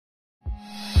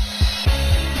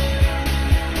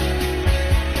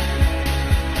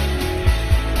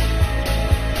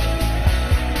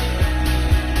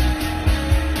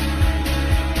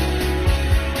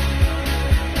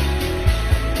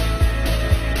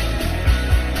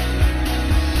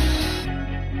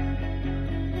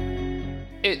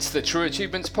It's the True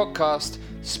Achievements Podcast,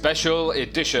 Special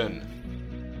Edition.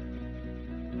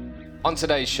 On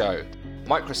today's show,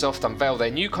 Microsoft unveil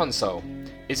their new console.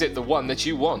 Is it the one that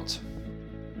you want?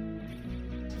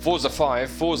 Forza 5,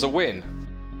 Forza win.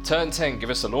 Turn 10 give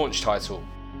us a launch title.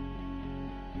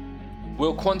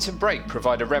 Will Quantum Break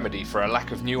provide a remedy for a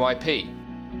lack of new IP?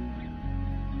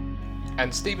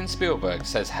 And Steven Spielberg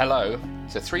says hello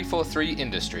to 343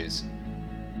 Industries.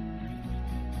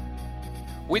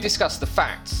 We discuss the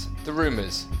facts, the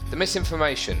rumours, the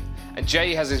misinformation, and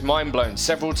Jay has his mind blown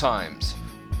several times.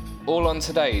 All on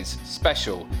today's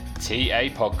special TA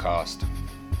podcast.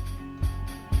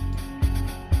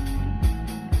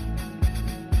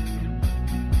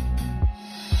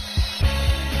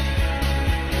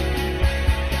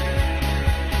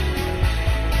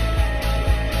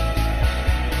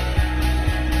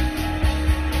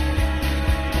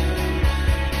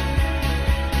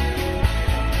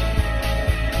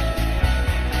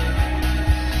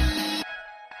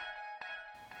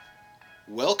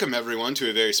 Welcome everyone to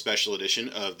a very special edition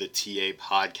of the TA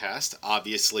podcast.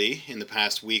 Obviously, in the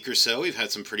past week or so, we've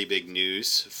had some pretty big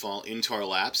news fall into our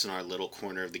laps in our little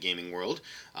corner of the gaming world.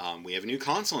 We have a new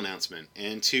console announcement,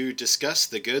 and to discuss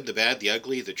the good, the bad, the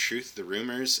ugly, the truth, the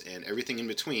rumors, and everything in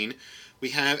between, we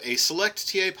have a select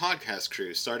TA podcast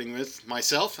crew, starting with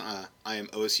myself. I am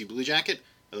OSU Blue Jacket,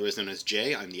 otherwise known as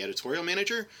Jay. I'm the editorial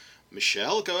manager.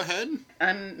 Michelle, go ahead.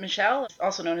 I'm Michelle,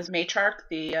 also known as Matriarch,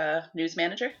 the news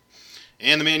manager.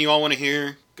 And the man you all want to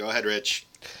hear, go ahead, Rich.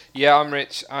 Yeah, I'm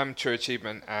Rich. I'm True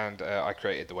Achievement, and I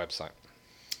created the website.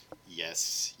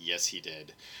 Yes, he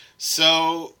did.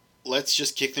 So let's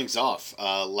just kick things off.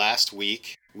 Last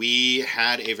week, we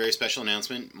had a very special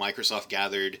announcement. Microsoft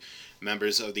gathered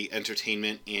members of the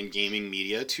entertainment and gaming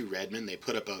media to Redmond. They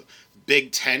put up a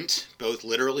big tent, both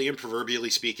literally and proverbially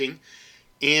speaking,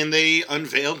 and they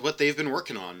unveiled what they've been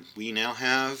working on. We now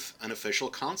have an official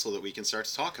console that we can start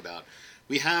to talk about.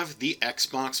 We have the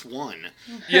Xbox One.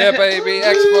 Yeah, baby,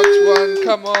 Xbox One,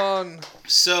 come on.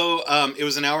 So, it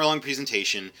was an hour-long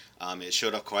presentation. It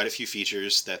showed off quite a few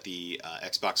features that the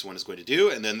Xbox One is going to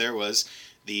do, and then there was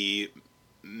the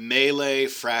melee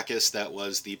fracas that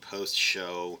was the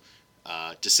post-show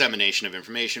dissemination of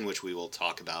information, which we will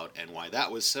talk about, and why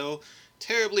that was so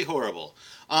terribly horrible.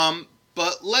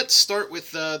 But let's start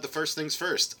with the first things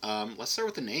first. Let's start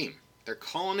with the name. They're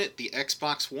calling it the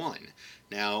Xbox One.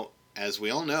 Now, as we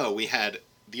all know, we had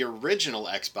the original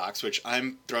Xbox, which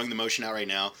I'm throwing the motion out right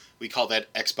now. We call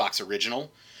that Xbox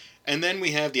Original. And then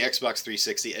we have the Xbox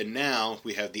 360, and now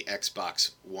we have the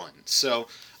Xbox One. So,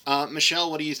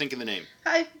 Michelle, what do you think of the name?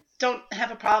 I don't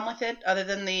have a problem with it, other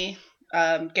than the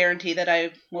guarantee that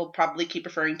I will probably keep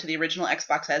referring to the original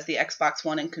Xbox as the Xbox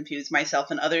One and confuse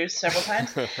myself and others several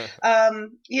times.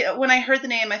 When I heard the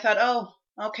name, I thought, oh,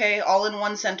 okay, all in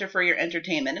one center for your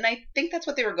entertainment. And I think that's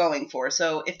what they were going for.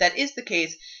 So if that is the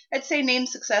case, I'd say name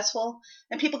successful,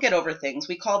 and people get over things.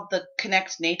 We called the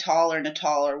Kinect Natal or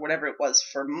Natal or whatever it was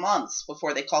for months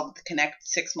before they called it the Kinect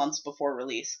 6 months before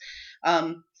release.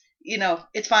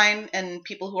 It's fine, and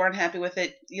people who aren't happy with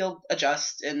it, you'll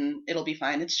adjust and it'll be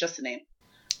fine. It's just a name.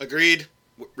 Agreed.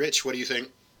 Rich, what do you think?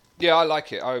 Yeah, I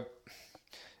like it.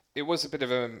 It was a bit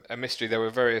of a mystery. There were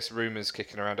various rumours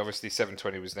kicking around. Obviously,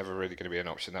 720 was never really going to be an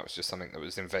option. That was just something that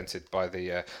was invented by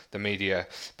the media.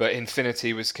 But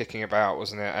Infinity was kicking about,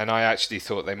 wasn't it? And I actually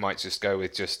thought they might just go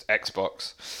with just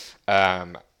Xbox,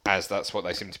 as that's what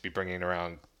they seem to be bringing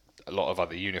around. A lot of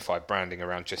other unified branding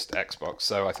around just Xbox.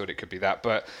 So I thought it could be that.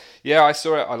 But yeah, I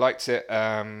saw it. I liked it.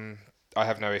 I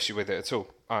have no issue with it at all.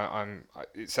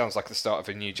 It sounds like the start of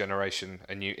a new generation,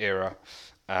 a new era.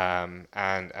 And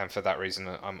for that reason,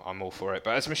 I'm all for it.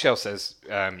 But as Michelle says,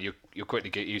 you'll quickly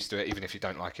get used to it, even if you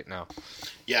don't like it now.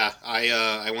 Yeah, I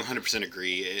 100%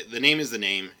 agree. The name is the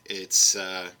name. It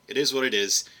is what it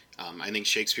is. I think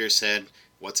Shakespeare said,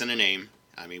 "What's in a name?"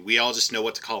 I mean, we all just know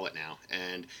what to call it now.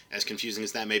 And as confusing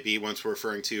as that may be, once we're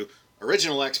referring to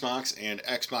original Xbox and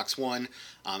Xbox One,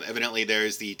 evidently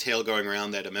there's the tale going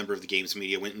around that a member of the games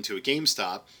media went into a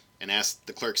GameStop and asked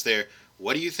the clerks there,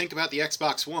 "What do you think about the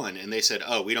Xbox One?" And they said,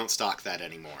 "Oh, we don't stock that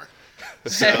anymore."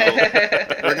 So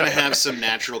we're going to have some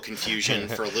natural confusion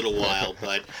for a little while.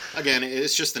 But again,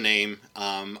 it's just the name.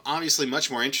 Obviously,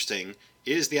 much more interesting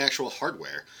is the actual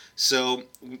hardware. So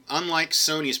unlike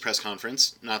Sony's press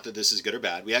conference, not that this is good or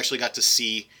bad, we actually got to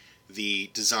see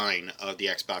the design of the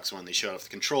Xbox One. They showed off the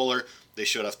controller, they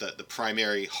showed off the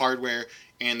primary hardware,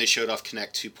 and they showed off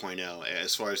Kinect 2.0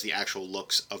 as far as the actual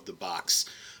looks of the box.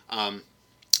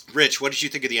 Rich, what did you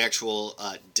think of the actual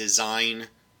design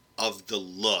of the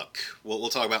look? We'll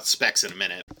talk about specs in a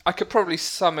minute. I could probably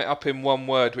sum it up in one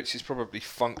word, which is probably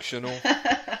functional.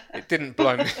 it didn't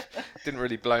blow me, didn't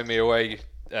really blow me away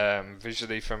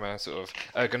visually from a sort of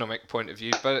ergonomic point of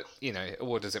view. But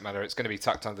what does it matter? It's going to be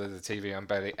tucked under the TV. I'm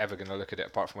barely ever going to look at it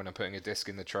apart from when I'm putting a disc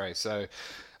in the tray. So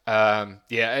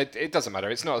it doesn't matter.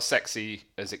 It's not as sexy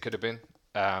as it could have been,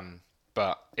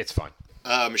 but it's fine.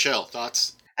 Michelle,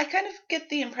 thoughts? I kind of get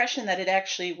the impression that it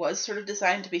actually was sort of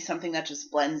designed to be something that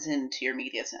just blends into your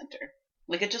media center.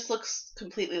 Like, it just looks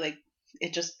completely like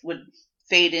it just would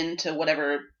fade into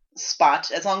whatever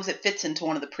spot, as long as it fits into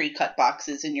one of the pre-cut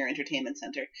boxes in your entertainment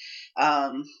center,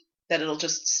 that it'll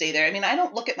just stay there. I mean, I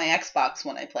don't look at my Xbox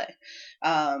when I play.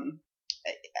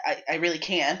 I really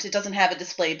can't. It doesn't have a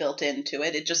display built into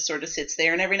it. It just sort of sits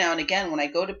there. And every now and again, when I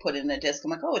go to put in a disc, I'm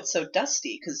like, oh, it's so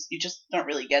dusty, because you just don't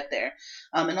really get there.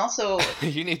 And also,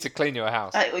 you need to clean your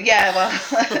house. Yeah, well,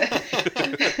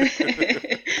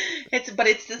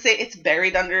 it's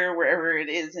buried under wherever it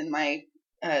is in my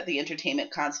the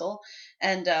entertainment console.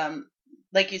 And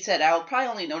like you said, I'll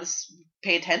probably only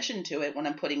pay attention to it when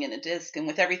I'm putting in a disc. And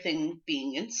with everything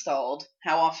being installed,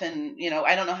 how often,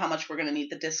 I don't know how much we're going to need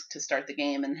the disc to start the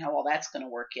game and how all that's going to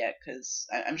work yet, because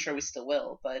I'm sure we still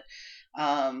will. But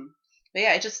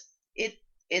yeah,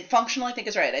 it functional, I think,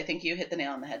 is right. I think you hit the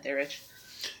nail on the head there, Rich.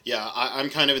 Yeah, I'm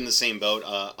kind of in the same boat.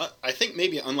 I think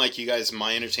maybe unlike you guys,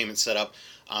 my entertainment setup,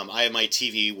 I have my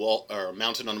TV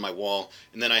mounted onto my wall,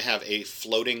 and then I have a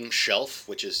floating shelf,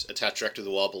 which is attached direct to the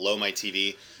wall below my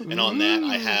TV. And on that,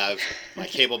 I have my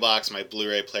cable box, my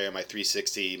Blu-ray player, my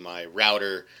 360, my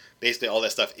router. Basically, all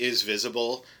that stuff is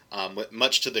visible,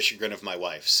 much to the chagrin of my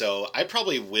wife. So I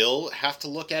probably will have to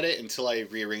look at it until I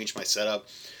rearrange my setup.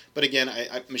 But again,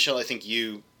 Michelle, I think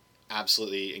you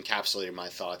absolutely encapsulated my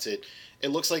thoughts. It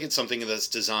looks like it's something that's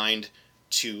designed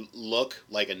to look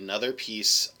like another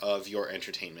piece of your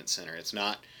entertainment center. It's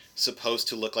not supposed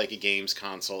to look like a games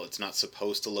console. It's not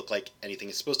supposed to look like anything.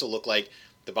 It's supposed to look like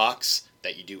the box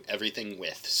that you do everything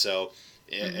with. So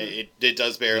it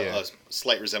does bear a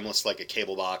slight resemblance to like a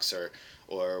cable box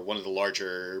or one of the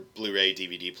larger Blu-ray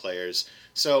DVD players.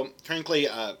 So frankly,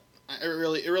 it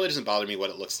really doesn't bother me what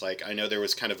it looks like. I know there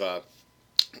was kind of a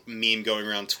meme going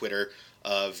around Twitter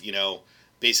of,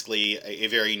 basically a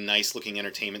very nice looking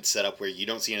entertainment setup where you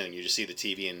don't see anything, you just see the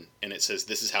TV and it says,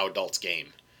 "This is how adults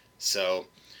game." So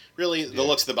really, the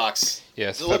looks of the box,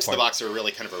 of the box are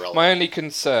really kind of irrelevant. My only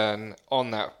concern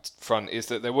on that front is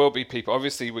that there will be people,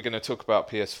 obviously we're going to talk about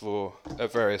PS4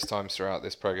 at various times throughout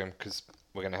this program because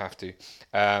we're going to have to,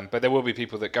 but there will be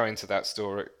people that go into that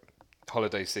store at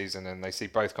holiday season and they see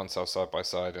both consoles side by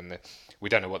side, and we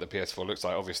don't know what the PS4 looks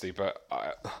like obviously, but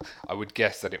I would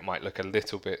guess that it might look a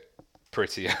little bit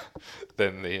prettier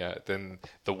than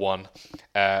the one.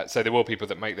 So there will be people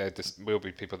that make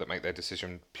their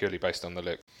decision purely based on the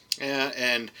look. Yeah,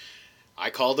 and I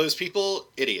call those people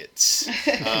idiots.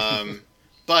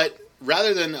 But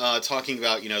rather than talking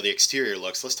about the exterior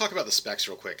looks, let's talk about the specs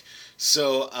real quick.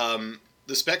 So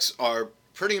the specs are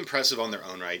pretty impressive on their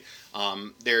own right.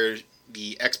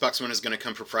 The Xbox One is going to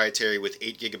come proprietary with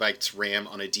 8 gigabytes RAM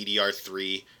on a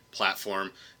DDR3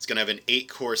 platform. It's going to have an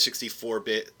 8-core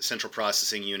 64-bit central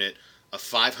processing unit, a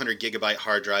 500 gigabyte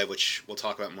hard drive, which we'll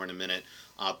talk about more in a minute,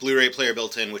 Blu-ray player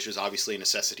built in, which is obviously a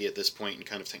necessity at this point in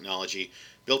kind of technology,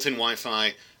 built-in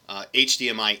Wi-Fi,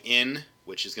 HDMI in,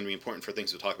 which is going to be important for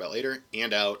things we'll talk about later,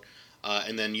 and out,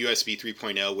 and then USB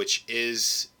 3.0, which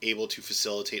is able to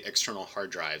facilitate external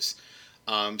hard drives.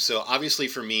 So obviously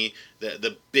for me,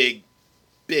 the big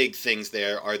things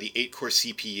there are the 8-core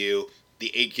CPU,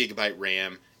 the 8 gigabyte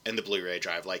RAM, and the Blu-ray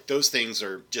drive. Like, those things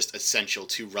are just essential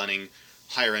to running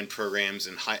higher-end programs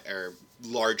and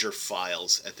larger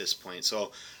files at this point.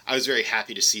 So I was very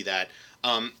happy to see that.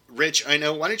 Rich, why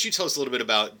don't you tell us a little bit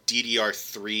about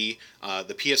DDR3?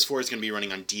 The PS4 is going to be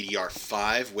running on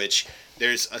DDR5, which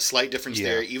there's a slight difference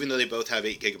there, even though they both have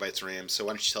 8 gigabytes RAM. So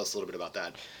why don't you tell us a little bit about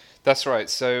that? That's right.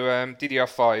 So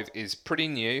DDR5 is pretty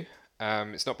new.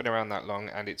 It's not been around that long,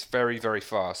 and it's very, very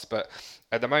fast. But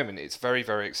at the moment, it's very,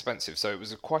 very expensive. So it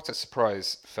was quite a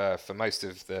surprise for most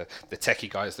of the techie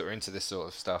guys that were into this sort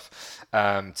of stuff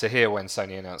to hear when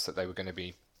Sony announced that they were going to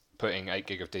be putting 8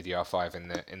 gig of DDR5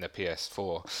 in the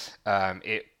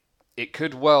PS4. It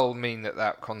could well mean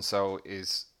that console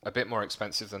is a bit more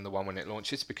expensive than the one when it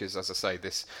launches, because, as I say,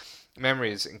 this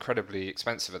memory is incredibly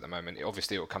expensive at the moment.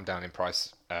 Obviously, it will come down in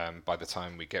price by the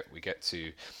time we get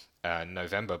to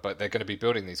November, but they're going to be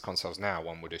building these consoles now,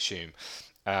 one would assume.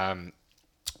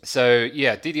 So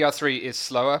yeah, DDR3 is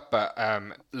slower, but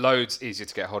loads easier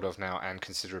to get hold of now and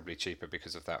considerably cheaper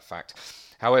because of that fact.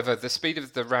 However, the speed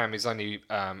of the RAM is only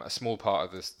a small part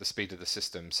of the speed of the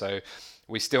system. So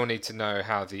we still need to know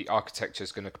how the architecture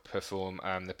is going to perform.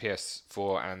 The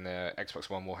PS4 and the Xbox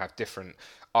One will have different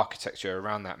architecture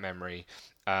around that memory.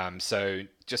 So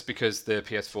just because the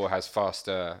PS4 has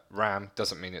faster RAM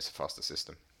doesn't mean it's a faster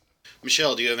system.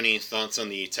 Michelle, do you have any thoughts on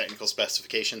the technical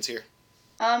specifications here?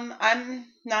 I'm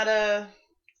not a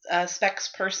specs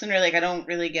person, really. Like, I don't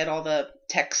really get all the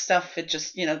tech stuff. It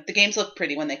just, the games look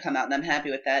pretty when they come out, and I'm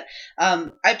happy with that.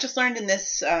 I've just learned in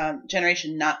this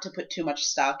generation not to put too much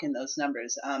stock in those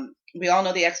numbers. We all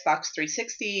know the Xbox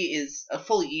 360 is a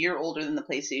full year older than the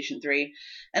PlayStation 3.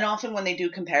 And often when they do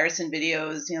comparison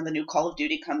videos, the new Call of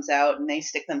Duty comes out and they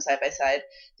stick them side by side.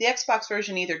 The Xbox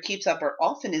version either keeps up or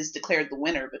often is declared the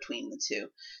winner between the two.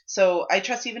 So I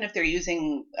trust, even if they're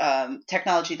using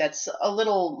technology that's a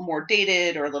little more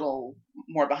dated or a little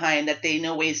more behind, that they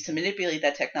know ways to manipulate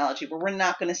that technology, but we're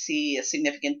not going to see a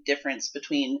significant difference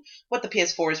between what the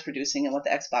PS4 is producing and what the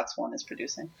Xbox One is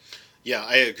producing. Yeah,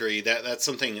 I agree. That's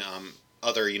something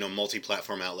other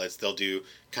multi-platform outlets, they'll do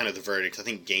kind of the verdict. I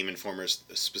think Game Informer is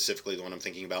specifically the one I'm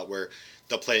thinking about, where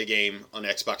they'll play a game on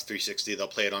Xbox 360, they'll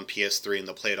play it on PS3, and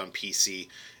they'll play it on PC.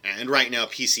 And right now,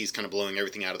 PC is kind of blowing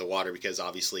everything out of the water because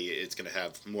obviously it's going to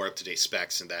have more up-to-date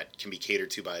specs and that can be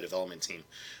catered to by a development team.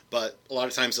 But a lot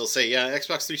of times they'll say, yeah,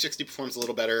 Xbox 360 performs a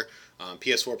little better,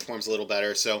 PS4 performs a little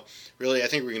better. So really, I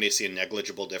think we're going to see a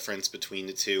negligible difference between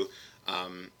the two.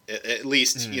 At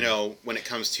least, when it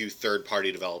comes to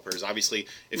third-party developers. Obviously,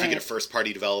 if you get a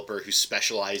first-party developer who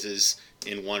specializes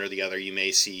in one or the other, you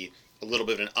may see a little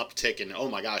bit of an uptick in, oh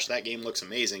my gosh, that game looks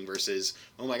amazing, versus,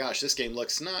 oh my gosh, this game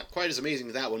looks not quite as amazing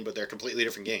as that one, but they're completely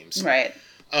different games. Right.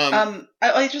 I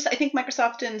think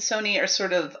Microsoft and Sony are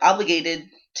sort of obligated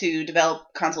to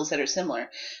develop consoles that are similar.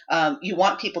 You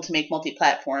want people to make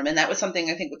multi-platform, and that was something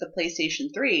I think with the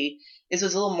PlayStation 3 it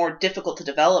was a little more difficult to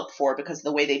develop for because of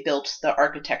the way they built the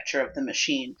architecture of the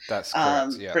machine. That's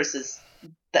correct, versus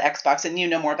the Xbox, and you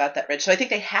know more about that, Rich. So I think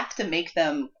they have to make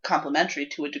them complementary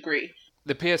to a degree.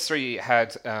 The PS3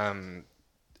 had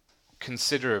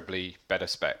considerably better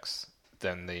specs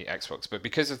than the Xbox, but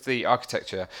because of the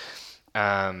architecture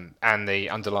and the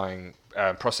underlying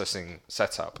processing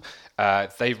setup,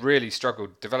 developers really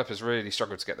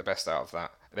struggled to get the best out of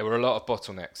that. There were a lot of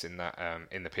bottlenecks in that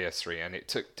in the PS3, and it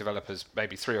took developers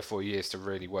maybe 3 or 4 years to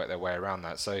really work their way around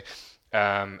that. So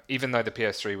even though the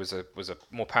PS3 was a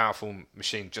more powerful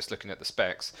machine, just looking at the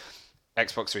specs,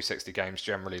 Xbox 360 games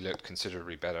generally looked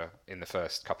considerably better in the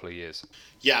first couple of years.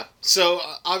 Yeah, so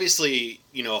obviously,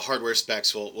 hardware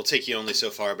specs will take you only so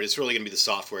far, but it's really going to be the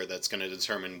software that's going to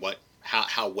determine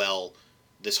how well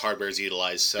this hardware is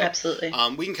utilized. So absolutely,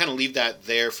 we can kind of leave that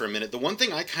there for a minute. The one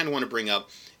thing I kind of want to bring up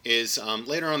is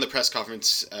later on in the press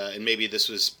conference, and maybe this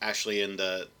was actually in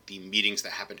the meetings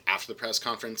that happened after the press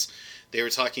conference, they were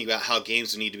talking about how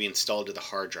games would need to be installed to the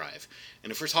hard drive.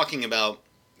 And if we're talking about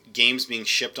games being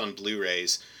shipped on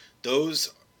Blu-rays, those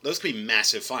could be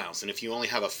massive files. And if you only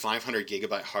have a 500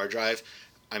 gigabyte hard drive,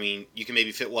 I mean, you can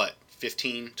maybe fit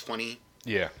 15, 20,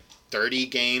 30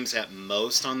 games at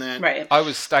most on that. Right. I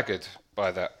was staggered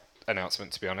by that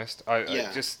announcement, to be honest. I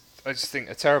just think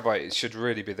a terabyte should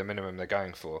really be the minimum they're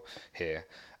going for here.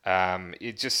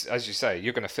 It just, as you say,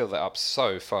 you're going to fill that up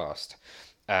so fast.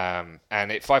 And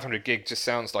 500 gig just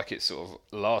sounds like it's sort of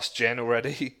last gen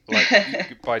already. Like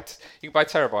you can buy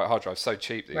terabyte hard drives so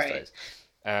cheap these days.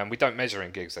 We don't measure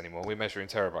in gigs anymore. We measure in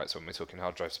terabytes when we're talking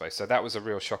hard drive space. So that was a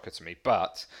real shocker to me.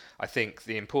 But I think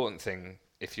the important thing,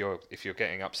 if you're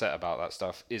getting upset about that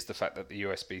stuff, is the fact that the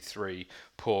USB 3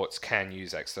 ports can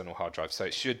use external hard drives. So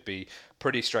it should be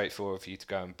pretty straightforward for you to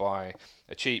go and buy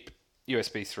a cheap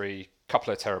USB 3,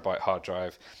 couple of terabyte hard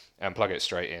drive, and plug it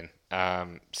straight in.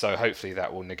 So hopefully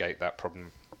that will negate that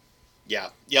problem. Yeah.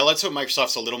 Let's hope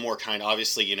Microsoft's a little more kind.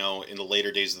 Obviously, in the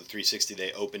later days of the 360,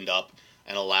 they opened up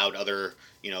and allowed other,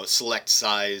 select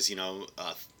size,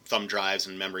 thumb drives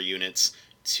and memory units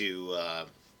to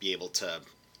be able to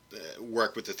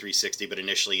work with the 360. But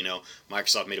initially,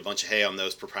 Microsoft made a bunch of hay on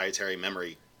those proprietary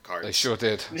memory cards. They sure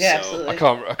did. Yeah, so,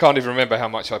 absolutely. I can't even remember how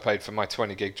much I paid for my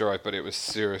 20 gig drive, but it was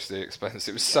seriously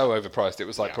expensive. It was so overpriced. It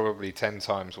was probably 10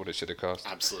 times what it should have cost.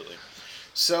 Absolutely.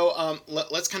 So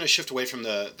let's kind of shift away from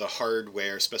the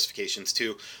hardware specifications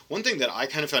too. One thing that I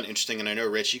kind of found interesting, and I know,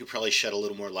 Rich, you could probably shed a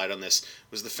little more light on this,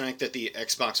 was the fact that the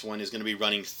Xbox One is going to be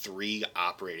running 3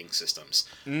 operating systems.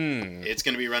 It's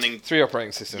going to be running 3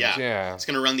 operating systems, yeah. It's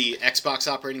going to run the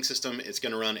Xbox operating system, it's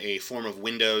going to run a form of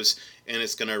Windows, and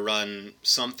it's going to run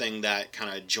something that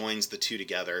kind of joins the two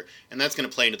together, and that's going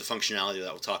to play into the functionality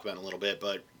that we'll talk about in a little bit.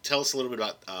 But tell us a little bit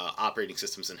about operating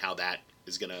systems and how that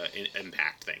is going to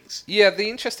impact things. Yeah, the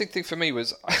interesting thing for me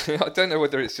was, I don't know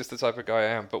whether it's just the type of guy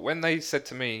I am, but when they said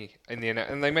to me and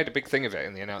they made a big thing of it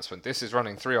in the announcement, this is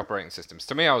running 3 operating systems.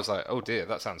 To me, I was like, oh dear,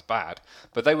 that sounds bad.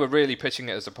 But they were really pitching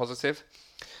it as a positive.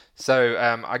 So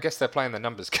I guess they're playing the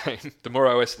numbers game. The more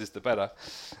OSs, the better.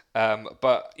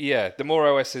 But yeah, the more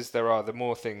OSs there are, the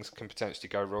more things can potentially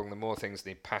go wrong. The more things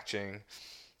need patching.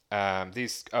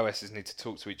 These OSs need to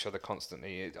talk to each other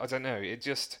constantly. I don't know.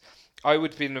 I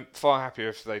would have been far happier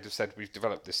if they'd have said we've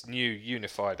developed this new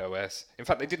unified OS. In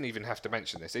fact, they didn't even have to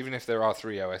mention this, even if there are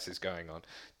 3 OSs going on.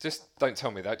 Just don't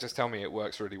tell me that. Just tell me it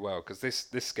works really well, because this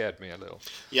scared me a little.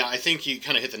 Yeah, I think you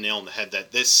kind of hit the nail on the head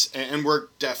that this, and we're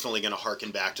definitely going to harken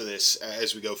back to this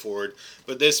as we go forward,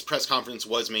 but this press conference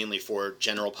was mainly for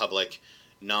general public,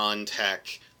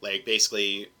 non-tech, like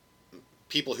basically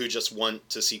people who just want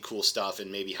to see cool stuff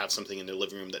and maybe have something in their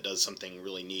living room that does something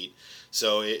really neat.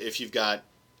 So if you've got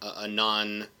a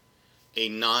non-techie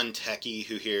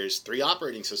who hears 3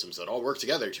 operating systems that all work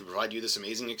together to provide you this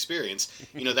amazing experience,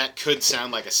 that could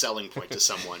sound like a selling point to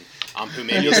someone who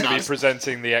maybe You're is going to not be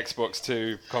presenting the Xbox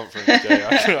 2 conference day.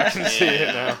 I can see it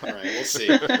now. Right, we'll see.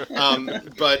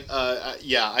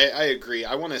 Yeah, I agree.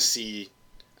 I want to see.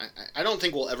 I don't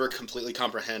think we'll ever completely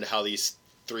comprehend how these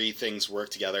 3 things work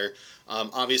together.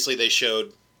 Obviously, they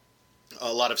showed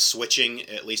a lot of switching,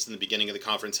 at least in the beginning of the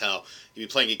conference, how you'd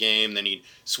be playing a game, then you'd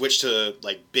switch to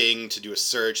like Bing to do a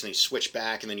search, and then you switch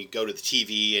back, and then you go to the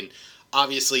TV, and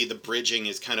obviously the bridging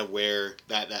is kind of where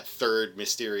that third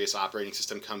mysterious operating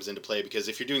system comes into play, because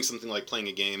if you're doing something like playing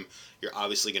a game, you're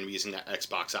obviously going to be using that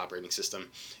Xbox operating system.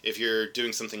 If you're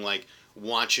doing something like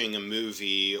watching a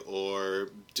movie or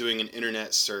doing an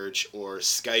internet search or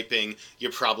Skyping,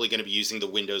 you're probably going to be using the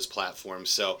Windows platform.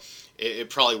 So it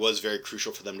probably was very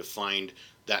crucial for them to find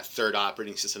that third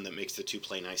operating system that makes the 2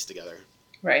 play nice together.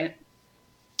 Right.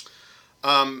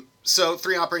 So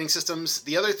 3 operating systems.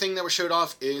 The other thing that was showed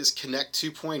off is Kinect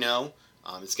 2.0.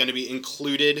 It's going to be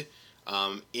included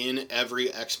in every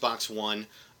Xbox One.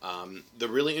 The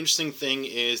really interesting thing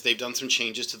is they've done some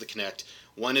changes to the Kinect.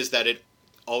 One is that it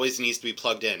always needs to be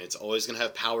plugged in. It's always going to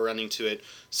have power running to it.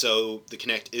 So the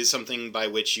Kinect is something by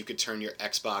which you could turn your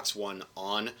Xbox One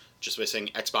on just by saying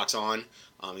Xbox on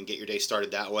and get your day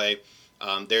started that way.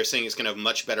 They're saying it's going to have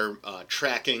much better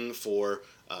tracking for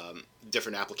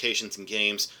different applications and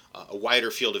games, a wider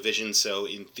field of vision, so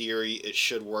in theory it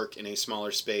should work in a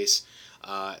smaller space.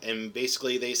 And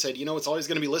basically they said, it's always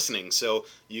going to be listening, so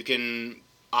you can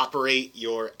operate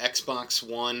your Xbox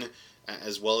One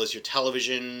as well as your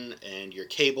television and your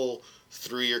cable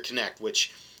through your Kinect,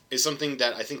 which is something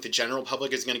that I think the general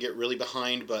public is going to get really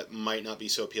behind, but might not be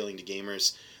so appealing to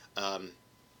gamers.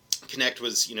 Kinect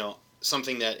was,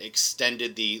 something that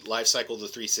extended the life cycle of the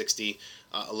 360,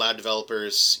 allowed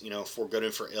developers, for good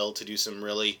and for ill, to do some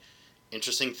really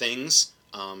interesting things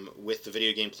with the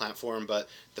video game platform. But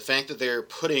the fact that they're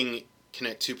putting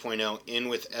Kinect 2.0 in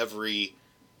with every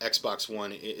Xbox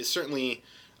One is certainly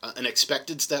an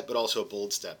expected step, but also a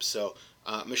bold step. So,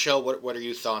 Michelle, what are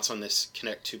your thoughts on this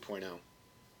Kinect 2.0?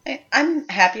 I'm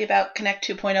happy about Kinect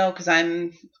 2.0 because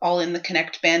I'm all in the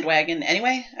Kinect bandwagon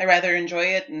anyway. I rather enjoy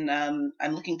it, and I'm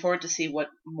looking forward to see what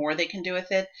more they can do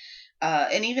with it.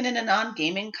 And even in a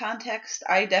non-gaming context,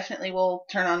 I definitely will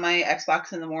turn on my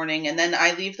Xbox in the morning, and then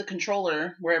I leave the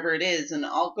controller wherever it is, and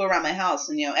I'll go around my house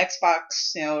and,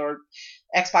 Xbox, or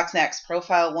Xbox Next,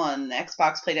 Profile 1,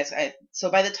 Xbox Playdesk.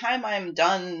 So by the time I'm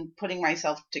done putting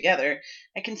myself together,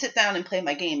 I can sit down and play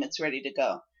my game. It's ready to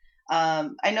go.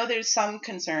 I know there's some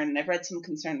concern, I've read some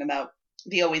concern about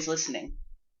the always listening,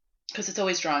 because it's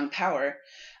always drawing power.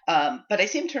 But I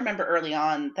seem to remember early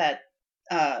on that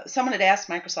someone had asked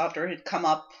Microsoft, or had come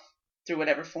up through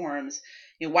whatever forums,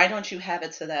 why don't you have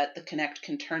it so that the Kinect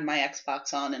can turn my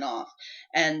Xbox on and off?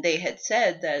 And they had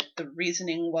said that the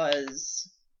reasoning was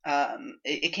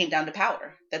it came down to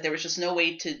power, that there was just no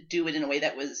way to do it in a way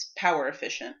that was power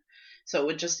efficient. So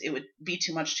it would be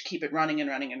too much to keep it running and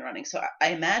running and running. So I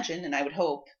imagine, and I would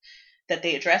hope, that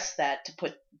they address that to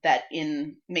put that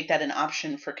in, make that an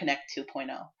option for Kinect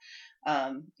 2.0.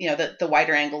 The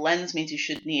wider angle lens means you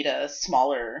should need a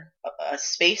smaller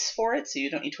space for it, so you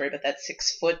don't need to worry about that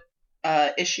 6-foot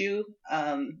issue.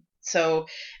 So,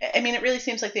 it really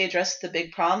seems like they addressed the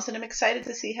big problems, and I'm excited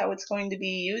to see how it's going to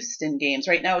be used in games.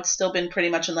 Right now, it's still been pretty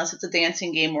much, unless it's a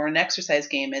dancing game or an exercise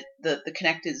game, the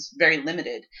Kinect is very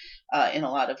limited in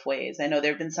a lot of ways. I know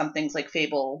there have been some things like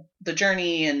Fable, The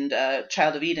Journey, and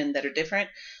Child of Eden that are different,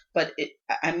 but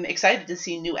I'm excited to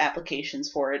see new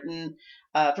applications for it. And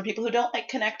For people who don't like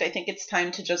Kinect, I think it's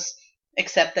time to just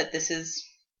accept that this is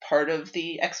part of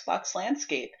the Xbox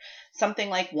landscape. Something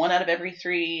like 1 out of every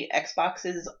 3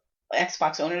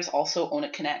 Xbox owners also own a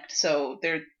Kinect, so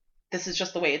this is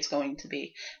just the way it's going to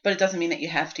be. But it doesn't mean that you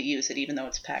have to use it, even though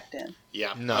it's packed in.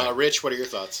 Yeah. No. Rich, what are your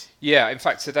thoughts? Yeah, in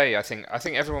fact, today I think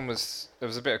everyone there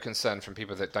was a bit of concern from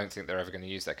people that don't think they're ever going to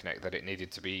use that Kinect, that it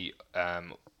needed to be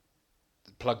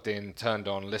plugged in, turned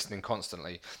on, listening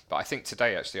constantly. But I think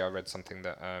today actually I read something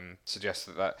that suggests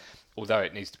that although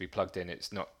it needs to be plugged in,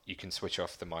 it's not. You can switch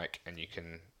off the mic and you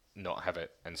can not have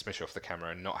it, and switch off the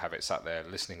camera and not have it sat there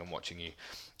listening and watching you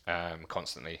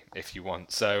constantly if you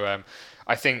want. So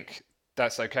I think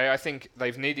that's okay. I think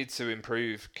they've needed to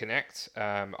improve Kinect.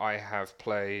 I have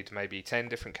played maybe 10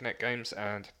 different Kinect games,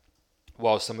 and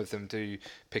while some of them do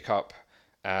pick up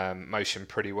motion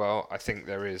pretty well, I think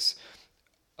there is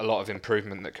a lot of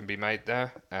improvement that can be made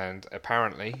there. And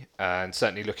apparently, and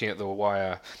certainly looking at the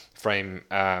wireframe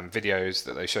videos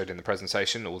that they showed in the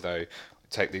presentation, although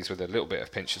take these with a little bit of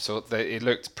pinch of salt, it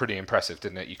looked pretty impressive,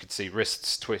 didn't it? You could see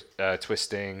wrists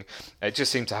twisting. It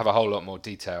just seemed to have a whole lot more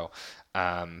detail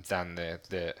than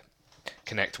the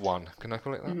Kinect 1. Can I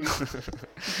call it that?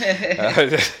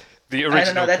 Mm-hmm. The original I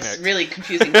don't know, that's Kinect. Really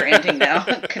confusing branding now.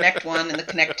 Kinect 1 and the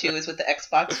Kinect 2 is with the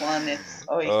Xbox One. It's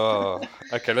always... Oh,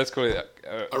 okay, let's call it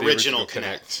the original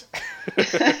Kinect.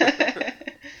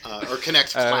 Or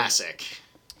Kinect Classic.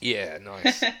 Yeah,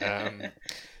 nice.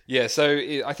 Yeah, so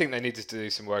I think they needed to do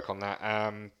some work on that.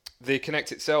 The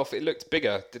Kinect itself, it looked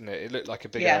bigger, didn't it? It looked like a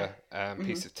bigger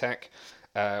piece of tech,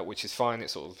 which is fine. It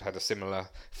sort of had a similar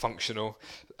functional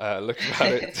look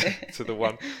about it to the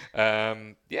one.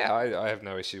 Yeah, I have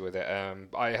no issue with it.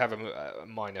 I have a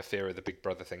minor fear of the Big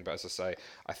Brother thing, but as I say,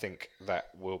 I think that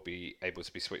will be able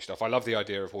to be switched off. I love the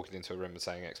idea of walking into a room and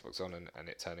saying Xbox on and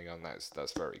it turning on.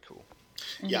 That's very cool.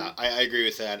 Yeah, I agree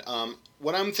with that.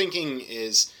 What I'm thinking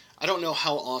is, I don't know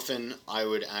how often I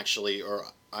would actually, or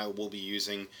I will be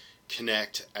using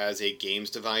Kinect as a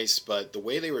games device, but the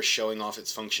way they were showing off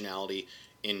its functionality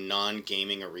in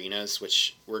non-gaming arenas,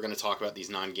 which we're going to talk about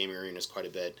these non-gaming arenas quite a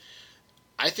bit,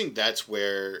 I think that's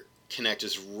where Kinect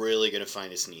is really going to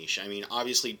find its niche. I mean,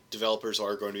 obviously, developers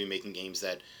are going to be making games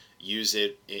that use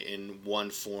it in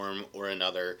one form or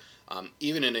another,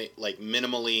 even in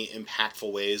minimally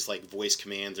impactful ways like voice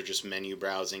commands or just menu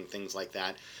browsing, things like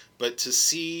that. But to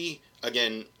see,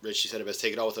 again, Rich, you said it best,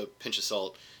 take it all with a pinch of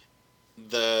salt,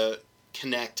 the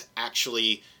Kinect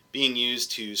actually being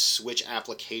used to switch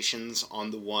applications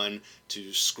on the one,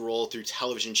 to scroll through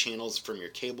television channels from your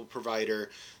cable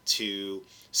provider, to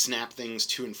snap things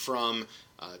to and from,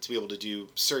 to be able to do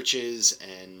searches,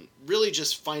 and really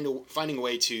just finding a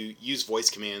way to use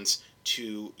voice commands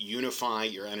to unify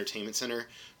your entertainment center.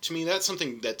 To me, that's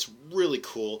something that's really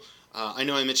cool. I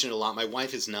know I mentioned it a lot. My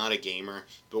wife is not a gamer,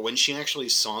 but when she actually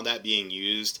saw that being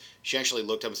used, she actually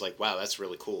looked up and was like, wow, that's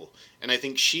really cool. And I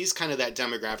think she's kind of that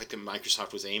demographic that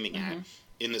Microsoft was aiming at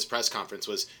in this press conference,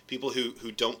 was people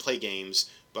who don't play games,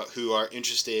 but who are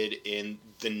interested in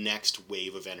the next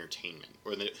wave of entertainment,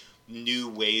 or the new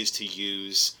ways to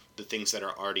use the things that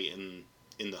are already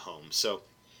in the home. So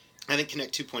I think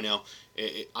Kinect 2.0,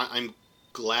 I'm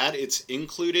glad it's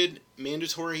included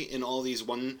mandatory in all these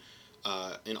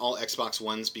in all Xbox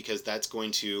Ones, because that's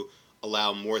going to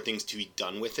allow more things to be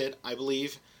done with it, I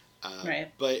believe.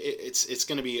 Right. But it's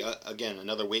going to be, again,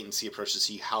 another wait-and-see approach to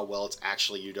see how well it's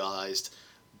actually utilized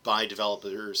by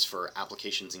developers for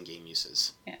applications and game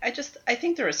uses. Yeah, I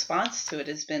think the response to it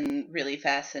has been really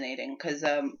fascinating, because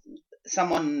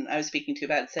someone I was speaking to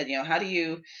about it said, how do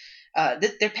you...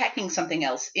 they're packing something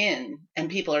else in,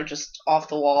 and people are just off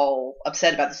the wall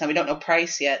upset about this. Now, we don't know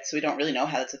price yet, so we don't really know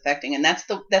how that's affecting. And that's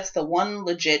the one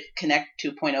legit Kinect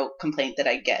 2.0 complaint that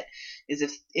I get, is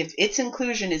if its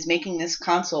inclusion is making this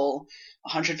console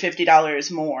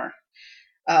 $150 more,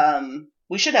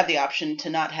 we should have the option to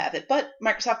not have it. But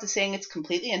Microsoft is saying it's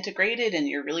completely integrated, and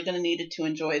you're really going to need it to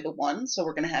enjoy the one, so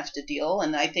we're going to have to deal.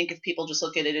 And I think if people just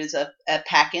look at it as a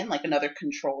pack-in, like another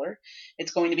controller,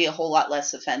 it's going to be a whole lot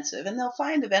less offensive. And they'll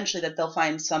find eventually that they'll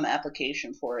find some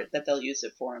application for it that they'll use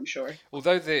it for, I'm sure.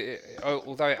 Although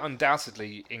it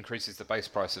undoubtedly increases the base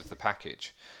price of the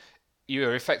package, you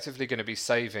are effectively going to be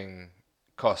saving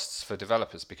costs for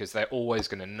developers, because they're always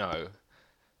going to know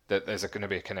that there's going to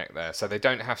be a Kinect there, so they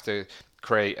don't have to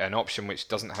create an option which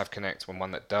doesn't have Kinect when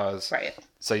one that does. Right.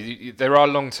 So there are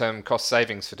long-term cost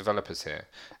savings for developers here,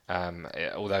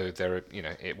 although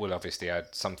it will obviously add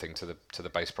something to the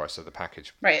base price of the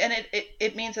package. Right, and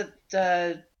it means that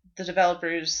the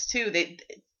developers too,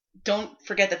 don't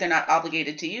forget that they're not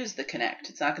obligated to use the Kinect.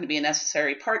 It's not going to be a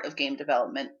necessary part of game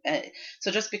development.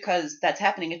 So just because that's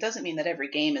happening, it doesn't mean that every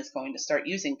game is going to start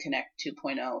using Kinect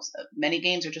 2.0. So many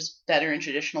games are just better in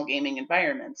traditional gaming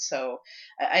environments. So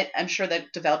I'm sure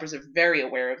that developers are very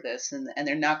aware of this, and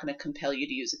they're not going to compel you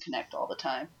to use a Kinect all the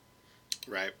time.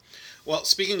 Right. Well,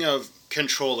 speaking of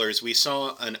controllers, we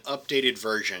saw an updated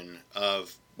version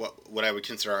of what I would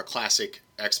consider our classic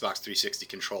Xbox 360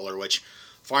 controller, which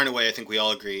far and away, I think we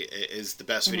all agree, is the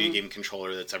best video game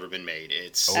controller that's ever been made.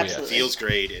 It feels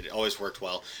great. It always worked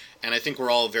well. And I think we're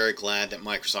all very glad that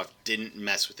Microsoft didn't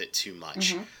mess with it too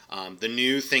much. The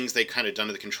new things they kind of done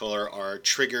to the controller are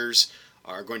triggers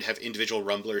are going to have individual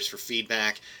rumblers for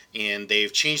feedback, and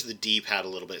they've changed the D-pad a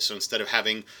little bit. So instead of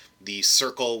having the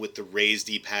circle with the raised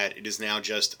D-pad, it is now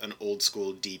just an old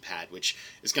school D-pad, which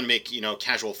is going to make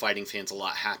casual fighting fans a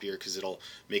lot happier because it'll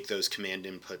make those command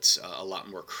inputs a lot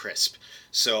more crisp.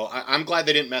 So I'm glad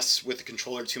they didn't mess with the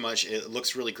controller too much. It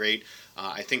looks really great.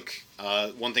 I think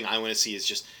one thing I want to see is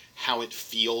just how it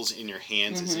feels in your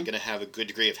hands. Is it going to have a good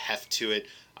degree of heft to it?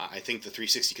 I think the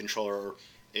 360 controller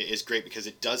is great because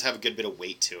it does have a good bit of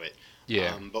weight to it.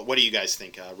 Yeah. But what do you guys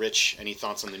think? Rich, any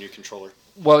thoughts on the new controller?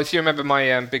 Well, if you remember,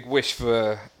 my big wish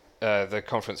for the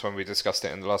conference when we discussed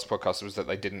it in the last podcast was that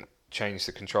they didn't change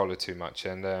the controller too much,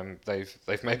 and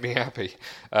they've made me happy.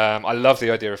 I love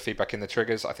the idea of feedback in the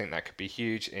triggers. I think that could be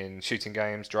huge in shooting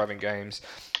games, driving games.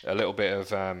 A little bit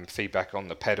of feedback on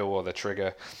the pedal or the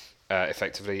trigger.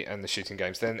 Effectively, and the shooting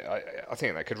games, then I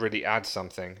think that could really add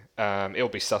something. It'll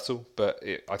be subtle, but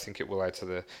I think it will add to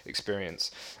the experience.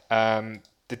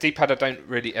 The D-pad, I don't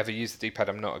really ever use the D-pad.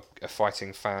 I'm not a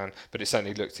fighting fan, but it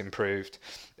certainly looked improved.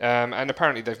 And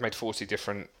apparently they've made 40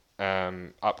 different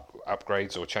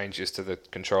upgrades or changes to the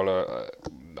controller.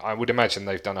 I would imagine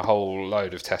they've done a whole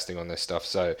load of testing on this stuff,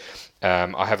 so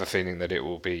I have a feeling that it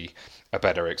will be a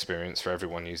better experience for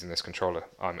everyone using this controller.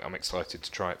 I'm excited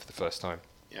to try it for the first time.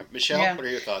 Yeah, Michelle, what are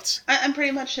your thoughts? I'm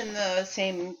pretty much in the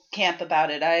same camp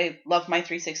about it. I love my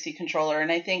 360 controller, and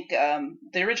I think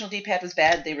the original D-pad was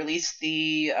bad. They released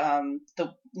the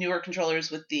newer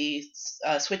controllers with the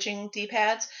switching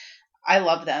D-pads. I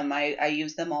love them. I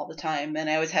use them all the time, and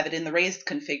I always have it in the raised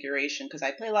configuration because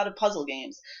I play a lot of puzzle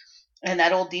games. And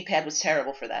that old D-pad was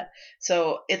terrible for that.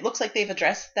 So it looks like they've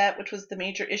addressed that, which was the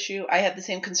major issue. I have the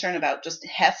same concern about just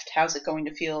heft. How's it going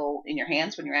to feel in your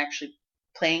hands when you're actually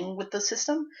playing with the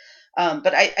system?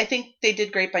 But I think they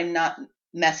did great by not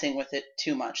messing with it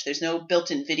too much. There's no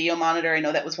built-in video monitor. I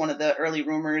know that was one of the early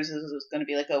rumors. It was going to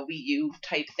be like a Wii U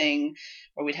type thing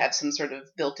where we'd have some sort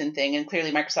of built-in thing. And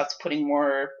clearly Microsoft's putting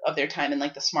more of their time in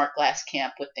like the smart glass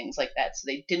camp with things like that. So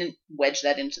they didn't wedge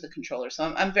that into the controller. So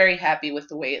I'm very happy with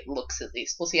the way it looks, at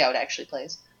least. We'll see how it actually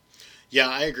plays. Yeah,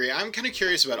 I agree. I'm kind of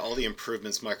curious about all the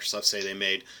improvements Microsoft say they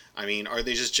made. I mean, are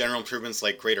they just general improvements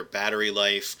like greater battery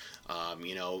life,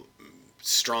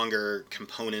 stronger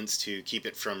components to keep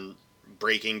it from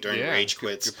breaking during rage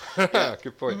quits?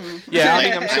 Good point. Yeah, I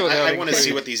mean, I'm sure I want to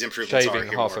see what these improvements are.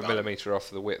 Shaving half a millimeter off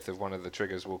the width of one of the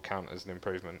triggers will count as an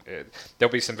improvement. There'll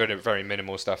be some very, very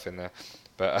minimal stuff in there,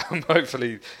 but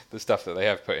hopefully the stuff that they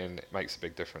have put in makes a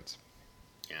big difference.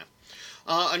 Yeah.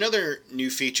 Another new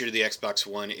feature to the Xbox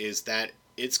One is that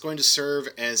it's going to serve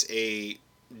as a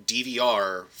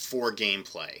DVR for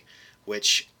gameplay,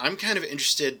 which I'm kind of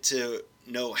interested to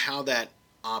know how that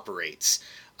operates.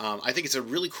 I think it's a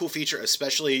really cool feature,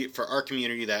 especially for our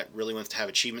community that really wants to have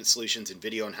achievement solutions in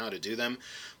video and how to do them.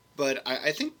 But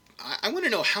I think I want to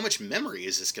know how much memory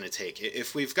is this going to take.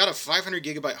 If we've got a 500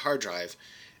 gigabyte hard drive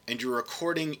and you're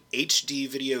recording HD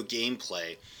video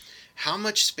gameplay, how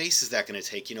much space is that going to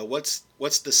take?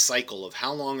 What's the cycle of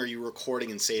how long are you recording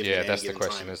and saving? Yeah, that's the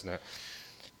question, isn't it?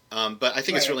 But I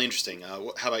think it's really interesting.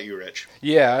 How about you, Rich?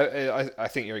 Yeah, I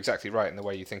think you're exactly right in the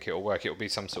way you think it'll work. It'll be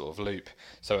some sort of loop,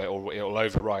 so it'll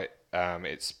overwrite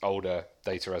its older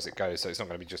data as it goes. So it's not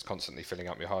going to be just constantly filling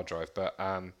up your hard drive. But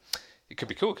it could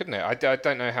be cool, couldn't it? I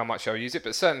don't know how much I'll use it,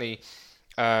 but certainly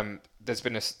there's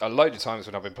been a load of times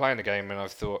when I've been playing a game and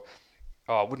I've thought,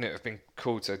 oh, wouldn't it have been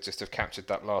cool to just have captured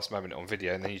that last moment on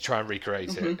video, and then you try and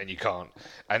recreate it and you can't.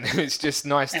 And it's just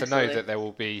nice to know that there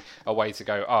will be a way to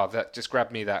go, just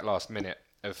grab me that last minute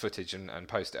of footage and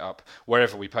post it up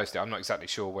wherever we post it. I'm not exactly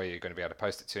sure where you're going to be able to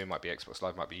post it to. It might be Xbox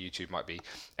Live, might be YouTube, might be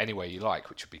anywhere you like,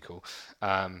 which would be cool.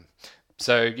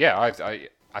 So yeah, I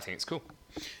think it's cool.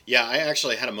 Yeah, I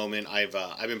actually had a moment. I've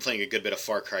been playing a good bit of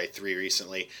Far Cry 3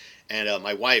 recently, and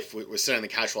my wife was sitting on the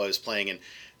couch while I was playing, and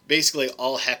basically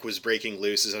all heck was breaking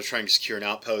loose as I was trying to secure an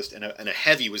outpost, and a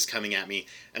heavy was coming at me,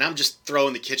 and I'm just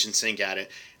throwing the kitchen sink at it,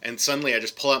 and suddenly I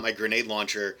just pull out my grenade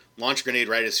launcher, launch a grenade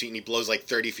right at his feet, and he blows like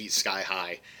 30 feet sky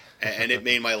high. and it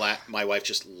made my wife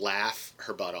just laugh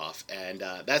her butt off. And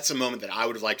that's a moment that I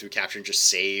would have liked to have captured and just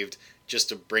saved, just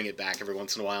to bring it back every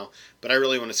once in a while. But I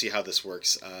really want to see how this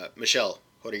works. Michelle,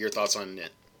 what are your thoughts on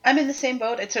it? I'm in the same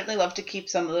boat. I'd certainly love to keep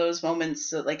some of those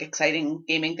moments, like exciting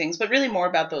gaming things, but really more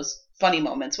about those funny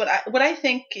moments. What I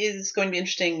think is going to be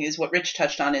interesting is what Rich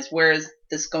touched on, is where is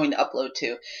this going to upload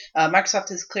to? Microsoft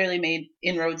has clearly made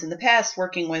inroads in the past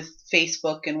working with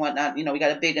Facebook and whatnot. We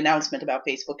got a big announcement about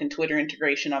Facebook and Twitter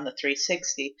integration on the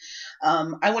 360.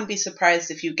 I wouldn't be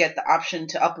surprised if you get the option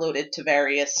to upload it to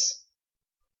various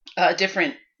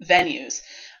different venues.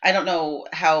 I don't know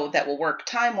how that will work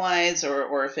time-wise,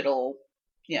 or if it'll,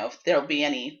 if there'll be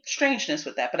any strangeness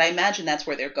with that. But I imagine that's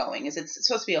where they're going, is it's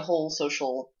supposed to be a whole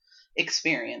social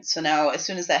experience. So now, as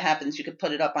soon as that happens, you could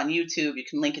put it up on YouTube, you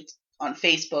can link it on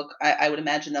Facebook. I would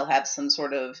imagine they'll have some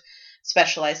sort of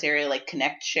specialized area like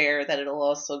Connect Share that it'll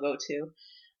also go to.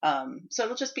 So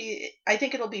it'll just be, I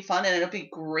think it'll be fun, and it'll be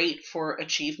great for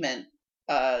achievement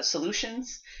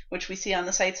solutions, which we see on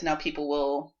the site. So now people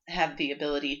will have the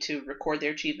ability to record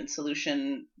their achievement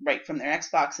solution right from their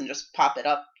Xbox and just pop it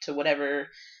up to whatever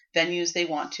venues they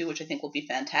want to, which I think will be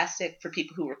fantastic for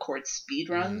people who record speed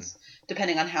runs,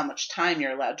 depending on how much time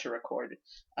you're allowed to record.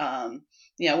 I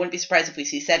wouldn't be surprised if we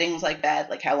see settings like that,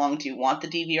 like how long do you want the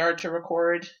DVR to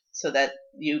record, so that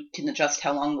you can adjust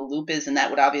how long the loop is, and that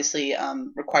would obviously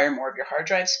require more of your hard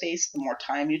drive space the more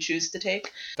time you choose to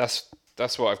take.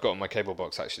 That's what I've got on my cable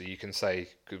box, actually. You can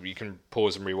you can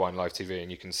pause and rewind live TV,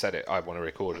 and you can set it, I want to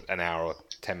record an hour, or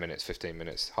 10 minutes, 15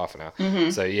 minutes, half an hour. Mm-hmm.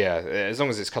 So yeah, as long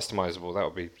as it's customizable,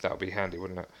 that would be handy,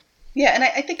 wouldn't it? Yeah, and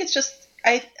I think it's just,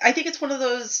 I think it's one of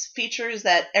those features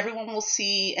that everyone will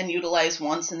see and utilize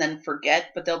once and then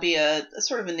forget, but there'll be a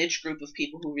sort of a niche group of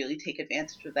people who really take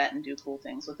advantage of that and do cool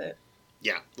things with it.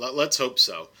 Yeah, let's hope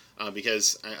so,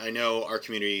 because I know our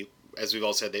community, as we've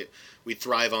all said, we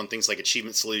thrive on things like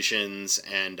achievement solutions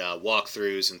and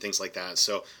walkthroughs and things like that.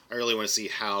 So I really want to see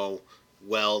how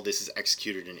well this is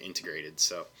executed and integrated.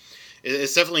 So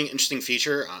it's definitely an interesting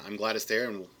feature. I'm glad it's there,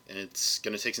 and it's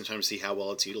going to take some time to see how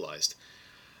well it's utilized.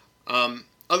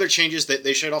 Other changes, that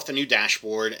they showed off the new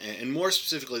dashboard, and more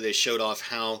specifically, they showed off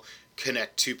how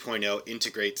Connect 2.0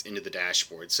 integrates into the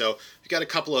dashboard. So we've got a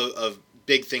couple of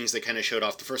big things that kind of showed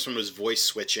off. The first one was voice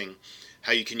switching,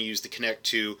 how you can use the Connect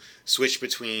to switch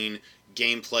between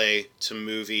gameplay to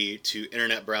movie to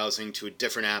internet browsing to a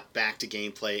different app back to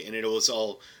gameplay, and it was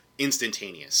all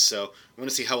instantaneous. So I want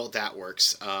to see how well that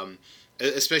works,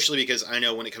 especially because I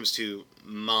know when it comes to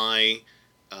my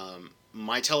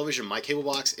television, my cable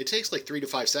box, it takes like 3 to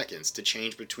 5 seconds to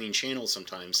change between channels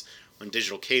sometimes on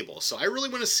digital cable. So I really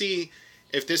want to see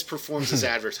if this performs as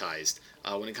advertised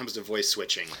when it comes to voice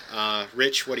switching.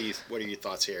 Rich, what are your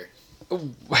thoughts here?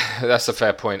 That's a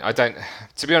fair point.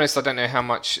 To be honest, I don't know how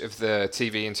much of the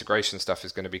TV integration stuff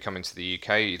is going to be coming to the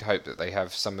UK. You'd hope that they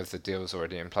have some of the deals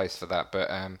already in place for that. But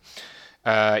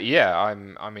yeah,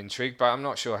 I'm intrigued, but I'm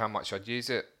not sure how much I'd use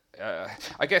it.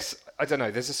 I guess, I don't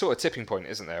know, there's a sort of tipping point,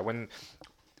 isn't there? When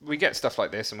we get stuff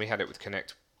like this, and we had it with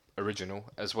Connect Original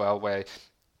as well, where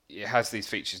it has these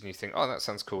features and you think, oh, that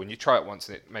sounds cool, and you try it once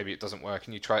and maybe it doesn't work,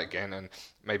 and you try it again and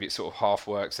maybe it sort of half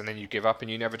works, and then you give up and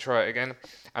you never try it again.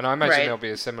 And I imagine there'll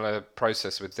be a similar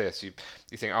process with this. You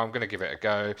think, oh, I'm going to give it a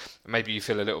go. Maybe you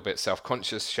feel a little bit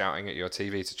self-conscious shouting at your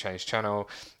TV to change channel,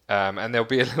 and there'll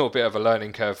be a little bit of a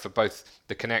learning curve for both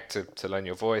the Connect to learn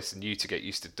your voice and you to get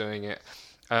used to doing it.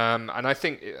 And I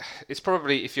think it's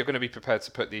probably, if you're going to be prepared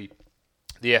to put the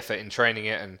effort in training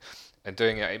it and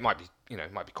doing it, it might be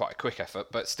quite a quick effort,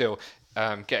 but still,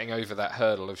 getting over that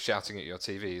hurdle of shouting at your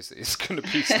TV is going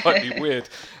to be slightly weird.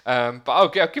 But I'll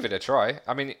give it a try.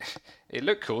 I mean, it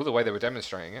looked cool the way they were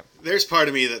demonstrating it. There's part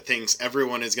of me that thinks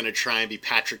everyone is going to try and be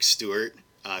Patrick Stewart,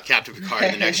 Captain Picard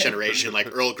in The Next Generation,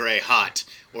 like Earl Grey hot,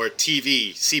 or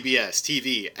TV, CBS,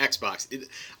 TV, Xbox.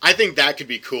 I think that could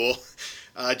be cool.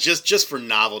 Just for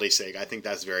novelty's sake, I think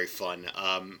that's very fun.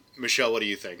 Michelle, what do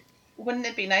you think? Wouldn't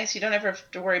it be nice? You don't ever have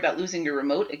to worry about losing your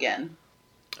remote again.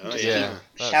 Oh, just yeah.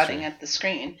 keep shouting at the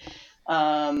screen.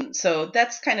 So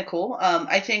that's kind of cool.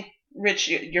 I think, Rich,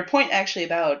 your point actually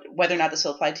about whether or not this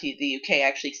will apply to the UK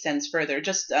actually extends further.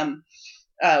 Just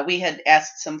we had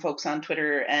asked some folks on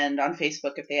Twitter and on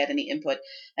Facebook if they had any input,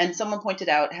 and someone pointed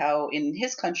out how in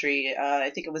his country, I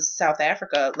think it was South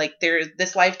Africa, like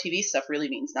this live TV stuff really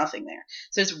means nothing there.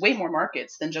 So there's way more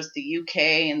markets than just the UK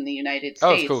and the United States.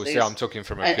 Oh, of course, yeah, I'm talking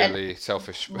from a purely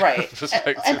selfish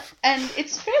perspective. And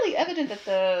it's fairly evident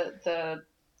that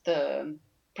the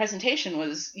presentation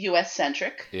was US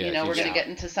centric. Yeah, we're going to get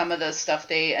into some of the stuff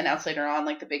they announced later on,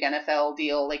 like the big NFL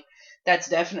deal, like. That's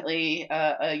definitely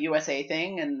a USA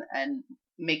thing, and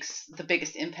makes the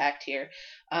biggest impact here.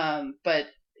 But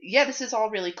yeah, this is all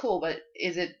really cool. But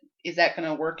is that going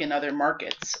to work in other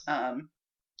markets?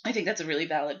 I think that's a really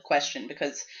valid question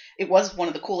because it was one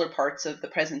of the cooler parts of the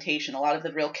presentation. A lot of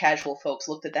the real casual folks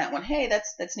looked at that one, hey,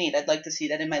 that's neat. I'd like to see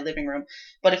that in my living room.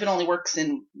 But if it only works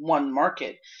in one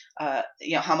market,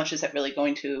 how much is that really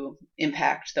going to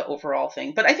impact the overall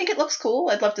thing? But I think it looks cool.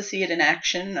 I'd love to see it in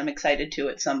action. I'm excited to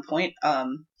at some point.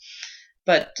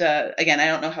 But again, I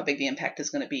don't know how big the impact is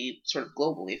going to be sort of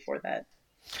globally for that.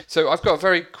 So I've got a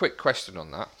very quick question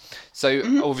on that. So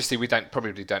obviously we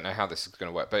probably don't know how this is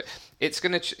going to work, but it's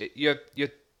going to your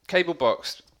cable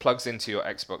box plugs into your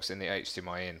Xbox in the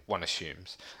HDMI in, one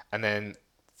assumes, and then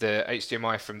the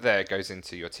HDMI from there goes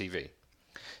into your TV.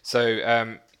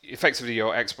 So effectively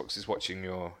your Xbox is watching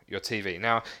your TV.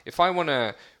 Now, if I want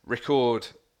to record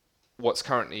what's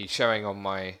currently showing on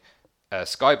my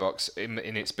Skybox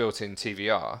in its built-in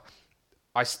TVR,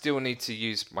 I still need to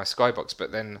use my Skybox,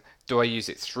 but then do I use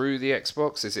it through the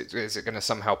Xbox? Is it going to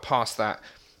somehow pass that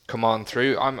command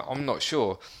through? I'm not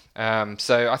sure.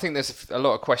 So I think there's a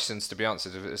lot of questions to be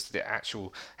answered as to the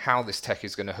actual how this tech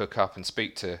is going to hook up and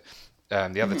speak to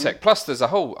the other tech. Plus, there's a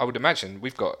whole. I would imagine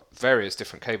we've got various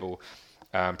different cable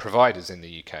providers in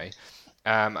the UK,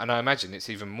 and I imagine it's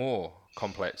even more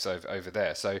complex over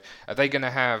there. So are they going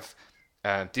to have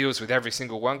deals with every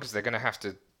single one because they're going to have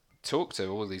to talk to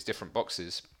all these different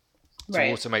boxes to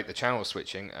automate the channel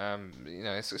switching?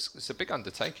 It's a big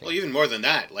undertaking. Well, even more than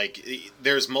that, like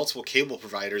there's multiple cable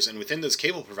providers, and within those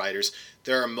cable providers,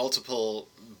 there are multiple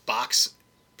box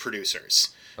producers.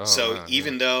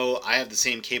 Even though I have the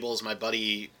same cable as my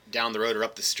buddy down the road or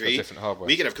up the street,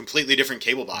 we could have completely different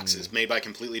cable boxes made by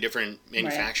completely different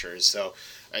manufacturers. So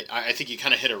I think you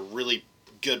kind of hit a really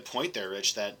good point there,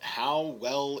 Rich, that how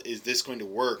well is this going to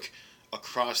work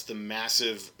across the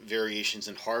massive variations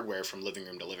in hardware from living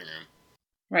room to living room?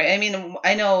 Right. I mean,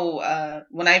 I know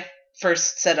when I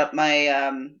first set up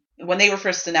my, when they were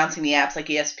first announcing the apps like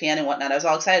ESPN and whatnot, I was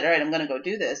all excited. All right, I'm going to go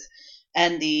do this.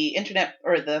 And the internet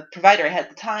or the provider I had at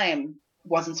the time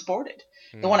wasn't supported.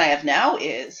 The one I have now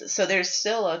is. So there's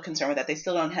still a concern with that. They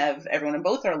still don't have everyone. And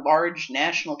both are large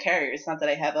national carriers. It's not that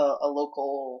I have a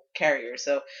local carrier.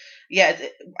 So, yeah,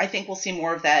 I think we'll see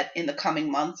more of that in the coming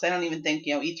months. I don't even think,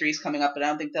 E3 is coming up, but I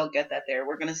don't think they'll get that there.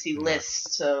 We're going to see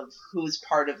lists of who's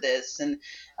part of this. And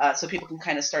so people can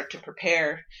kind of start to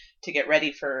prepare to get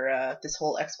ready for this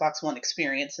whole Xbox One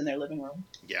experience in their living room.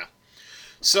 Yeah.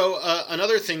 So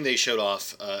another thing they showed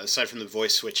off, aside from the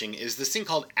voice switching, is this thing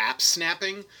called app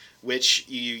snapping, which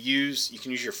you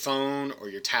can use your phone or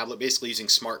your tablet, basically using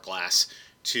smart glass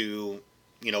to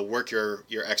work your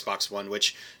Xbox One,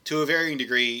 which to a varying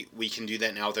degree we can do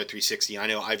that now with our 360. I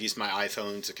know I've used my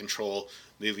iPhone to control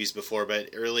movies before, but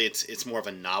really it's more of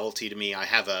a novelty to me. I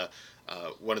have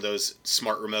one of those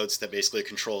smart remotes that basically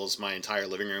controls my entire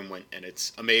living room, and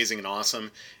it's amazing and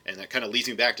awesome, and that kind of leads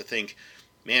me back to think,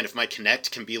 man, if my Kinect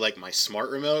can be like my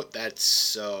smart remote, that's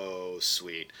so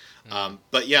sweet.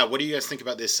 But yeah, what do you guys think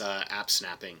about this app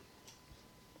snapping?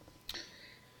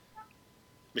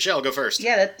 Michelle, go first.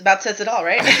 Yeah, that about says it all,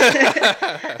 right?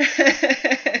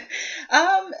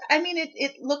 I mean,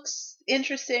 it looks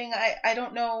interesting. I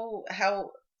don't know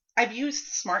how. I've used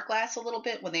Smart Glass a little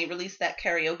bit when they released that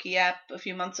karaoke app a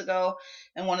few months ago,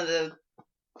 and one of the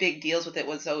big deals with it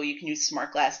was, you can use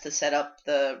Smart Glass to set up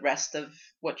the rest of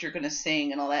what you're going to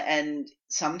sing and all that. And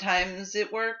sometimes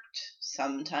it worked,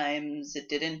 sometimes it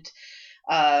didn't.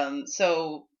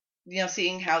 So,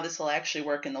 seeing how this will actually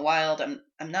work in the wild,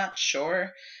 I'm not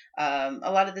sure. A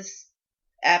lot of this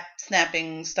app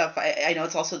snapping stuff, I know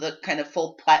it's also the kind of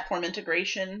full platform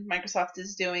integration Microsoft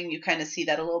is doing. You kind of see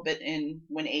that a little bit in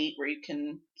Win 8, where you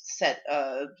can set,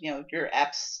 your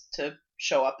apps to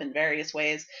show up in various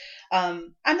ways.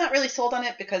 I'm not really sold on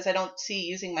it because I don't see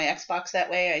using my Xbox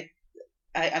that way.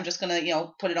 I'm just going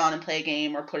to, put it on and play a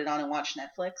game or put it on and watch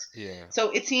Netflix. Yeah. So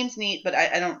it seems neat, but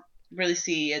I don't really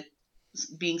see it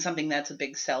being something that's a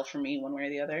big sell for me one way or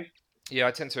the other. Yeah,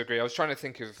 I tend to agree. I was trying to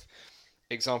think of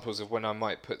examples of when I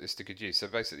might put this to good use. So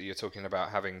basically you're talking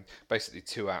about having basically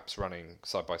two apps running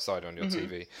side by side on your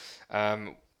TV.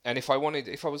 And if I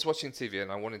was watching TV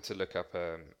and I wanted to look up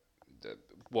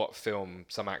what film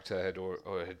some actor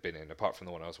had been in, apart from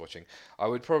the one I was watching, I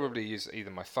would probably use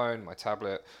either my phone, my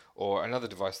tablet, or another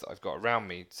device that I've got around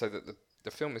me, so that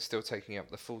the film is still taking up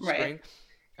the full screen.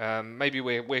 Maybe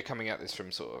we're coming at this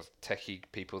from sort of techie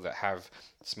people that have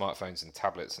smartphones and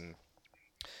tablets, and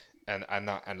and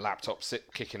laptops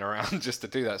kicking around just to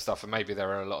do that stuff, and maybe there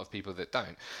are a lot of people that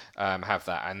don't have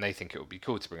that, and they think it would be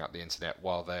cool to bring up the internet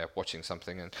while they're watching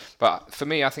something. But for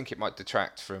me, I think it might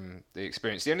detract from the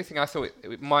experience. The only thing I thought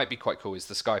it might be quite cool is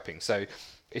the Skyping. So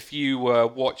if you were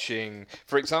watching,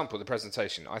 for example, the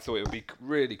presentation, I thought it would be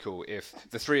really cool if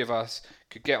the three of us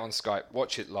could get on Skype,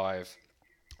 watch it live,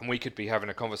 and we could be having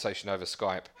a conversation over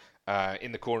Skype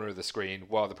in the corner of the screen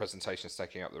while the presentation is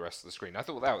taking up the rest of the screen. I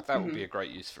thought that would be a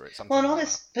great use for it. Well, and all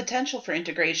this potential for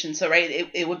integration. So, right,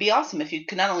 it would be awesome if you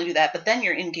could not only do that, but then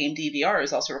your in-game DVR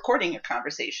is also recording your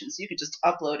conversation. So you could just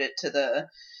upload it to the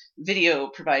video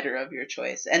provider of your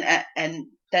choice. And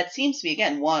that seems to be,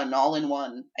 again, one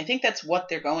all-in-one. I think that's what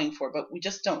they're going for, but we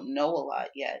just don't know a lot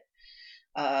yet.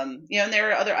 And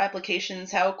there are other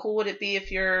applications. How cool would it be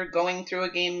if you're going through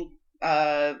a game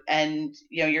and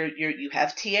you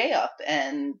have TA up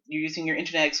and you're using your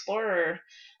Internet Explorer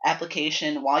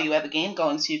application while you have a game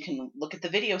going, so you can look at the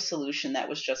video solution that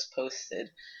was just posted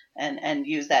and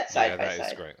use that side by side. That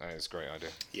is great. That is a great idea.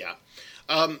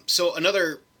 Yeah. So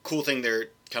another cool thing they're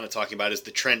kind of talking about is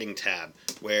the trending tab,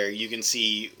 where you can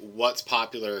see what's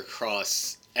popular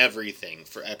across everything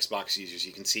for Xbox users.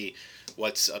 You can see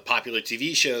what's a popular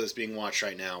TV show that's being watched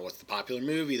right now, what's the popular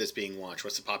movie that's being watched,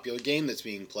 what's the popular game that's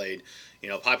being played,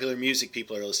 popular music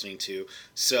people are listening to.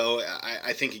 So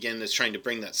I think, again, that's trying to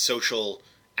bring that social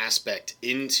aspect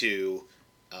into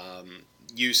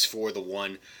use for the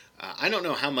One. I don't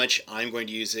know how much I'm going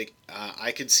to use it.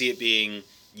 I could see it being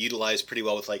utilized pretty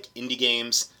well with like indie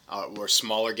games or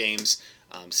smaller games.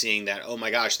 Seeing that, oh my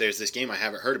gosh, there's this game I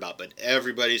haven't heard about, but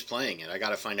everybody's playing it. I got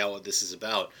to find out what this is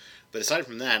about. But aside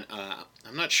from that,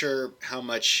 I'm not sure how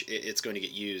much it's going to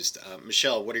get used.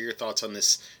 Michelle, what are your thoughts on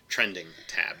this trending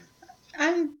tab?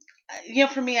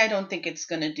 For me, I don't think it's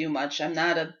going to do much. I'm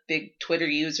not a big Twitter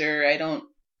user. I don't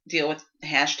deal with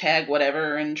hashtag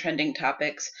whatever and trending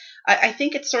topics. I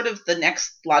think it's sort of the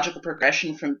next logical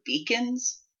progression from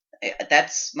beacons.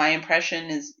 That's my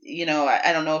impression is,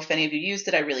 I don't know if any of you used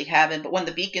it. I really haven't. But when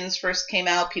the beacons first came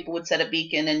out, people would set a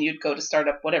beacon and you'd go to start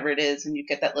up whatever it is and you'd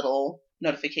get that little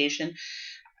notification.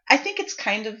 I think it's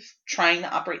kind of trying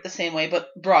to operate the same way, but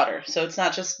broader. So it's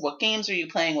not just what games are you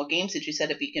playing, what games did you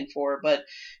set a beacon for, but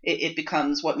it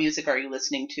becomes what music are you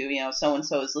listening to?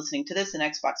 So-and-so is listening to this in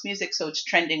Xbox Music, so it's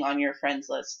trending on your friends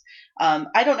list.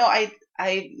 I don't know.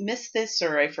 I missed this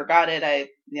or I forgot it.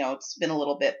 It's been a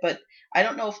little bit, but I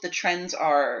don't know if the trends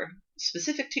are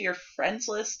specific to your friends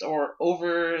list or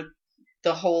over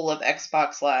the whole of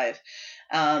Xbox Live.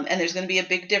 And there's going to be a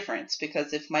big difference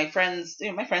because if my friends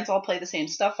all play the same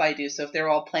stuff I do, so if they're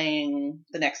all playing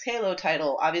the next Halo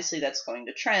title, obviously that's going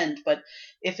to trend. But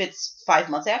if it's 5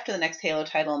 months after the next Halo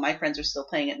title and my friends are still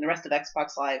playing it and the rest of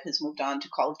Xbox Live has moved on to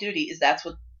Call of Duty, is that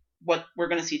what we're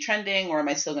going to see trending, or am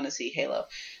I still going to see Halo?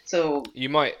 So you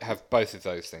might have both of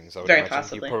those things, I would very imagine.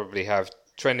 Possibly. You probably have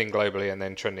trending globally and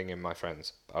then trending in my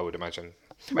friends, I would imagine.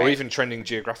 Right. Or even trending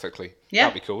geographically. Yeah.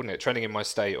 That'd be cool, wouldn't it? Trending in my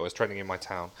state or it's trending in my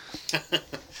town.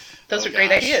 Those are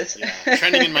great ideas. Yeah.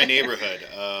 Trending in my neighborhood.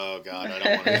 Oh, God, I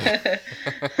don't want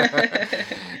to.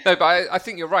 No, but I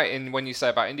think you're right in when you say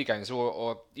about indie games,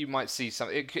 or you might see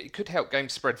something. It could help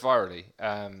games spread virally.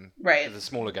 Right. The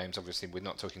smaller games, obviously, we're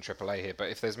not talking AAA here, but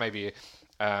if there's maybe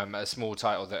a small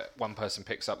title that one person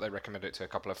picks up, they recommend it to a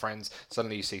couple of friends,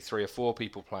 suddenly you see 3 or 4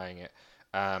 people playing it,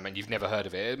 and you've never heard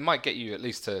of it. It might get you at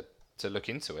least to look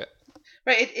into it.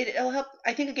 Right, it'll help.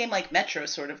 I think a game like Metro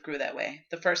sort of grew that way.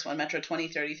 The first one, Metro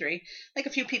 2033, like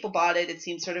a few people bought it. It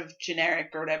seemed sort of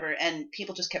generic or whatever, and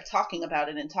people just kept talking about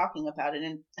it, and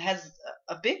it has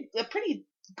a pretty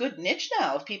good niche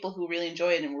now of people who really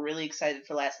enjoy it and were really excited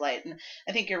for Last Light. And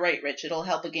I think you're right, Rich. It'll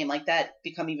help a game like that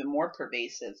become even more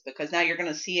pervasive because now you're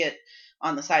going to see it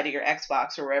on the side of your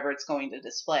Xbox or wherever it's going to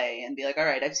display and be like, all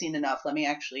right, I've seen enough. Let me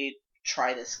actually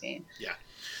try this game. Yeah.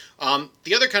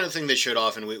 The other kind of thing they showed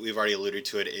off, and we've already alluded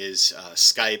to it, is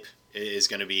Skype is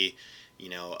going to be,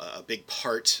 a big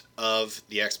part of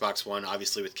the Xbox One.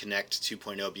 Obviously, with Kinect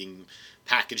 2.0 being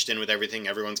packaged in with everything,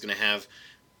 everyone's going to have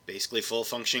basically full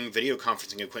functioning video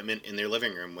conferencing equipment in their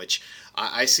living room, which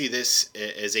I see this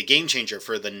as a game changer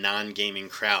for the non-gaming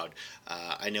crowd.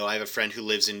 I know I have a friend who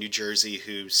lives in New Jersey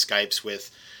who Skypes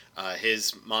with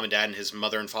his mom and dad and his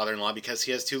mother and father-in-law because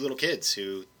he has 2 little kids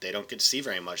who they don't get to see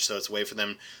very much. So it's a way for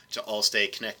them to all stay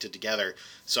connected together.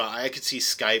 So I could see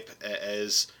Skype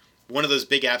as one of those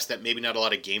big apps that maybe not a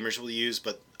lot of gamers will use,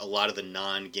 but a lot of the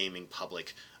non-gaming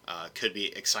public could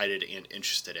be excited and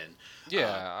interested in.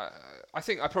 Yeah, I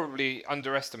think I probably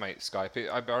underestimate Skype.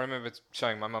 I remember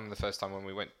showing my mum the first time when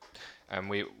we went, and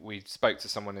we spoke to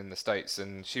someone in the States,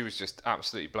 and she was just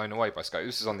absolutely blown away by Skype.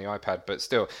 This is on the iPad, but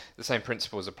still, the same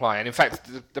principles apply. And in fact,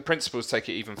 the principles take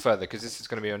it even further, because this is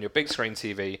going to be on your big screen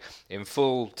TV in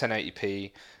full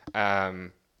 1080p,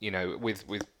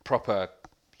 with proper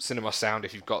cinema sound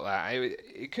if you've got that.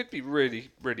 It could be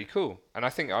really, really cool, and I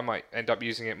think I might end up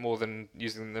using it more than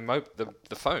using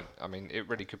the phone. I mean, it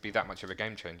really could be that much of a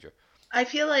game changer. I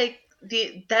feel like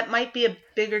that might be a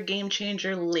bigger game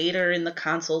changer later in the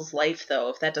console's life, though,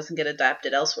 if that doesn't get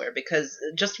adapted elsewhere. Because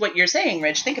just what you're saying,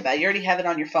 Rich, think about it. You already have it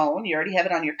on your phone. You already have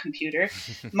it on your computer.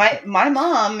 My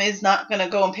mom is not going to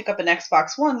go and pick up an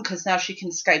Xbox One because now she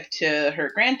can Skype to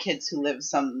her grandkids who live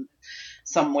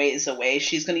some ways away.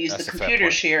 She's going to use the computer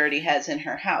she already has in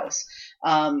her house.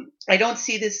 I don't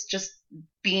see this just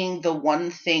being the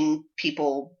one thing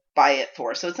people buy it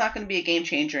for. So it's not going to be a game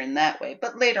changer in that way.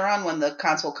 But later on, when the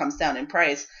console comes down in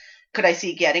price, could I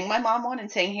see getting my mom one and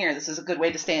saying, here, this is a good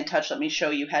way to stay in touch. Let me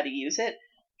show you how to use it?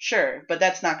 Sure. But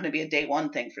that's not going to be a day one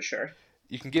thing for sure.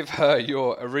 You can give her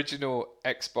your original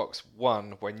Xbox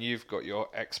One when you've got your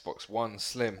Xbox One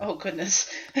Slim. Oh,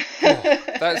 goodness.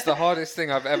 That's the hardest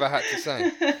thing I've ever had to say.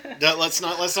 No, let's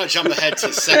not jump ahead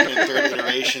to second and third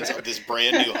iterations of this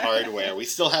brand new hardware. We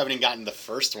still haven't gotten the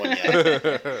first one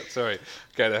yet. Sorry,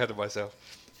 got ahead of myself.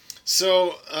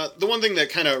 So the one thing that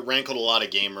kind of rankled a lot of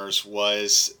gamers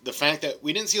was the fact that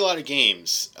we didn't see a lot of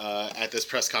games at this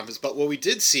press conference, but what we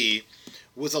did see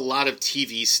was a lot of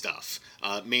TV stuff.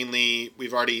 Mainly,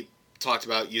 we've already talked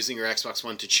about using your Xbox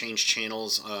One to change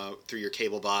channels through your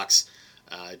cable box,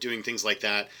 doing things like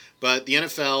that. But the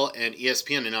NFL and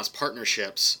ESPN announced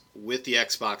partnerships with the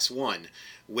Xbox One,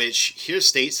 which here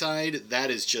stateside, that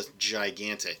is just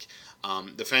gigantic.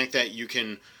 The fact that you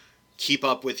can keep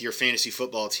up with your fantasy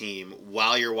football team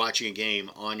while you're watching a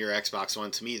game on your Xbox One,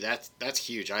 to me, that's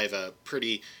huge. I have a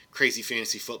pretty crazy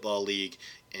fantasy football league,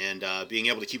 and being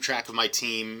able to keep track of my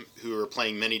team who are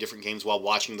playing many different games while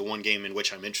watching the one game in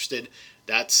which I'm interested,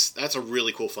 that's a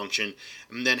really cool function.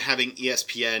 And then having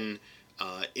ESPN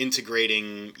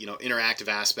integrating interactive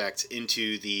aspects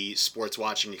into the sports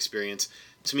watching experience,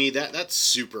 to me that's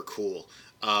super cool.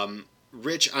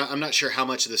 Rich, I'm not sure how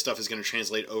much of this stuff is going to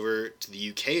translate over to the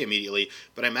UK immediately,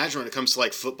 but I imagine when it comes to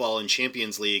like football and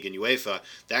Champions League and UEFA,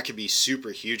 that could be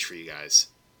super huge for you guys.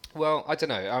 Well, I don't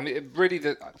know. I mean, really,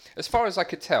 as far as I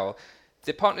could tell,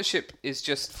 the partnership is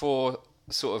just for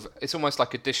sort of, it's almost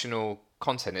like additional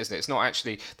content, isn't it? It's not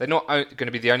actually, they're not going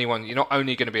to be the only one. You're not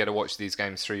only going to be able to watch these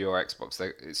games through your Xbox.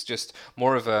 It's just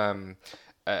more of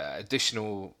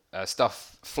additional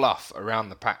fluff around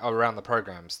the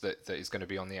programs that is going to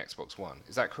be on the Xbox One.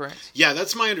 Is that correct? Yeah,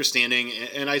 that's my understanding,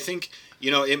 and I think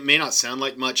it may not sound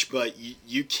like much, but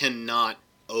you cannot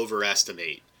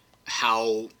overestimate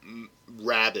how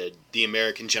rabid the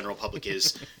American general public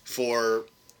is for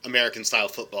American style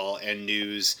football and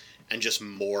news and just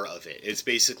more of it. It's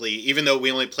basically, even though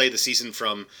we only play the season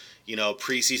from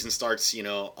preseason starts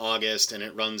August and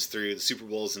it runs through the Super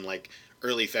Bowls in like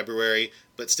early February,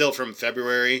 but still from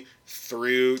February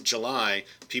through July,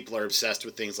 people are obsessed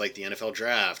with things like the NFL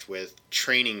draft, with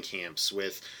training camps,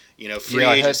 with free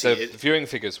agency. I heard the viewing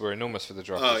figures were enormous for the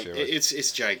draft this year. Right?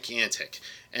 It's gigantic,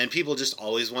 and people just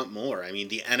always want more. I mean,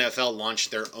 the NFL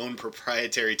launched their own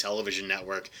proprietary television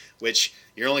network, which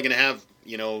you're only going to have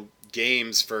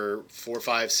games for 4,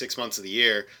 5, 6 months of the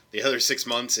year. The other 6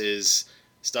 months is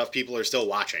stuff people are still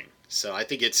watching. So I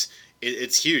think it's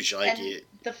huge.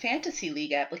 The fantasy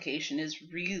league application is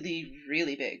really,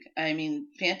 really big. I mean,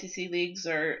 fantasy leagues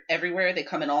are everywhere. They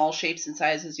come in all shapes and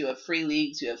sizes. You have free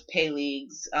leagues, you have pay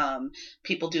leagues.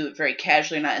 People do it very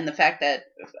casually, and the fact that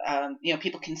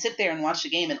people can sit there and watch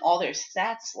the game and all their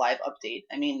stats live update.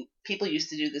 I mean, people used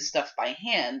to do this stuff by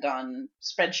hand on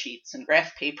spreadsheets and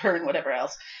graph paper and whatever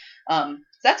else.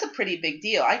 That's a pretty big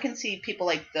deal. I can see people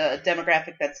like the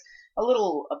demographic that's a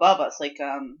little above us, like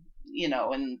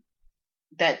and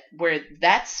that where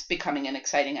that's becoming an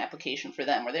exciting application for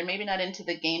them, where they're maybe not into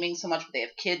the gaming so much, but they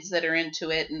have kids that are into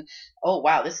it, and oh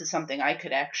wow, this is something I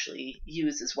could actually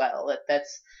use as well.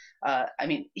 That's I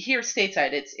mean, here stateside,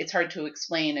 it's hard to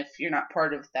explain if you're not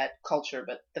part of that culture,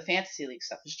 but the fantasy league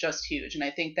stuff is just huge, and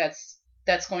I think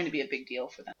that's going to be a big deal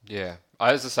for them. Yeah,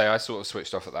 as I say, I sort of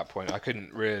switched off at that point. I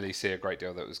couldn't really see a great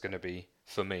deal that was going to be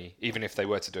for me, even if they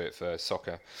were to do it for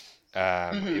soccer.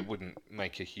 It wouldn't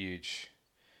make a huge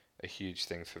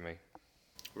thing for me.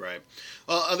 Right.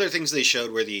 Well, other things they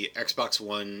showed were the Xbox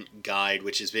One guide,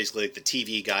 which is basically like the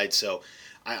TV guide. So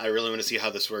I really want to see how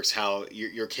this works. How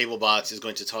your cable box is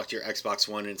going to talk to your Xbox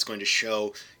One, and it's going to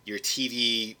show your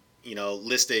TV,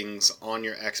 listings on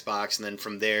your Xbox, and then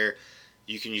from there,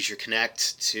 you can use your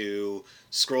Kinect to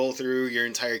scroll through your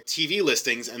entire TV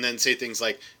listings, and then say things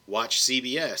like "Watch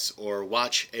CBS" or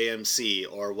 "Watch AMC"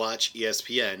 or "Watch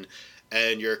ESPN."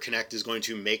 And your Kinect is going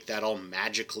to make that all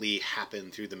magically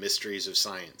happen through the mysteries of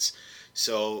science.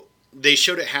 So they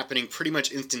showed it happening pretty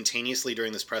much instantaneously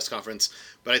during this press conference,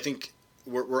 but I think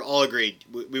we're all agreed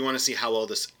we want to see how well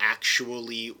this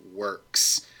actually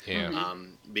works. Yeah.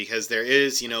 Because there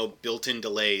is, built-in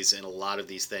delays in a lot of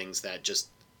these things that just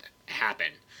happen.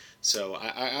 So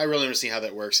I really want to see how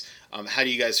that works. How do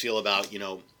you guys feel about,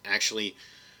 actually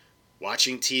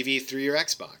watching TV through your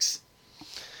Xbox?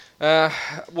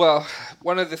 Well,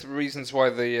 one of the reasons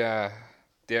why the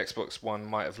Xbox One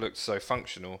might have looked so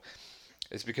functional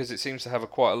is because it seems to have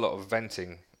quite a lot of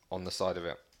venting on the side of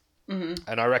it. Mm-hmm.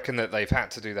 And I reckon that they've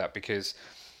had to do that because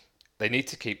they need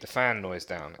to keep the fan noise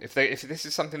down. If this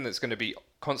is something that's going to be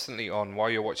constantly on while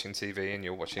you're watching TV and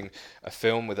you're watching a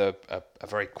film with a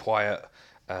very quiet,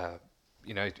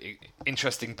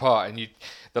 interesting part, and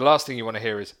the last thing you want to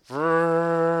hear is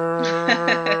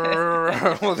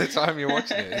all the time you're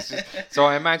watching it. It's just, so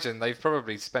I imagine they've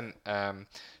probably spent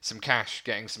some cash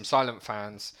getting some silent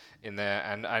fans in there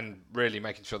and really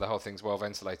making sure the whole thing's well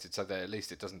ventilated so that at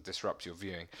least it doesn't disrupt your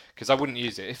viewing. Because I wouldn't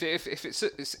use it if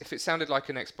it sounded like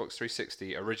an Xbox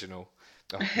 360 original.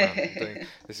 Oh, man,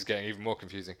 this is getting even more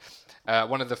confusing.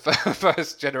 One of the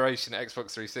first generation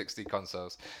Xbox 360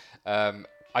 consoles.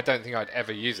 I don't think I'd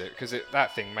ever use it because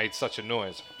that thing made such a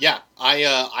noise. Yeah,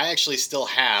 I actually still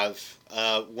have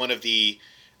one of the.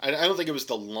 I don't think it was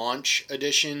the launch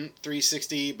edition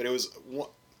 360, but it was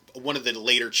one of the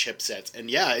later chipsets,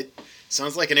 and yeah, it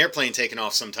sounds like an airplane taking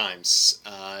off sometimes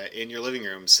in your living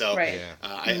room. So right.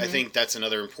 I think that's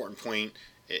another important point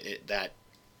that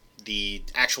the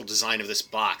actual design of this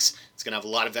box, it's going to have a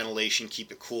lot of ventilation,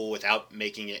 keep it cool without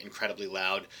making it incredibly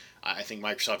loud. I think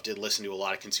Microsoft did listen to a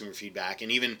lot of consumer feedback,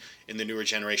 and even in the newer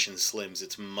generation Slims,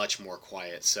 it's much more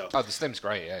quiet. So the Slim's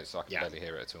great, yeah, so I can barely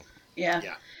hear it at all. Yeah.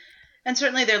 And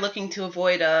certainly they're looking to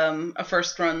avoid a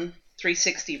first-run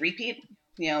 360 repeat.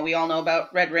 We all know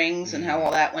about Red Rings and how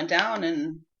all that went down,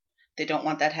 and they don't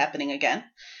want that happening again.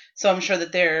 So I'm sure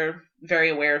that they're very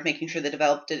aware of making sure they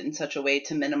developed it in such a way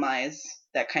to minimize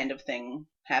that kind of thing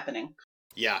happening.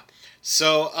 Yeah.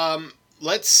 So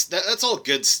that's all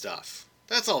good stuff.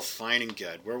 That's all fine and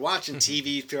good. We're watching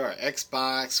TV through our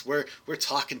Xbox. We're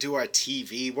talking to our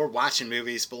TV. We're watching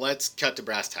movies. But let's cut to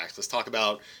brass tacks. Let's talk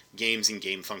about games and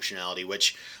game functionality,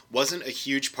 which wasn't a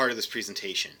huge part of this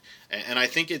presentation. And I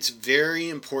think it's very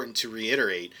important to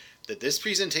reiterate that this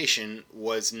presentation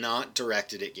was not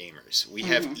directed at gamers. We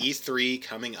have E3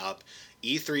 coming up.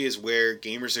 E3 is where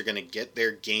gamers are going to get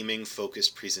their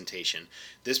gaming-focused presentation.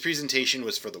 This presentation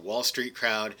was for the Wall Street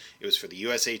crowd. It was for the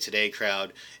USA Today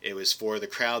crowd. It was for the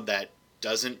crowd that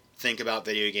doesn't think about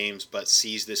video games but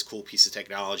sees this cool piece of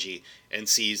technology and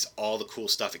sees all the cool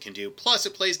stuff it can do. Plus,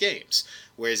 it plays games.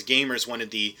 Whereas gamers wanted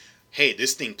the, hey,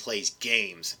 this thing plays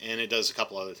games, and it does a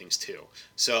couple other things too.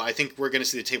 So I think we're going to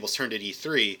see the tables turned at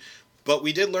E3, but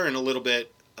we did learn a little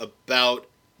bit about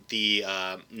the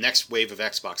next wave of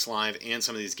Xbox Live and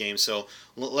some of these games. So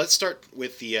let's start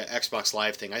with the Xbox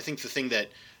Live thing. I think the thing that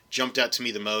jumped out to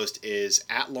me the most is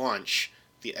at launch,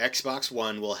 the Xbox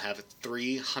One will have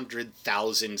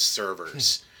 300,000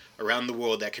 servers around the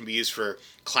world that can be used for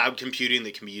cloud computing,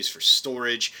 that can be used for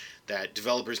storage, that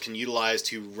developers can utilize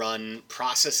to run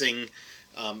processing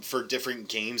for different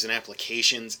games and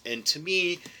applications. And to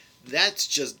me, that's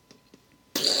just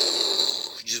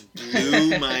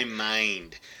blew my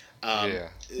mind.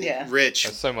 Rich.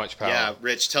 That's so much power. Yeah,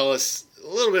 Rich, tell us a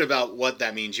little bit about what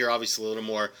that means. You're obviously a little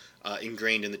more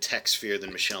ingrained in the tech sphere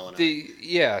than Michelle and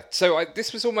I. So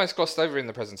this was almost glossed over in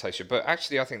the presentation, but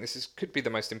actually I think this could be the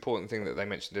most important thing that they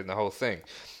mentioned in the whole thing.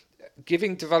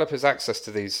 Giving developers access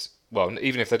to these, well,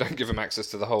 even if they don't give them access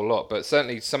to the whole lot, but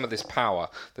certainly some of this power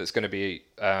that's going to be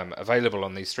available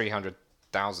on these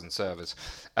 300,000 servers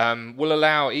will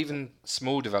allow even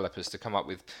small developers to come up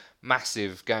with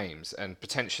massive games and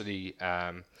potentially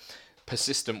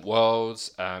persistent worlds.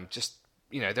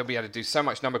 They'll be able to do so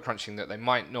much number crunching that they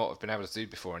might not have been able to do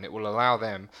before, and it will allow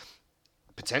them,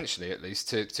 potentially at least,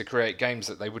 to create games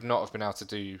that they would not have been able to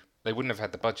do. They wouldn't have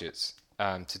had the budgets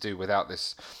to do without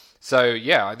this. So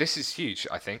yeah, this is huge,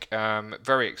 I think.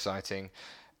 Very exciting.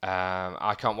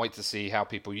 I can't wait to see how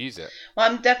people use it.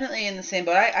 Well, I'm definitely in the same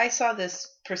boat. I saw this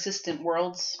persistent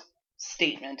worlds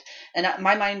statement, and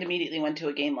my mind immediately went to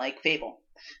a game like Fable.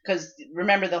 Because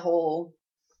remember, the whole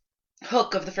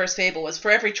hook of the first Fable was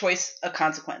for every choice, a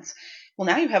consequence. Well,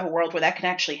 now you have a world where that can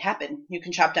actually happen. You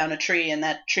can chop down a tree and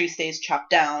that tree stays chopped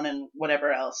down and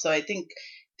whatever else. So I think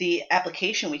the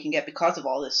application we can get because of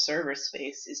all this server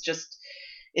space is just,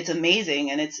 it's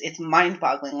amazing, and it's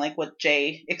mind-boggling, like what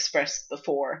Jay expressed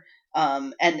before.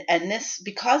 And this,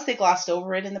 because they glossed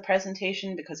over it in the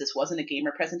presentation, because this wasn't a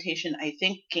gamer presentation, I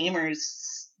think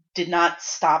gamers did not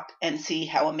stop and see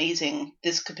how amazing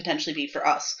this could potentially be for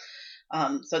us.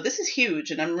 So this is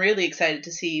huge, and I'm really excited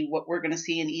to see what we're going to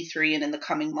see in E3 and in the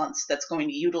coming months that's going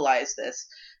to utilize this,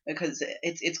 because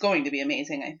it's going to be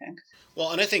amazing, I think.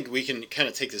 Well, and I think we can kind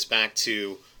of take this back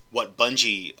to what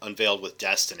Bungie unveiled with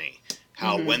Destiny.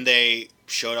 How when they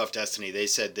showed off Destiny, they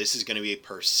said this is going to be a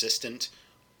persistent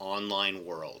online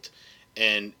world.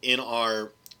 And in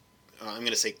our, I'm going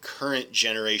to say, current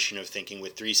generation of thinking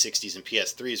with 360s and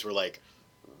PS3s, we're like,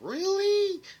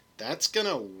 really? That's going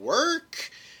to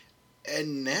work?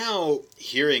 And now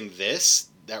hearing this,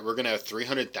 that we're going to have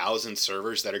 300,000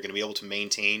 servers that are going to be able to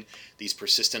maintain these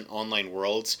persistent online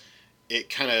worlds,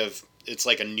 it's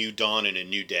like a new dawn and a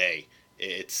new day.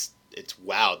 It's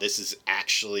wow, this is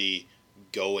actually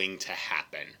going to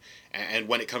happen. And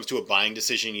when it comes to a buying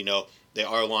decision, they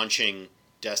are launching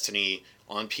Destiny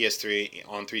on PS3,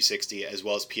 on 360, as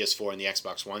well as PS4 and the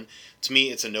Xbox One. To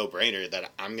me, it's a no-brainer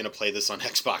that I'm going to play this on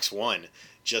Xbox One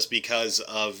just because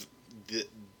of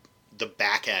the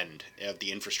back end of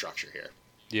the infrastructure here.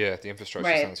 Yeah, the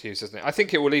infrastructure sounds huge, doesn't it? I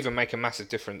think it will even make a massive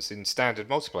difference in standard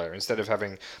multiplayer. Instead of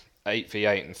having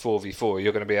 8v8 and 4v4,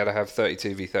 you're going to be able to have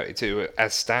 32v32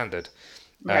 as standard.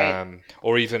 Right.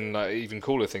 Or even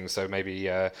cooler things. So maybe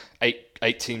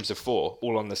eight teams of 4,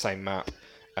 all on the same map,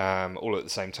 all at the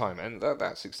same time, and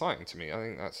that's exciting to me. I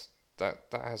think that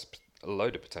has a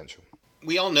load of potential.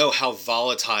 We all know how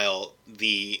volatile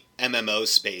the MMO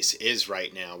space is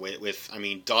right now. I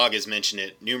mean, Dog has mentioned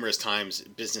it numerous times.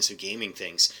 Business of gaming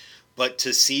things. But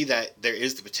to see that there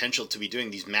is the potential to be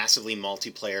doing these massively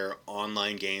multiplayer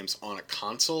online games on a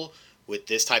console with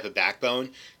this type of backbone,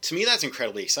 to me that's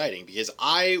incredibly exciting, because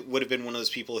I would have been one of those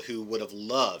people who would have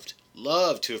loved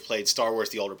to have played Star Wars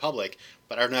The Old Republic,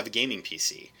 but I don't have a gaming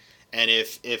PC. And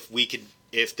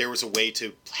if there was a way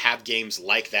to have games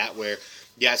like that where,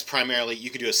 yeah, it's primarily, you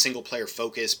could do a single player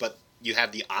focus, but you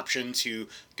have the option to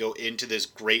go into this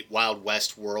great Wild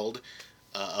West world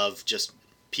of just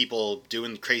people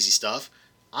doing crazy stuff,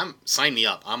 sign me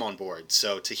up. I'm on board.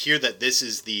 So to hear that this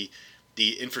is the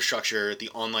infrastructure, the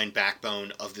online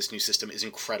backbone of this new system is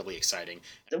incredibly exciting.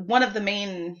 One of the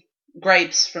main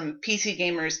gripes from PC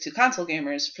gamers to console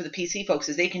gamers for the PC folks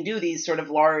is they can do these sort of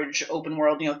large open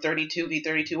world,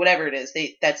 32v32, whatever it is.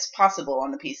 That's possible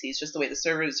on the PCs, just the way the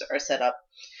servers are set up.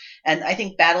 And I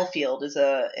think Battlefield is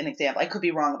an example. I could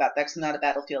be wrong about that because I'm not a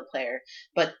Battlefield player.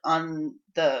 But on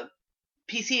the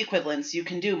PC equivalents, you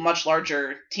can do much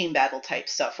larger team battle type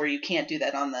stuff where you can't do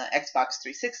that on the Xbox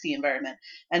 360 environment.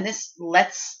 And this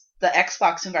lets the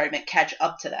Xbox environment catch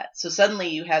up to that. So suddenly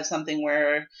you have something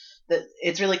where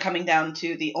it's really coming down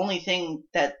to the only thing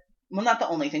that, well, not the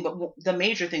only thing, but the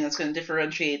major thing that's going to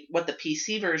differentiate what the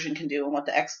PC version can do and what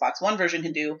the Xbox One version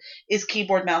can do is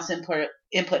keyboard mouse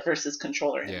input versus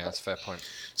controller input. Yeah, that's a fair point.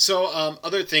 So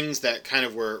other things that kind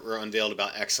of were unveiled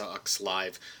about Xbox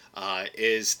Live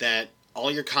is that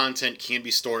all your content can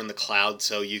be stored in the cloud,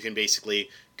 so you can basically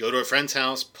go to a friend's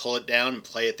house, pull it down, and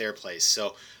play at their place.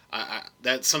 So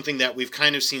that's something that we've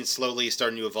kind of seen slowly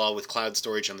starting to evolve with cloud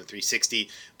storage on the 360,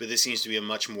 but this seems to be a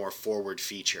much more forward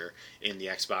feature in the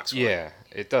Xbox One. Yeah,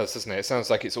 it does, doesn't it? It sounds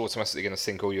like it's automatically going to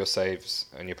sync all your saves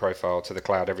and your profile to the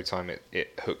cloud every time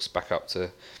it hooks back up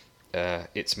to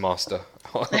its master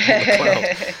on the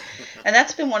cloud. And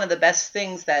that's been one of the best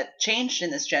things that changed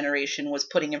in this generation, was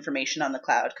putting information on the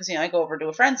cloud. Because, I go over to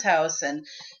a friend's house and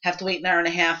have to wait an hour and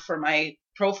a half for my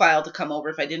profile to come over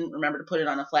if I didn't remember to put it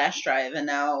on a flash drive. And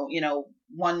now,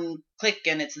 one click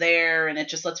and it's there, and it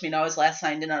just lets me know I was last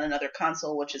signed in on another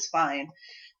console, which is fine.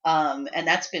 And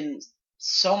that's been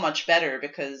so much better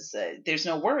because there's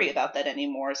no worry about that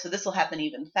anymore. So this will happen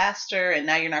even faster, and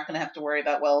now you're not going to have to worry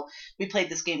about, well, we played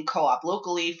this game co-op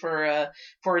locally for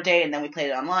a day, and then we played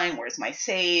it online. Where's my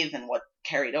save and what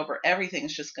carried over?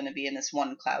 Everything's just going to be in this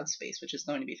one cloud space, which is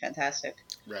going to be fantastic.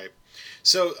 Right.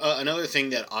 So another thing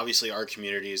that obviously our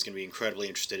community is going to be incredibly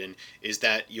interested in is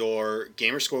that your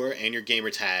gamer score and your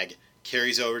gamer tag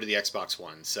carries over to the Xbox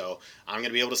One. So I'm going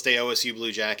to be able to stay OSU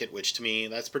Blue Jacket, which to me,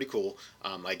 that's pretty cool.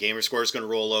 My gamer score is going to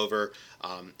roll over.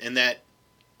 And that,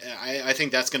 I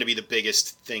think that's going to be the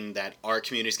biggest thing that our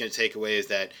community is going to take away, is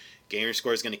that gamer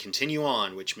score is going to continue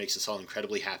on, which makes us all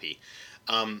incredibly happy.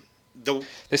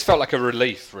 This felt like a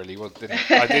relief, really, didn't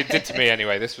it? It did to me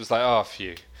anyway. This was like, oh,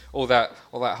 phew. All that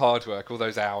hard work, all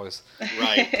those hours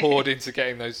poured into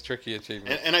getting those tricky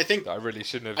achievements. And I think that I really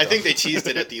shouldn't have I done. think they teased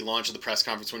it at the launch of the press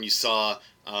conference when you saw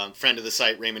friend of the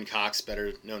site, Raymond Cox,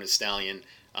 better known as Stallion,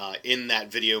 in that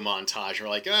video montage. We're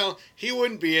like, oh, he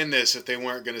wouldn't be in this if they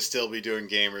weren't going to still be doing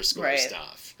gamer score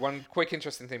stuff. One quick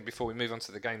interesting thing before we move on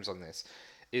to the games on this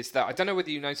is that, I don't know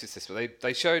whether you noticed this, but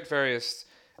they showed various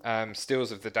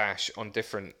stills of the dash on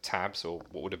different tabs, or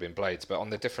what would have been blades, but on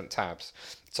the different tabs,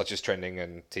 such as trending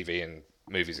and TV and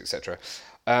movies, etc.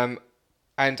 And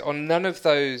on none of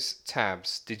those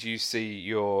tabs did you see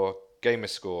your gamer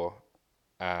score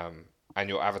and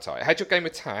your avatar. It had your gamer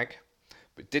tag,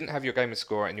 but didn't have your gamer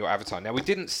score and your avatar. Now, we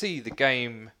didn't see the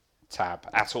game tab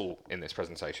at all in this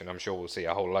presentation. I'm sure we'll see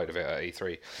a whole load of it at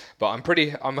E3, but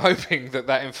I'm hoping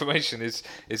that information is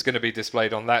going to be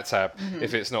displayed on that tab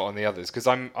if it's not on the others, because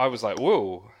I was like,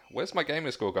 whoa, where's my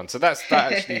gamer score gone? So that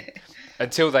actually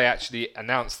until they actually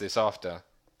announced this after,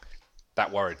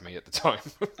 that worried me at the time.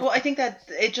 Well, I think that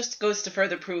it just goes to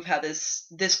further prove how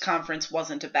this conference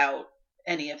wasn't about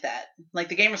any of that. Like,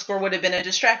 the gamer score would have been a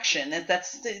distraction.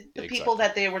 That's the people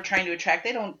that they were trying to attract.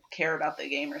 They don't care about the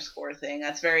gamer score thing.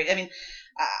 That's very, I mean,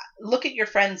 look at your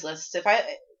friends list.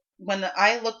 When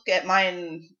I look at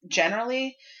mine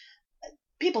generally,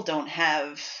 people don't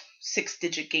have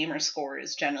 6-digit gamer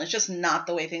scores generally. It's just not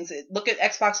the way things. Look at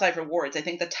Xbox Live Rewards. I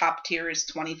think the top tier is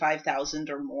 25,000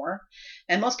 or more,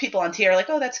 and most people on tier are like,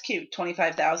 oh, that's cute,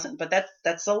 25,000, but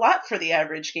that's a lot for the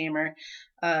average gamer.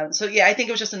 So yeah, I think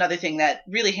it was just another thing that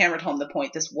really hammered home the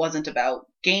point. This wasn't about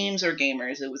games or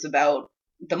gamers. It was about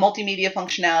the multimedia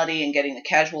functionality and getting the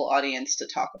casual audience to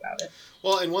talk about it.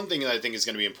 Well, and one thing that I think is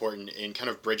going to be important in kind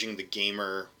of bridging the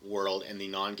gamer world and the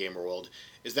non-gamer world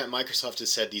is that Microsoft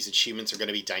has said these achievements are going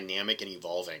to be dynamic and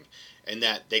evolving, and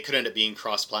that they could end up being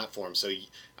cross-platform. So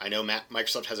I know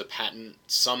Microsoft has a patent,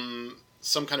 some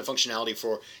kind of functionality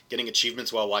for getting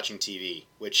achievements while watching TV,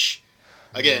 which,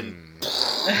 again,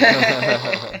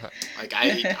 like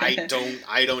I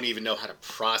don't even know how to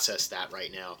process that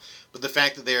right now. But the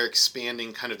fact that they're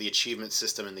expanding kind of the achievement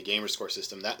system and the gamer score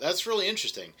system, that's really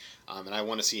interesting, and I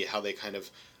want to see how they kind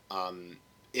of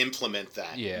implement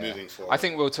that moving forward. I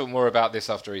think we'll talk more about this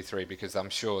after E3, because I'm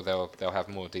sure they'll have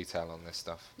more detail on this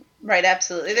stuff. Right,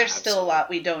 absolutely. There's still a lot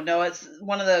we don't know. It's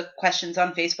one of the questions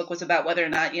on Facebook was about whether or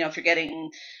not, if you're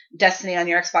getting Destiny on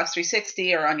your Xbox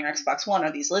 360 or on your Xbox One,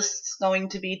 are these lists going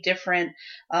to be different?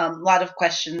 A lot of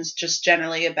questions just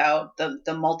generally about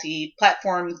the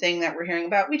multi-platform thing that we're hearing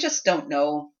about. We just don't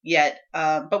know yet,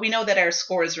 but we know that our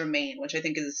scores remain, which I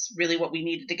think is really what we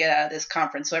needed to get out of this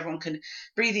conference, so everyone could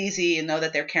breathe easy and know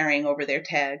that they're carrying over their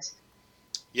tags.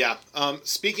 Yeah.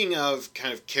 Speaking of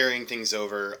kind of carrying things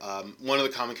over, one of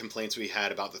the common complaints we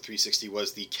had about the 360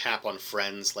 was the cap on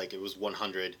friends, like it was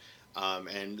 100.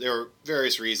 And there were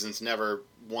various reasons, never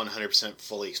 100%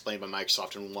 fully explained by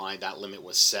Microsoft and why that limit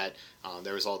was set.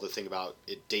 There was all the thing about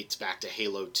it dates back to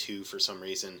Halo 2 for some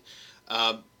reason.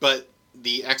 But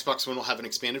the Xbox One will have an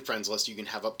expanded friends list. You can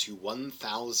have up to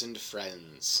 1,000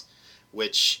 friends,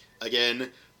 which,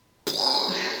 again...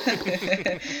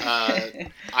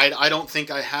 I don't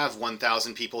think I have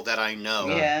 1,000 people that I know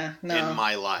in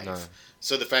my life. No.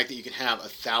 So the fact that you can have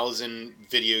 1,000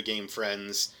 video game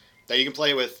friends that you can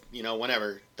play with,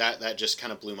 whenever, that just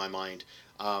kind of blew my mind.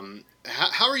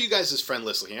 How are you guys' friend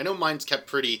list looking? I know mine's kept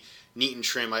pretty neat and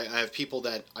trim. I have people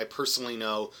that I personally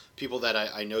know, people that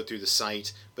I know through the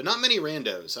site, but not many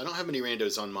randos. I don't have many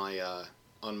randos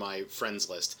on my friends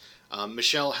list.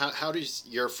 Michelle, how does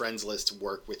your friends list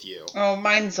work with you? Oh,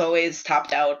 mine's always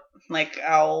topped out. Like,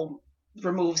 I'll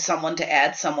remove someone to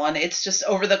add someone. It's just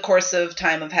over the course of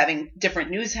time of having different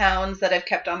news hounds that I've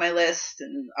kept on my list,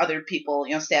 and other people,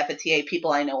 staff at TA,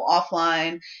 people I know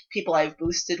offline, people I've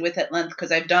boosted with at length,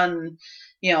 because I've done,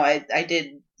 I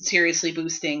did seriously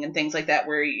boosting and things like that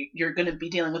where you're going to be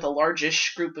dealing with a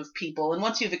largish group of people, and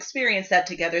once you've experienced that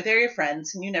together, they're your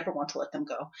friends and you never want to let them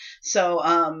go. So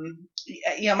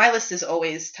my list is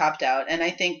always topped out, and I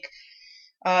think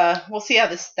we'll see how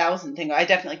this 1,000 thing goes. I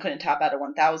definitely couldn't top out a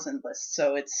 1,000 list,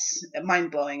 so it's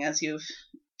mind-blowing, as you've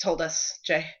told us,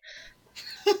 Jay.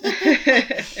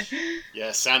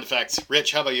 Yeah, sound effects.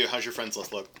 Rich, how about you? How's your friends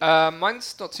list look?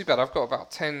 Mine's not too bad. I've got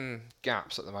about 10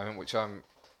 gaps at the moment, which I'm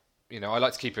I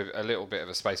like to keep a little bit of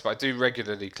a space, but I do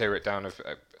regularly clear it down of,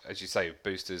 as you say,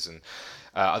 boosters and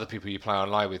other people you play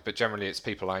online with. But generally, it's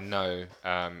people I know,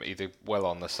 either well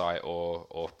on the site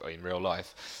or in real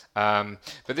life.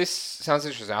 But this sounds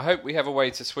interesting. I hope we have a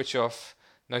way to switch off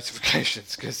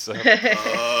notifications because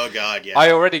Oh god, yeah.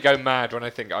 I already go mad when I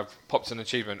think I've popped an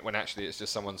achievement when actually it's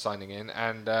just someone signing in.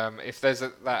 And if there's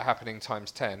that happening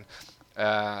times 10,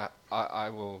 I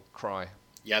will cry.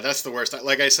 Yeah, that's the worst.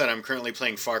 Like I said, I'm currently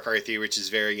playing Far Cry 3, which is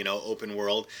very, open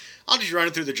world. I'll just run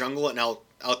through the jungle and I'll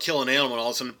kill an animal and all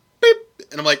of a sudden, beep,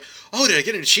 and I'm like, oh, did I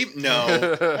get an achievement?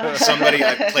 No. Somebody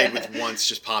I played with once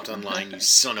just popped online, you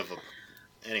son of a...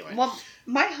 Anyway. Well,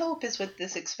 my hope is with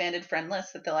this expanded friend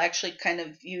list that they'll actually kind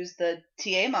of use the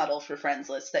TA model for friends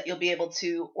lists, that you'll be able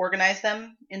to organize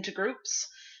them into groups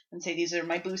and say these are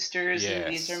my boosters, Yes.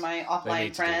 and these are my They need offline to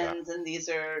do friends, and these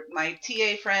are my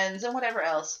TA friends, and whatever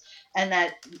else. And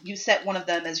that you set one of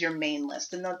them as your main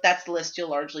list. And that's the list you'll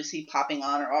largely see popping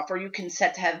on or off. Or you can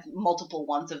set to have multiple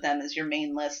ones of them as your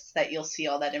main lists that you'll see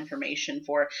all that information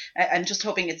for. I'm just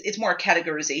hoping it's more a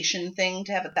categorization thing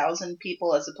to have 1,000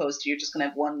 people as opposed to you're just going to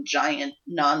have one giant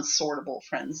non-sortable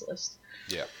friends list.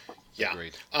 Yeah.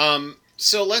 Agreed.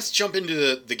 So let's jump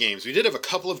into the games. We did have a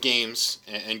couple of games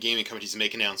and gaming companies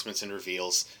make announcements and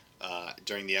reveals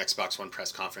during the Xbox One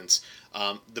press conference.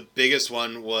 The biggest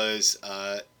one was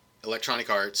Electronic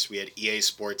Arts. We had EA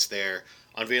Sports there,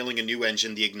 unveiling a new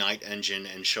engine, the Ignite engine,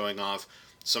 and showing off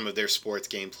some of their sports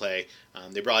gameplay.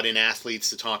 They brought in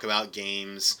athletes to talk about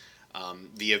games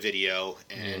via video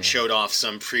and showed off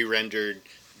some pre-rendered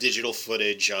digital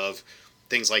footage of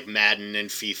things like Madden and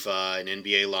FIFA and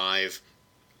NBA Live.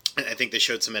 I think they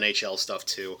showed some NHL stuff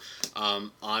too.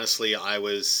 Honestly, I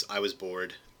was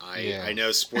bored. I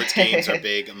know sports games are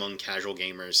big among casual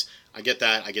gamers. I get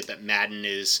that. Madden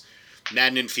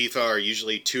and FIFA are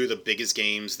usually two of the biggest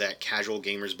games that casual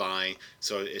gamers buy,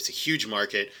 so it's a huge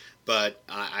market. But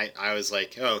I was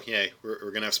like, oh yeah,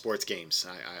 we're gonna have sports games.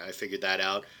 I figured that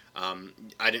out.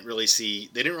 They didn't really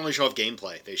show off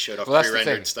gameplay. They showed off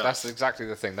pre-rendered stuff. That's exactly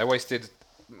the thing. They wasted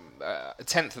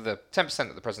 10%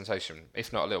 of the presentation,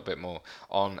 if not a little bit more,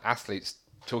 on athletes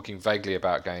talking vaguely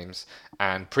about games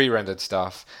and pre-rendered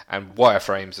stuff and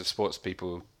wireframes of sports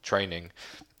people training.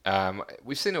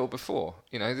 We've seen it all before.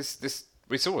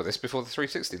 We saw this before the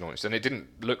 360 launched, and it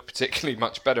didn't look particularly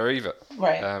much better either.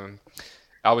 Right.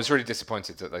 I was really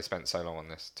disappointed that they spent so long on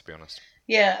this, to be honest.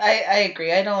 Yeah, I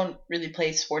agree. I don't really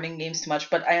play sporting games too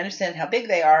much, but I understand how big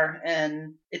they are,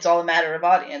 and it's all a matter of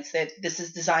audience. This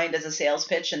is designed as a sales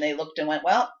pitch, and they looked and went,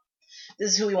 well,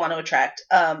 this is who we want to attract.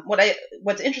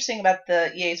 What's interesting about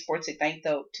the EA Sports Ignite,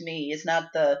 though, to me, is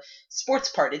not the sports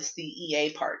part, it's the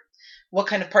EA part. What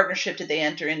kind of partnership did they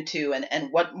enter into,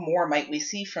 and what more might we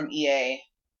see from EA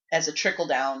as a trickle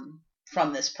down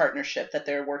from this partnership that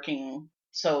they're working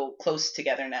so close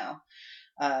together now?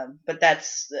 But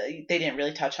they didn't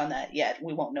really touch on that yet.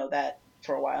 We won't know that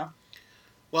for a while.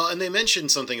 Well, and they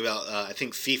mentioned something about, I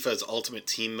think, FIFA's Ultimate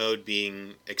Team mode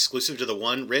being exclusive to the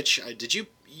One. Rich,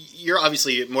 you're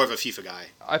obviously more of a FIFA guy.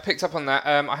 I picked up on that.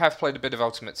 I have played a bit of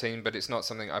Ultimate Team, but it's not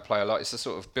something I play a lot. It's a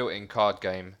sort of built-in card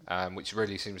game, which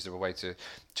really seems to be a way to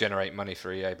generate money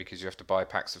for EA because you have to buy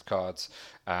packs of cards,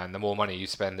 and the more money you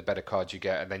spend, the better cards you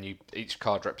get, and then each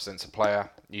card represents a player.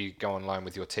 You go online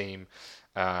with your team.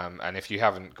 And if you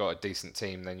haven't got a decent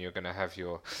team, then you're going to have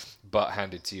your butt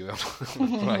handed to you on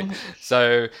the play.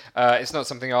 So it's not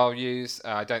something I'll use.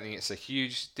 I don't think it's a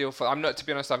huge deal for. To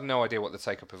be honest, I have no idea what the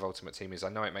take-up of Ultimate Team is. I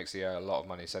know it makes a lot of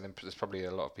money, so there's probably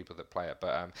a lot of people that play it,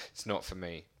 but it's not for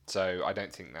me. So I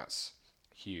don't think that's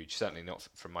huge. Certainly not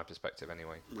from my perspective,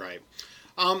 anyway. Right.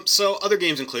 So other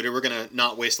games included. We're going to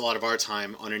not waste a lot of our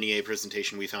time on an EA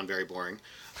presentation we found very boring.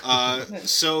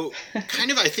 So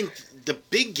kind of, I think the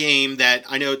big game that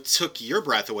I know took your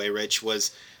breath away, Rich,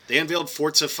 was they unveiled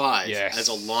Forza 5 as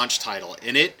a launch title.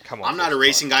 And I'm not a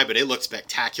racing guy, but it looked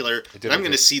spectacular. I'm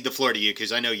going to cede the floor to you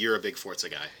because I know you're a big Forza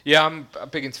guy. Yeah, I'm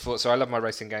big into Forza. I love my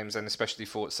racing games, and especially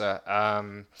Forza.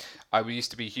 I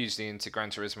used to be hugely into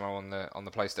Gran Turismo on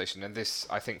the PlayStation, and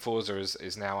I think Forza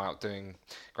is now outdoing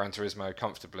Gran Turismo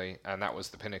comfortably, and that was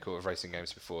the pinnacle of racing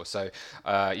games before. So,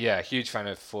 huge fan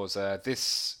of Forza.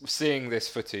 Seeing this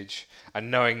footage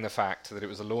and knowing the fact that it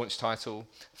was a launch title,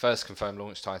 first confirmed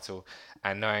launch title,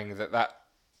 and knowing that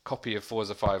copy of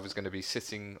Forza 5 was going to be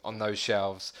sitting on those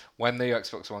shelves when the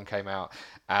Xbox One came out,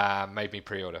 made me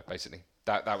pre-order, basically.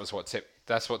 That was what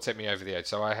tipped me over the edge.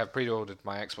 So I have pre-ordered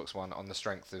my Xbox One on the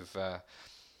strength of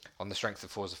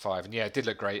Forza 5, and yeah, it did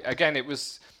look great. Again, it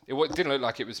didn't look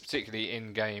like it was particularly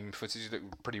in-game footage. It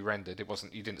looked pretty rendered.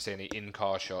 You didn't see any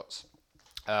in-car shots,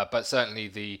 but certainly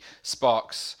the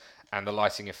sparks and the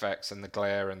lighting effects and the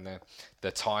glare and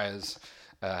the tires.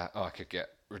 I could get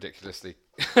ridiculously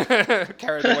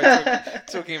carried away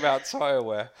talking about tire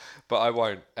wear, but I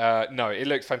won't. No, it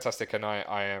looked fantastic, and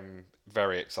I am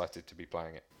very excited to be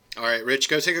playing it. All right, Rich,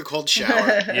 go take a cold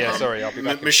shower. Yeah, sorry, I'll be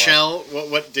back in Michelle,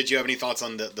 what did you have any thoughts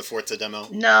on the Forza demo?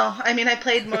 No, I mean I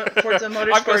played Forza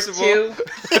Motorsport 2,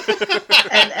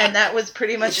 and that was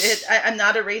pretty much it. I'm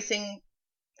not a racing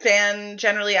fan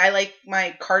generally. I like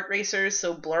my kart racers,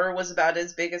 so Blur was about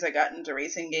as big as I got into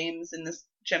racing games in this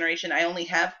generation. I only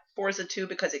have Forza 2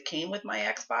 because it came with my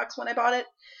Xbox when I bought it.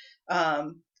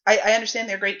 I understand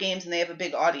they're great games and they have a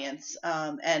big audience,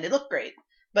 and it looked great,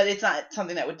 but it's not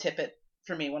something that would tip it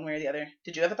for me one way or the other.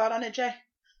 Did you have a thought on it, Jay?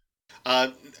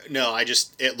 No,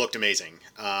 it looked amazing.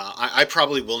 I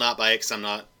probably will not buy it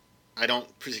because I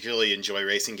don't particularly enjoy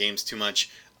racing games too much.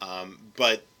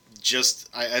 But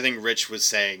I think Rich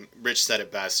said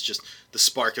it best. Just the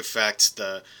spark effects,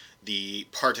 the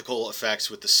particle effects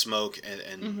with the smoke,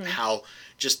 and how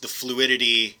just the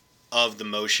fluidity of the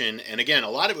motion. And again, a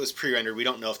lot of it was pre-rendered. We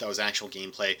don't know if that was actual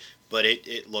gameplay, but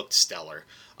it looked stellar.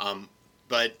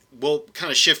 But we'll kind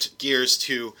of shift gears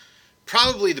to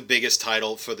probably the biggest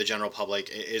title for the general public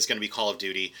is going to be Call of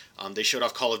Duty. They showed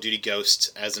off Call of Duty Ghosts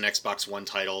as an Xbox One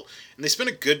title, and they spent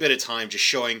a good bit of time just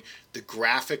showing the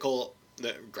graphics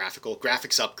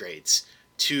upgrades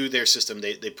to their system.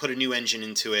 They put a new engine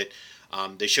into it.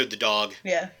 They showed the dog.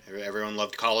 Yeah. Everyone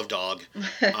loved Call of Dog.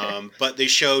 But they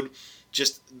showed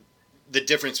just the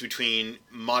difference between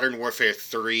Modern Warfare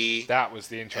 3 that was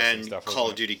the interesting and stuff, Call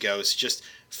of Duty Ghosts. Just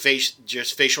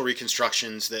facial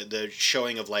reconstructions, the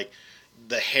showing of like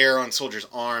the hair on soldiers'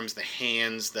 arms, the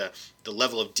hands, the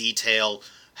level of detail,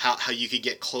 how you could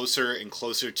get closer and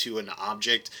closer to an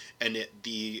object, and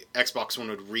the Xbox One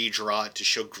would redraw it to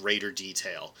show greater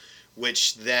detail,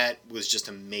 which that was just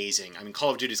amazing. I mean, Call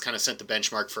of Duty's kind of set the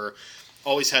benchmark for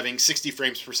always having 60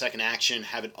 frames per second action,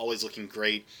 have it always looking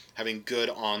great, having good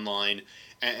online.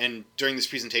 And during this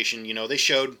presentation, they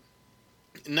showed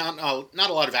not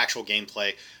a lot of actual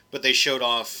gameplay, but they showed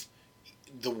off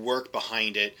the work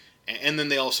behind it. And then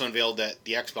they also unveiled that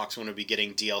the Xbox One would be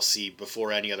getting DLC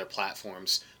before any other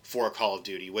platforms for Call of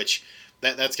Duty, which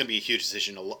that's going to be a huge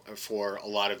decision for a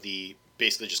lot of the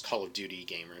basically just Call of Duty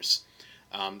gamers.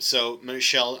 So,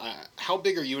 Michelle, how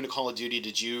big are you into Call of Duty?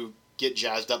 Did you get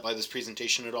jazzed up by this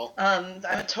presentation at all? I'm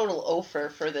a total ofer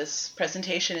for this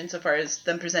presentation insofar as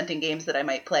them presenting games that I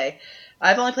might play.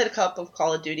 I've only played a couple of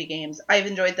Call of Duty games. I've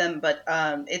enjoyed them, but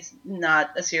it's not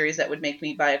a series that would make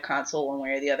me buy a console one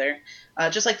way or the other.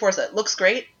 Just like Forza, it looks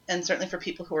great, and certainly for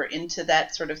people who are into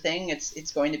that sort of thing,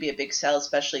 it's going to be a big sell,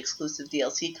 especially exclusive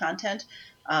DLC content.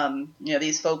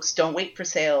 These folks don't wait for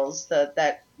sales.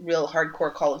 That real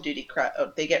hardcore Call of Duty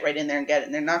crowd, they get right in there and get it,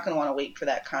 and they're not going to want to wait for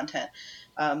that content.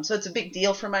 So it's a big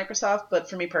deal for Microsoft, but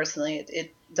for me personally,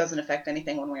 it doesn't affect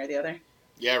anything one way or the other.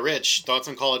 Yeah, Rich, thoughts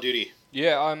on Call of Duty?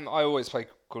 Yeah, I always play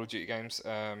Call of Duty games.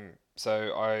 To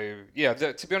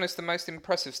be honest, the most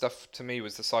impressive stuff to me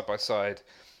was the side-by-side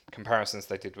comparisons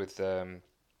they did with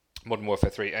Modern Warfare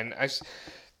 3. And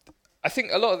I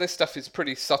think a lot of this stuff is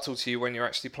pretty subtle to you when you're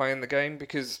actually playing the game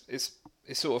because it's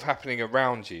sort of happening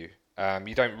around you.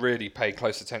 You don't really pay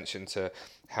close attention to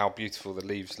how beautiful the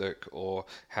leaves look or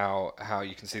how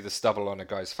you can see the stubble on a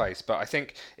guy's face. But I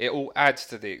think it all adds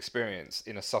to the experience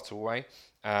in a subtle way.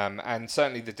 And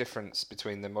certainly the difference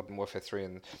between the Modern Warfare 3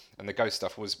 and the Ghost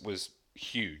stuff was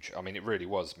huge. I mean, it really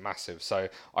was massive. So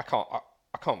I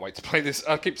can't wait to play this.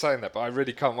 I keep saying that, but I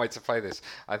really can't wait to play this.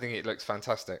 I think it looks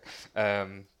fantastic.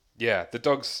 The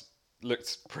dogs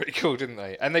looked pretty cool, didn't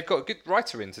they? And they've got a good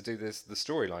writer in to do the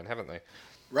storyline, haven't they?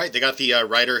 Right, they got the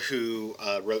writer who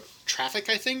wrote Traffic,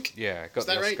 I think. Yeah, got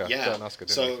the Oscar. Right? Yeah, got an Oscar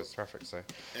for Traffic. So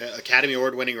Academy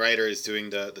Award-winning writer is doing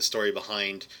the story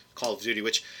behind Call of Duty,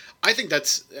 which I think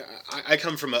that's. I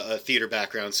come from a theater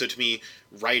background, so to me,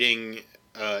 writing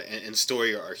and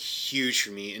story are huge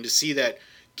for me, and to see that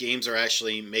games are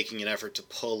actually making an effort to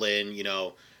pull in,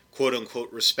 quote unquote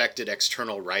respected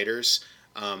external writers.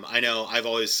 I know I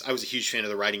was a huge fan of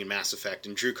the writing in Mass Effect,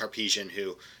 and Drew Karpyshyn,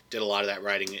 who did a lot of that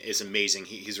writing, is amazing.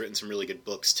 He's written some really good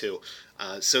books too.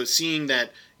 So seeing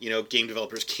that game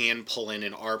developers can pull in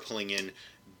and are pulling in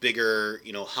bigger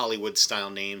Hollywood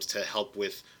style names to help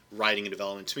with writing and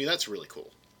development, to me that's really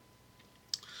cool.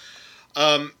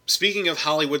 Speaking of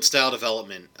Hollywood style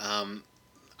development,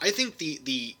 I think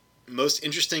the most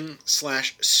interesting /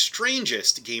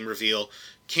 strangest game reveal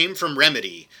came from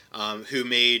Remedy, who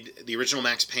made the original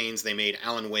Max Payne's. They made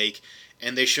Alan Wake,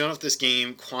 and they showed off this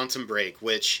game, Quantum Break,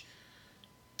 which,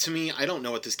 to me, I don't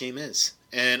know what this game is.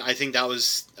 And I think that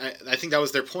was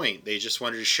their point. They just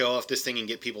wanted to show off this thing and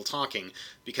get people talking,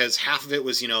 because half of it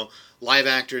was live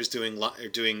actors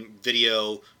doing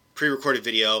video, pre-recorded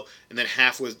video, and then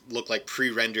half would look like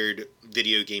pre-rendered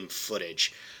video game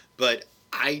footage. But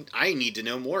I need to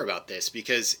know more about this,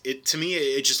 because to me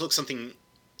it just looks something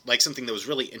like something that was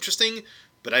really interesting,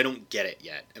 but I don't get it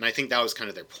yet. And I think that was kind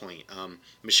of their point.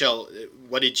 Michelle,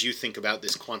 what did you think about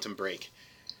this Quantum Break?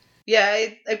 Yeah,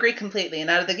 I agree completely. And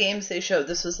out of the games they showed,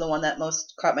 this was the one that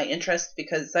most caught my interest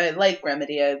because I like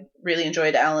Remedy. I really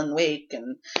enjoyed Alan Wake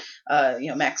and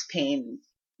Max Payne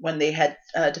when they had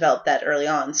developed that early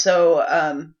on. So,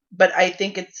 but I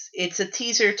think it's a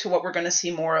teaser to what we're going to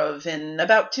see more of in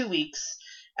about 2 weeks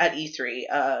at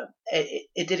E3.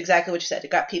 It did exactly what you said.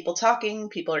 It got people talking.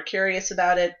 People are curious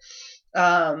about it.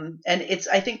 And it's,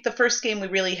 I think, the first game we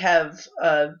really have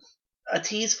a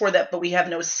tease for that, but we have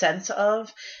no sense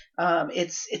of.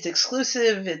 It's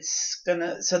exclusive.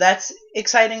 So that's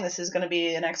exciting. This is going to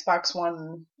be an Xbox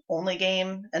One only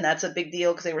game, and that's a big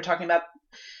deal because they were talking about,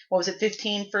 what was it,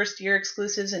 15 first-year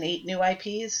exclusives and 8 new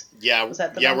IPs? Yeah, was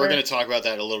that the yeah, number? We're going to talk about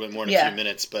that a little bit more in a few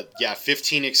minutes. But yeah,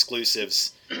 15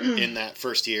 exclusives in that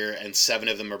first year, and 7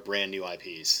 of them are brand new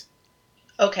IPs.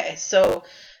 Okay, so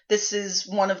this is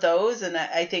one of those, and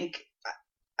I think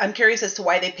I'm curious as to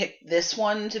why they picked this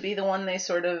one to be the one they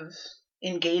sort of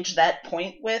engage that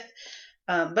point with.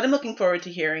 But I'm looking forward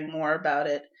to hearing more about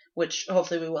it, which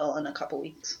hopefully we will in a couple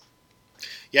weeks.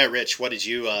 Yeah, Rich, what did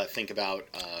you think about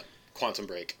Quantum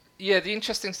Break? Yeah, the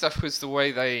interesting stuff was the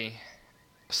way they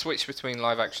switched between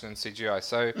live action and CGI.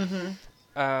 So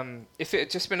if it had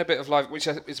just been a bit of live, which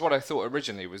is what I thought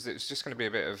originally, was it was just going to be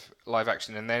a bit of live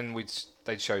action and then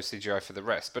they'd show CGI for the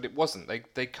rest. But it wasn't.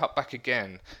 They cut back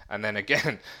again and then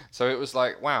again. So it was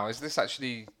like, wow, is this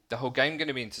actually the whole game going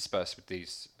to be interspersed with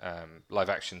these live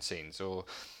action scenes? Or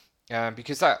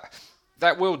because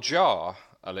that will jar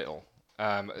a little.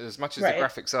 As much as the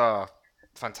graphics are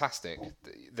fantastic,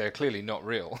 they're clearly not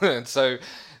real. And so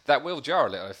that will jar a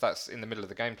little if that's in the middle of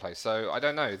the gameplay. So I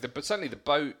don't know. But certainly the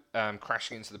boat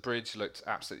crashing into the bridge looked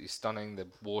absolutely stunning. The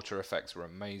water effects were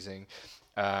amazing.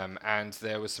 And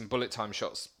there was some bullet time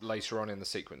shots later on in the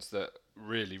sequence that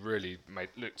really, really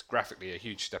looked graphically a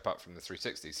huge step up from the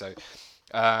 360. So,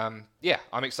 yeah,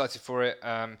 I'm excited for it.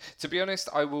 To be honest,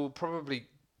 I will probably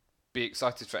be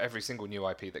excited for every single new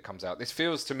IP that comes out. This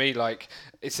feels to me like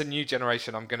it's a new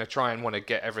generation. I'm going to try and want to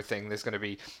get everything. There's going to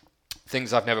be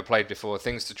things I've never played before,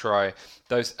 things to try.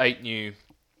 Those 8 new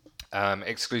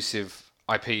exclusive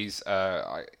IPs,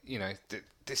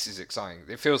 this is exciting.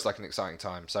 It feels like an exciting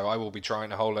time. So I will be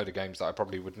trying a whole load of games that I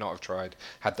probably would not have tried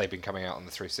had they been coming out on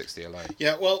the 360 alone.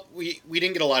 Yeah, well, we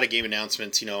didn't get a lot of game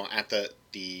announcements, at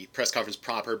the press conference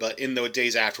proper, but in the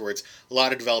days afterwards, a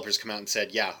lot of developers come out and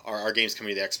said, yeah, our game's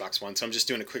coming to the Xbox One. So I'm just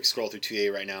doing a quick scroll through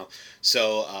 2A right now.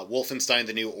 So Wolfenstein: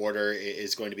 The New Order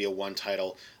is going to be a one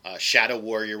title. Shadow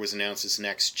Warrior was announced as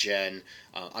next gen.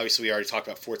 Obviously, we already talked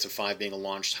about Forza 5 being a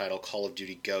launch title. Call of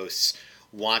Duty Ghosts.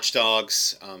 Watch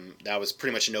Dogs, that was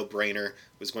pretty much a no-brainer,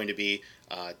 was going to be.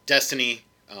 Destiny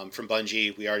from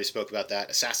Bungie, we already spoke about that.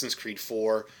 Assassin's Creed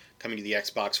 4 coming to the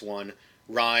Xbox One.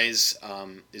 Rise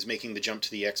is making the jump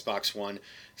to the Xbox One.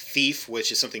 Thief,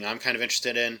 which is something I'm kind of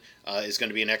interested in, is going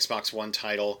to be an Xbox One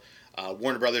title.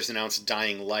 Warner Brothers announced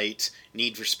Dying Light,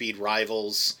 Need for Speed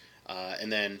Rivals,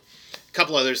 and then a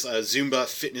couple others, Zumba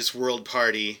Fitness World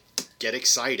Party. Get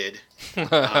excited.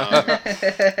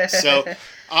 So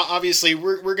obviously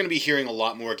we're going to be hearing a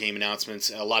lot more game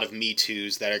announcements, a lot of Me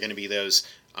Too's that are going to be those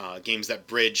games that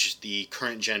bridge the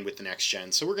current gen with the next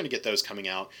gen. So we're going to get those coming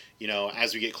out,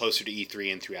 as we get closer to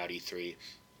E3 and throughout E3.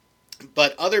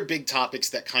 But other big topics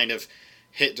that kind of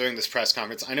hit during this press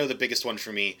conference, I know the biggest one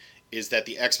for me is that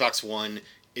the Xbox One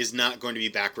is not going to be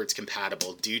backwards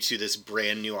compatible due to this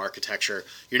brand new architecture.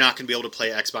 You're not going to be able to play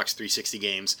Xbox 360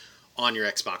 games on your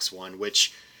Xbox One,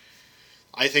 which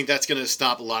I think that's going to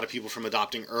stop a lot of people from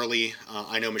adopting early.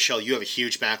 I know, Michelle, you have a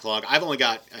huge backlog. I've only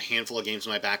got a handful of games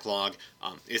in my backlog.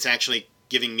 It's actually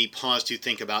giving me pause to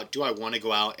think about, do I want to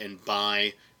go out and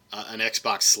buy an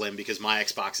Xbox Slim, because my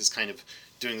Xbox is kind of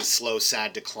doing a slow,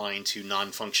 sad decline to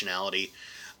non-functionality.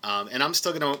 And I'm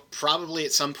still going to probably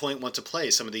at some point want to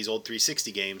play some of these old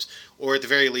 360 games, or at the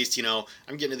very least,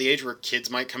 I'm getting to the age where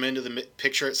kids might come into the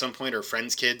picture at some point, or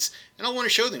friends' kids, and I want to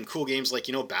show them cool games like,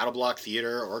 Battle Block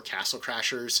Theater or Castle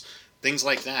Crashers, things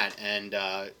like that. And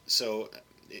so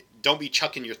don't be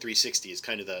chucking your 360 is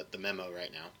kind of the memo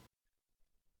right now.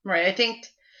 Right. I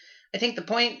think the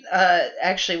point,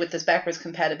 actually, with this backwards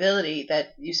compatibility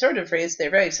that you sort of raised there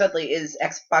very subtly is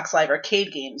Xbox Live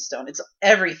Arcade games don't.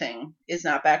 Everything is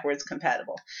not backwards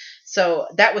compatible. So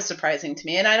that was surprising to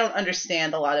me. And I don't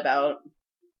understand a lot about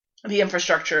the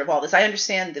infrastructure of all this. I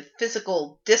understand the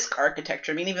physical disc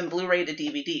architecture. I mean, even Blu-ray to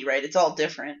DVD, right? It's all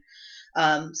different.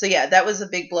 So yeah, that was a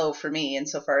big blow for me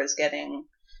insofar as getting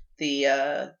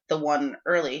the one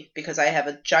early because I have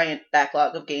a giant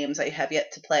backlog of games I have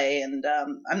yet to play, and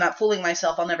I'm not fooling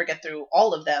myself. I'll never get through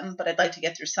all of them, but I'd like to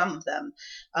get through some of them.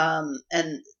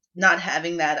 And not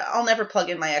having that, I'll never plug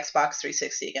in my Xbox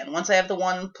 360 again. Once I have the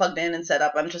one plugged in and set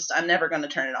up, I'm never going to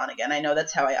turn it on again. I know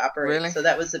that's how I operate. Really? So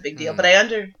that was a big deal. Hmm.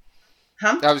 But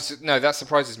Huh? That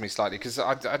surprises me slightly because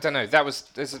I don't know.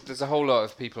 There's a whole lot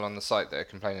of people on the site that are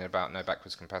complaining about no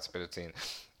backwards compatibility,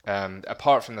 and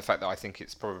apart from the fact that I think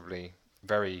it's probably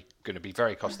going to be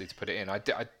very costly to put it in.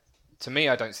 To me,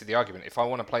 I don't see the argument. If I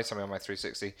want to play something on my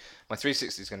 360, my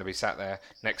 360 is going to be sat there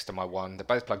next to my one. They're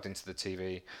both plugged into the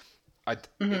TV.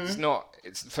 It's not.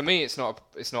 For me. It's not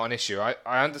an issue.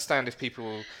 I understand if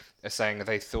people are saying that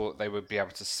they thought they would be able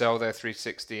to sell their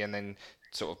 360 and then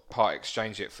sort of part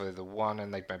exchange it for the one,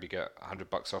 and they'd maybe get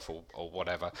 $100 off or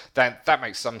whatever. That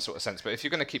makes some sort of sense. But if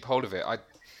you're going to keep hold of it,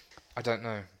 I don't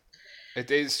know.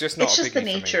 It's just not. It's a just the biggie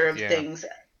nature for me. of things.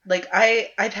 Like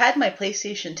I've had my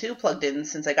PlayStation 2 plugged in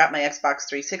since I got my Xbox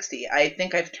 360. I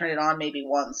think I've turned it on maybe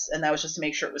once, and that was just to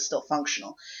make sure it was still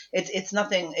functional. It's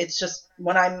nothing. It's just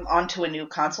when I'm onto a new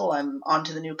console, I'm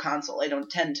onto the new console. I don't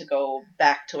tend to go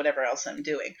back to whatever else I'm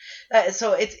doing.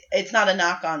 So it's not a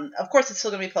knock on. Of course, it's still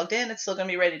going to be plugged in. It's still going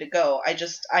to be ready to go.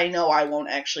 I know I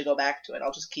won't actually go back to it.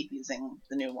 I'll just keep using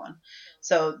the new one.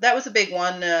 So that was a big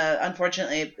one.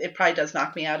 Unfortunately, it probably does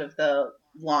knock me out of the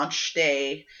launch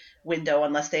day window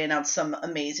unless they announce some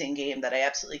amazing game that I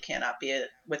absolutely cannot be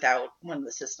without when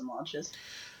the system launches.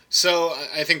 So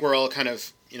I think we're all kind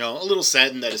of, a little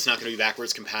saddened that it's not going to be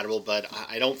backwards compatible, but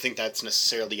I don't think that's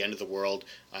necessarily the end of the world.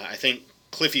 I think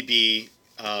Cliffy B,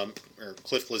 or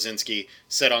Cliff Blazinski,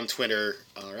 said on Twitter,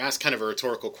 or asked kind of a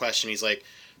rhetorical question. He's like,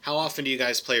 how often do you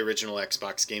guys play original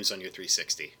Xbox games on your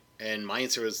 360? And my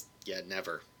answer was, yeah,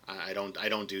 never. I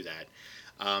don't do that.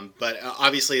 But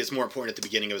obviously, it's more important at the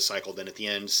beginning of a cycle than at the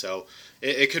end. So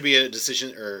it could be a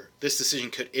decision, or this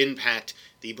decision could impact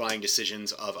the buying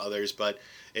decisions of others. But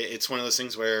it's one of those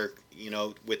things where,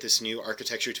 with this new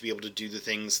architecture, to be able to do the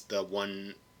things the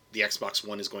Xbox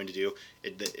One is going to do,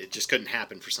 it just couldn't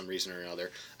happen for some reason or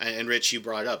another. And Rich, you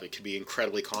brought it up, it could be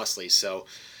incredibly costly. So,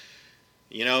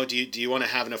 do you want to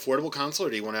have an affordable console, or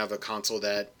do you want to have a console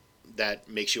that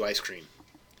makes you ice cream?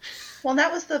 Well,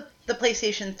 that was the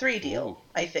PlayStation 3 deal, Ooh.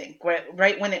 I think.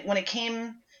 Right when it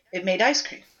came, it made ice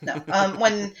cream. No,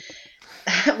 when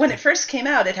it first came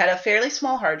out, it had a fairly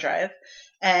small hard drive,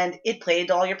 and it played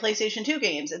all your PlayStation 2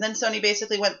 games. And then Sony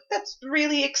basically went, "That's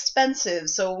really expensive,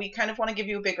 so we kind of want to give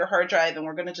you a bigger hard drive, and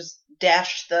we're going to just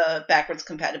dash the backwards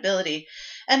compatibility."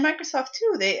 And Microsoft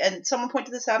too. And someone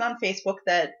pointed this out on Facebook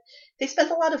that they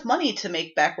spent a lot of money to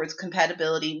make backwards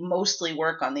compatibility mostly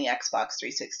work on the Xbox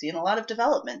 360 and a lot of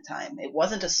development time. It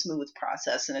wasn't a smooth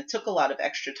process, and it took a lot of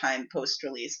extra time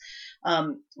post-release.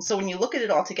 So when you look at it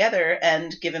all together,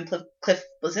 and given Cliff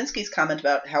Blazinski's comment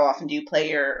about how often do you play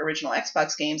your original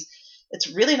Xbox games, it's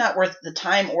really not worth the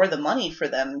time or the money for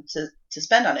them to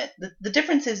spend on it. The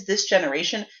difference is this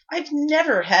generation, I've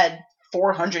never had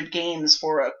 400 games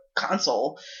for a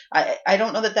console. I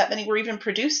don't know that many were even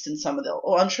produced in some of the.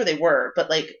 Well, I'm sure they were, but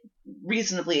like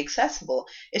reasonably accessible.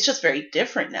 It's just very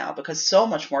different now because so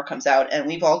much more comes out, and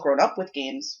we've all grown up with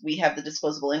games. We have the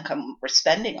disposable income we're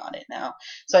spending on it now,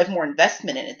 so I have more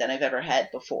investment in it than I've ever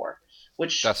had before,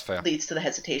 which leads to the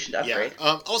hesitation to upgrade.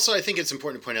 Yeah. Also, I think it's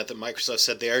important to point out that Microsoft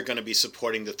said they are going to be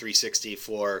supporting the 360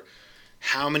 for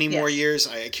how many more years?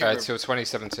 I can't remember. Until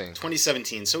 2017.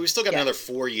 2017. So we've still got another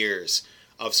 4 years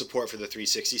of support for the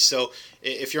 360. So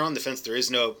if you're on the fence, there is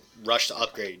no rush to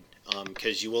upgrade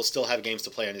because you will still have games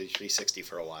to play on the 360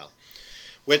 for a while.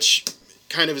 Which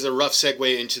kind of is a rough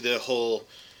segue into the whole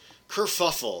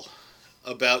kerfuffle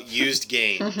about used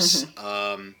games.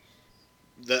 I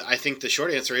think the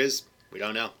short answer is we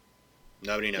don't know.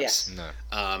 Nobody knows. No.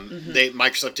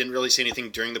 Microsoft didn't really say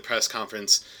anything during the press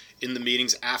conference. In the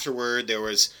meetings afterward, there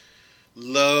was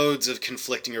loads of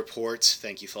conflicting reports.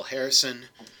 Thank you, Phil Harrison.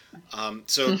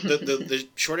 So the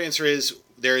short answer is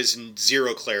there is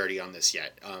zero clarity on this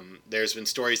yet. There's been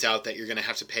stories out that you're going to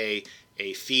have to pay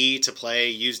a fee to play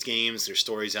used games. There's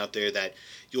stories out there that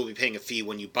you'll be paying a fee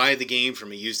when you buy the game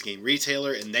from a used game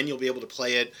retailer, and then you'll be able to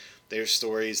play it. There's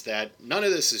stories that none of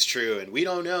this is true, and we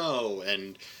don't know.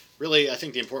 And really, I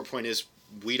think the important point is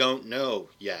we don't know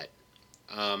yet.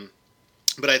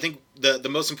 But I think the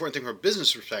most important thing from a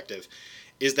business perspective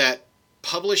is that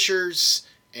publishers,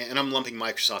 and I'm lumping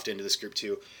Microsoft into this group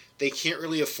too, they can't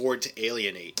really afford to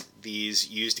alienate these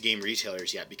used game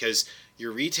retailers yet because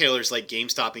your retailers like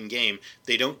GameStop and Game,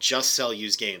 they don't just sell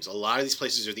used games. A lot of these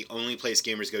places are the only place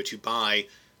gamers go to buy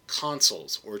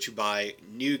consoles or to buy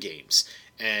new games.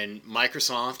 And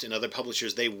Microsoft and other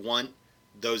publishers, they want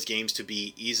those games to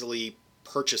be easily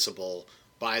purchasable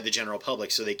by the general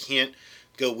public, so they can't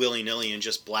go willy-nilly and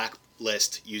just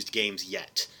blacklist used games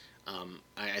yet.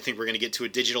 I think we're going to get to a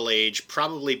digital age,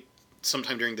 probably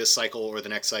sometime during this cycle or the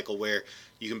next cycle, where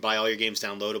you can buy all your games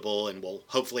downloadable, and we'll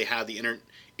hopefully have the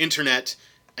internet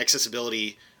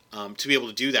accessibility to be able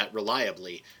to do that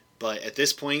reliably. But at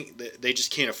this point, they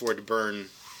just can't afford to burn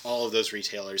all of those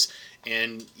retailers.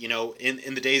 And, you know,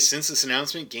 in the days since this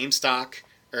announcement, GameStop's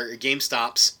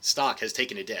stock has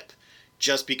taken a dip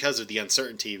just because of the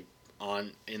uncertainty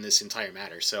in this entire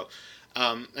matter. So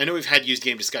I know we've had used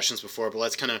game discussions before, but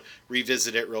let's kind of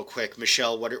revisit it real quick.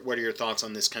 Michelle, what are your thoughts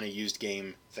on this kind of used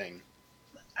game thing?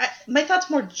 My thoughts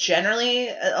more generally,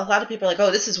 a lot of people are like,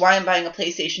 oh, this is why I'm buying a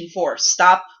PlayStation 4.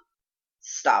 Stop.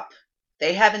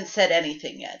 They haven't said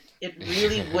anything yet. It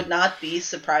really would not be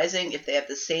surprising if they have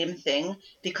the same thing,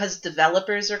 because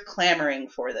developers are clamoring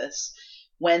for this.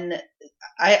 When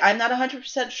I'm not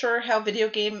 100% sure how video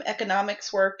game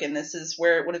economics work, and this is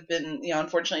where it would have been, you know,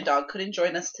 unfortunately Dog couldn't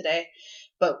join us today,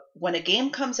 but when a game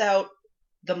comes out,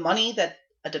 the money that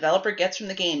a developer gets from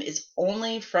the game is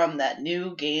only from that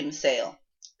new game sale.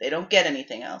 They don't get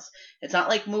anything else. It's not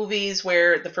like movies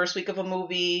where the first week of a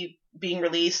movie being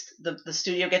released, the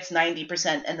studio gets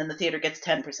 90% and then the theater gets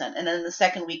 10%. And then the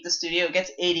second week, the studio gets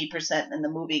 80% and the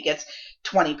movie gets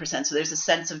 20%. So there's a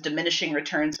sense of diminishing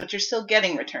returns, but you're still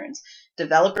getting returns.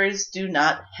 Developers do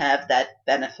not have that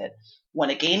benefit. When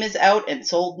a game is out and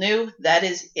sold new, that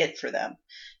is it for them.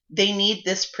 They need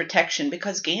this protection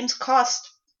because games cost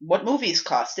what movies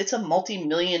cost. It's a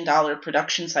multi-million-dollar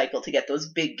production cycle to get those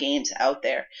big games out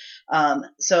there.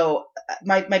 So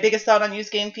my biggest thought on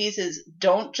used game fees is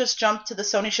don't just jump to the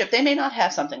Sony ship. They may not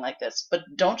have something like this, but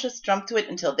don't just jump to it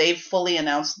until they've fully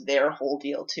announced their whole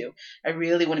deal too. I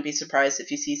really wouldn't be surprised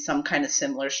if you see some kind of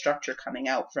similar structure coming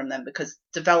out from them, because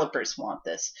developers want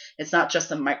this. It's not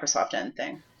just a Microsoft end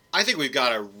thing. I think we've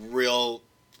got a real,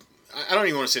 I don't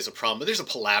even want to say it's a problem, but there's a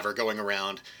palaver going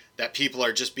around that people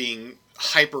are just being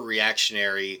hyper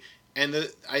reactionary, and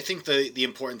I think the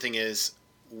important thing is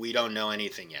we don't know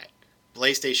anything yet.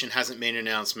 PlayStation hasn't made an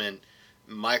announcement.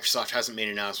 Microsoft hasn't made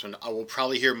an announcement. I will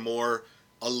probably hear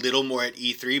a little more at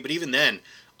E3, but even then,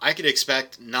 I could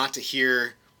expect not to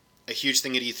hear a huge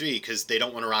thing at E3 because they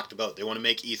don't want to rock the boat. They want to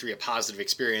make E3 a positive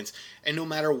experience, and no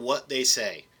matter what they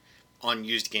say on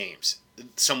used games,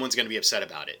 someone's going to be upset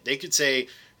about it. They could say,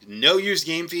 no used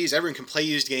game fees, everyone can play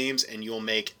used games, and you'll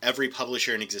make every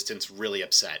publisher in existence really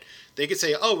upset. They could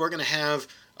say, oh, we're going to have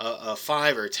a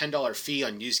 $5 or $10 fee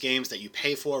on used games that you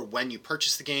pay for when you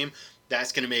purchase the game.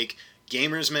 That's going to make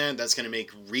gamers mad. That's going to make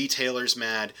retailers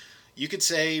mad. You could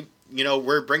say, you know,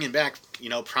 we're bringing back, you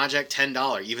know, Project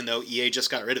 $10, even though EA just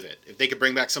got rid of it. If they could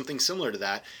bring back something similar to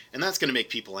that, and that's going to make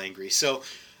people angry. So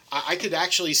I could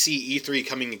actually see E3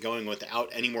 coming and going without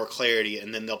any more clarity,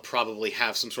 and then they'll probably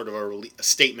have some sort of a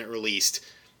statement released,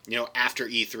 you know, after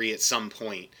E3 at some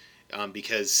point,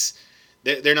 because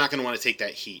they're not going to want to take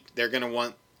that heat. They're going to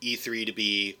want E3 to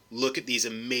be, look at these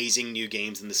amazing new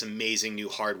games and this amazing new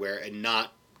hardware, and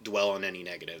not dwell on any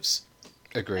negatives.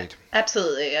 Agreed.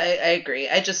 Absolutely, I agree.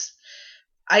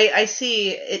 I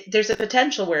see there's a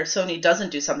potential where if Sony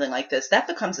doesn't do something like this, that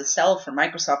becomes a sell for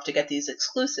Microsoft to get these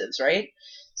exclusives, right?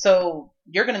 So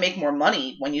you're going to make more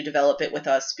money when you develop it with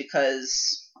us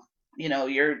because, you know,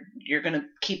 you're going to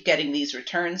keep getting these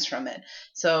returns from it.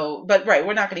 So, but right,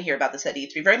 we're not going to hear about this at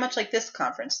E3. Very much like this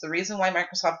conference. The reason why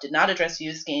Microsoft did not address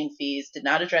used game fees, did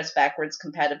not address backwards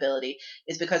compatibility,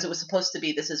 is because it was supposed to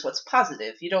be, this is what's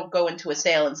positive. You don't go into a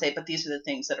sale and say, but these are the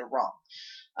things that are wrong.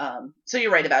 So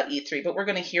you're right about E3, but we're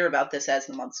going to hear about this as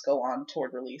the months go on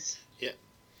toward release. Yeah.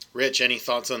 Rich, any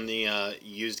thoughts on the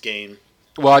used game?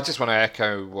 Well, I just want to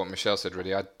echo what Michelle said,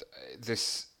 really.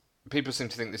 People seem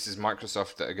to think this is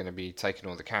Microsoft that are going to be taking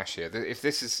all the cash here. If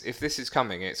this is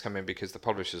coming, it's coming because the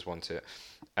publishers want it.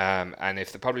 And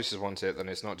if the publishers want it, then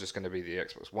it's not just going to be the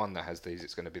Xbox One that has these,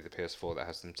 it's going to be the PS4 that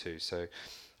has them too. So,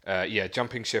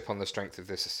 jumping ship on the strength of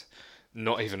this,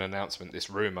 not even announcement, this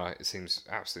rumor, it seems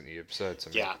absolutely absurd to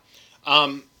me.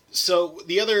 Yeah. So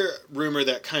the other rumor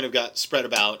that kind of got spread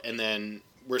about, and then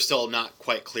we're still not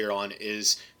quite clear on,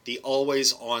 is the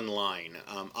always online.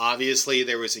 Obviously,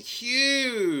 there was a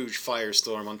huge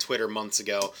firestorm on Twitter months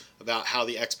ago about how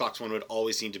the Xbox One would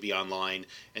always need to be online,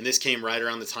 and this came right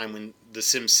around the time when the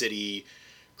SimCity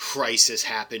crisis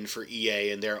happened for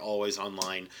EA and they're always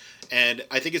online. And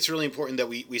I think it's really important that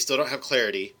we still don't have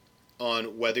clarity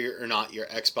on whether or not your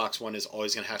Xbox One is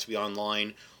always going to have to be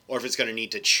online, or if it's going to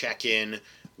need to check in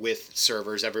with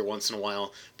servers every once in a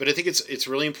while. But I think it's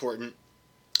really important.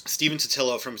 Steven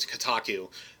Totilo from Kotaku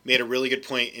made a really good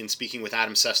point in speaking with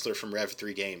Adam Sessler from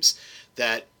Rev3 Games,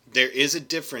 that there is a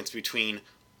difference between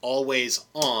always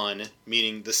on,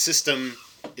 meaning the system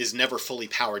is never fully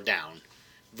powered down,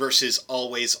 versus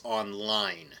always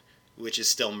online, which is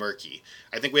still murky.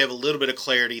 I think we have a little bit of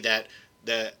clarity that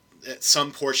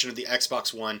some portion of the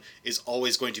Xbox One is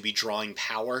always going to be drawing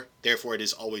power, therefore it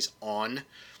is always on,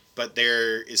 but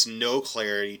there is no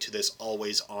clarity to this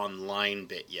always online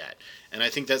bit yet. And I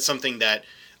think that's something that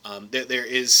there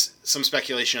is some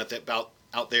speculation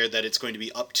out there that it's going to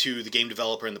be up to the game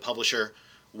developer and the publisher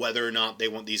whether or not they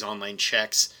want these online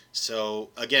checks. So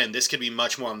again, this could be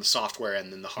much more on the software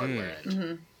end than the hardware end.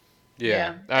 Mm-hmm.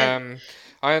 Yeah.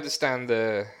 I understand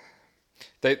the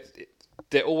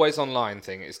always online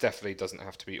thing. It definitely doesn't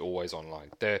have to be always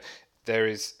online. There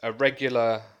is a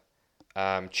regular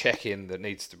check-in that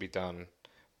needs to be done,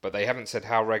 but they haven't said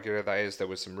how regular that is. There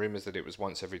was some rumours that it was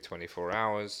once every 24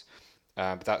 hours,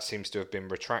 but that seems to have been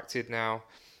retracted now.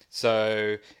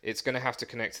 So it's going to have to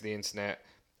connect to the internet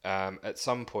at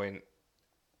some point,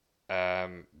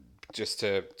 just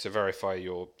to verify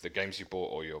the games you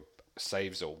bought or your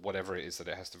saves or whatever it is that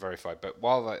it has to verify. But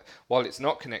while it's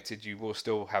not connected, you will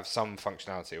still have some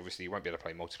functionality. Obviously, you won't be able to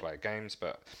play multiplayer games,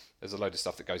 but there's a load of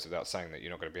stuff that goes without saying that you're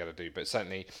not going to be able to do. But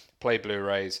certainly, play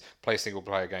Blu-rays, play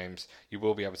single-player games, you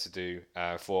will be able to do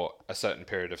for a certain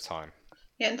period of time.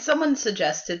 Yeah, and someone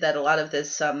suggested that a lot of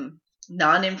this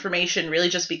non-information really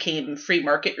just became free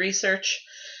market research.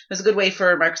 It was a good way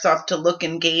for Microsoft to look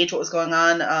and gauge what was going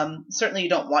on. Certainly you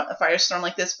don't want a firestorm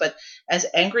like this, but as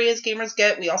angry as gamers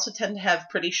get, we also tend to have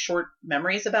pretty short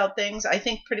memories about things. I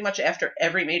think pretty much after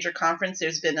every major conference,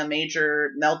 there's been a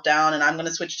major meltdown, and I'm going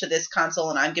to switch to this console,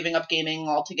 and I'm giving up gaming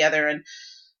altogether, and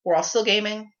we're all still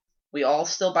gaming. We all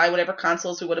still buy whatever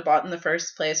consoles we would have bought in the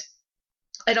first place.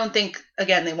 I don't think,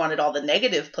 again, they wanted all the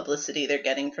negative publicity they're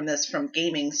getting from this from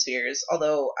gaming spheres,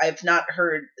 although I've not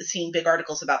seen big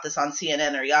articles about this on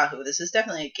CNN or Yahoo. This is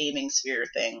definitely a gaming sphere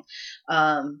thing.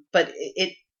 But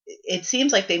it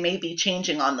seems like they may be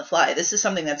changing on the fly. This is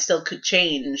something that still could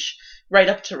change right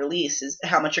up to release, is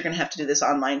how much you're going to have to do this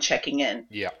online checking in.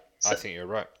 Yeah, so, I think you're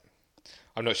right.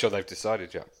 I'm not sure they've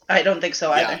decided yet. I don't think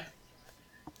so either.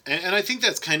 And I think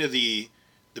that's kind of the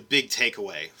big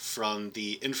takeaway from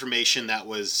the information that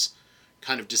was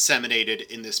kind of disseminated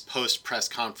in this post-press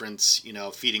conference,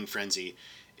 feeding frenzy,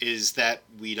 is that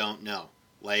we don't know.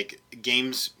 Like,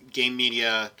 game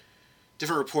media,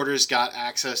 different reporters got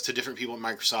access to different people at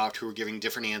Microsoft who were giving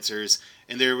different answers,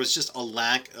 and there was just a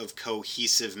lack of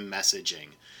cohesive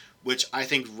messaging, which I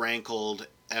think rankled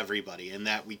everybody, in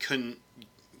that we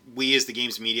as the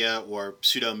games media or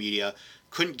pseudo media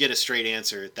couldn't get a straight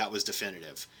answer that was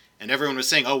definitive. And everyone was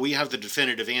saying, oh, we have the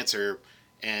definitive answer,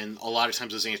 and a lot of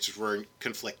times those answers were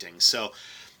conflicting. So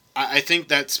I think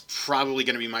that's probably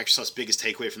going to be Microsoft's biggest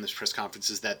takeaway from this press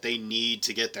conference, is that they need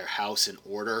to get their house in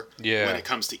order when it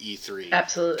comes to E3.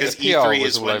 Absolutely. Because E3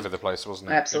 was all over the place,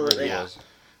 wasn't it? Absolutely. It really was.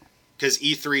 Because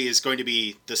E3 is going to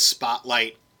be the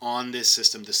spotlight on this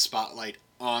system, the spotlight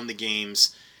on the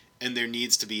games, and there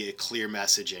needs to be a clear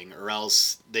messaging, or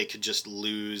else they could just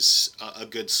lose a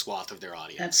good swath of their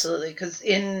audience. Absolutely, because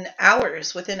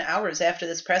within hours after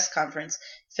this press conference,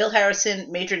 Phil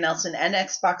Harrison, Major Nelson, and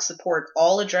Xbox support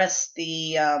all addressed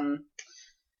the,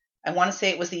 I want to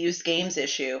say it was the used games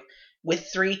issue,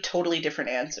 with 3 totally different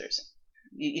answers.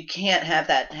 You can't have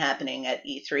that happening at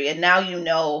E3, and now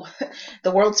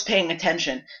the world's paying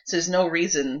attention, so there's no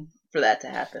reason for that to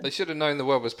happen. They should have known the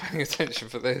world was paying attention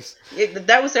for this.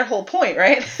 That was their whole point,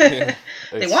 right? Yeah,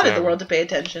 they wanted the world to pay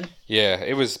attention. Yeah,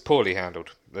 it was poorly handled.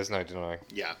 There's no denying.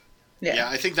 Yeah.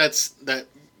 I think that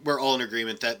we're all in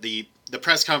agreement that the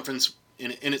press conference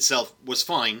in itself was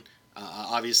fine.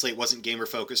 Obviously, it wasn't gamer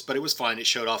focused, but it was fine. It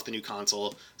showed off the new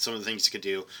console, some of the things you could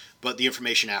do. But the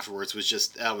information afterwards was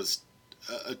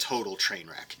a total train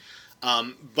wreck.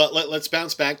 But let's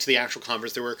bounce back to the actual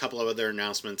conference. There were a couple of other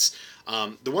announcements.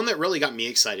 The one that really got me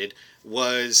excited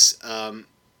was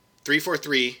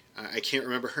 343. I can't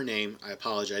remember her name. I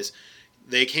apologize.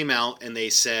 They came out and they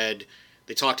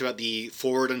talked about the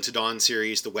Forward Unto Dawn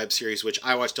series, the web series, which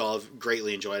I watched all of,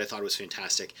 greatly enjoyed. I thought it was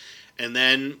fantastic. And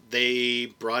then they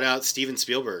brought out Steven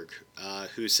Spielberg,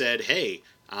 who said, hey,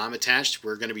 I'm attached.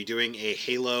 We're going to be doing a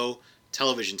Halo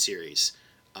television series,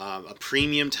 a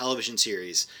premium television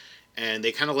series. And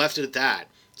they kind of left it at that.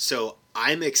 So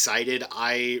I'm excited.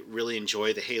 I really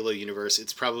enjoy the Halo universe.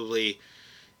 It's probably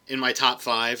in my top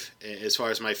 5 as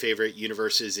far as my favorite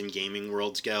universes in gaming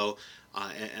worlds go.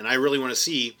 And I really want to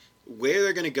see where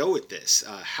they're going to go with this,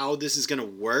 how this is going to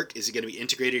work. Is it going to be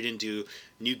integrated into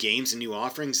new games and new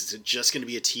offerings? Is it just going to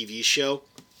be a TV show?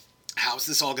 How's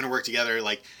this all going to work together?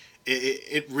 Like,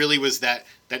 It really was that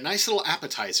nice little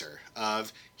appetizer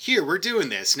of, here, we're doing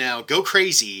this now, go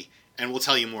crazy, and we'll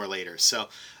tell you more later. So,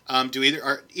 do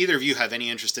either of you have any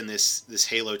interest in this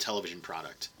Halo television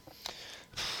product?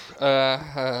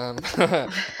 I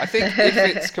think if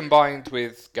it's combined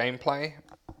with gameplay,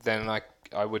 then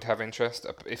I would have interest.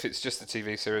 If it's just a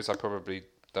TV series, I probably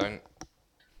don't.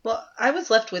 Well, I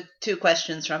was left with two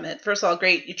questions from it. First of all,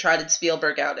 great, you trotted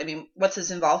Spielberg out. I mean, what's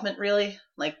his involvement really?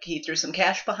 Like, he threw some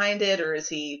cash behind it, or is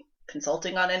he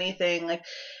consulting on anything? Like,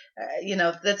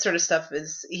 that sort of stuff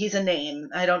he's a name.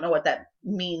 I don't know what that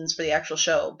means for the actual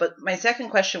show. But my second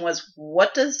question was,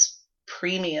 what does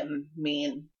premium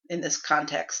mean in this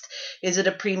context? Is it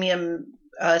a premium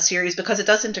series because it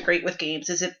does integrate with games?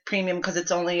 Is it premium because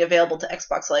it's only available to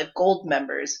Xbox Live Gold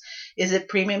members? Is it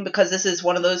premium because this is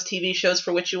one of those TV shows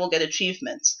for which you will get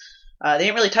achievements? They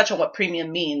didn't really touch on what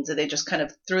premium means. They just kind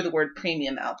of threw the word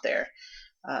premium out there.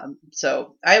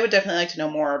 So I would definitely like to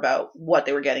know more about what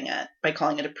they were getting at by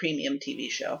calling it a premium TV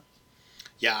show.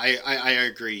 Yeah, I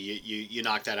agree. You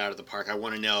knocked that out of the park. I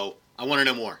want to know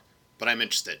more, but I'm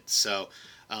interested. So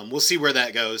we'll see where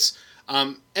that goes.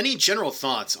 Any general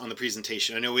thoughts on the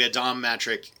presentation? I know we had Dom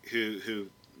Matrick, who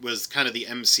was kind of the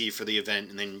MC for the event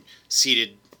and then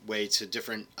ceded way to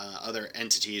different other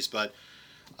entities. But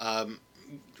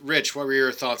Rich, what were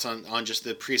your thoughts on just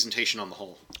the presentation on the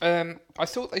whole? I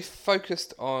thought they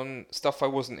focused on stuff I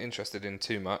wasn't interested in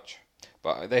too much,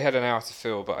 but they had an hour to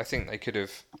fill. But I think they could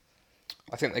have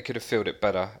filled it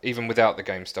better, even without the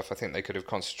game stuff. I think they could have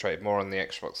concentrated more on the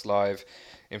Xbox Live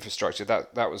infrastructure.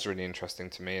 That was really interesting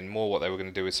to me, and more what they were going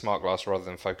to do with Smart Glass rather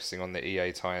than focusing on the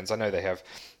EA tie-ins. I know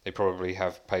they probably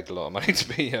have paid a lot of money to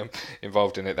be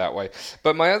involved in it that way.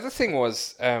 But my other thing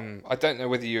was, I don't know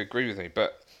whether you agree with me,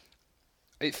 but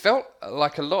it felt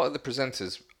like a lot of the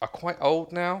presenters are quite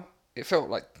old now. It felt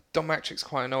like Dom Matrick's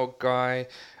quite an old guy.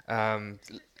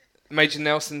 Major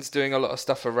Nelson's doing a lot of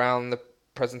stuff around the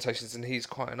presentations, and he's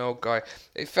quite an old guy.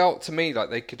 It felt to me like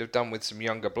they could have done with some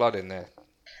younger blood in there.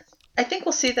 I think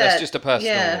we'll see that. That's just a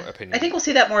personal opinion. I think we'll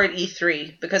see that more at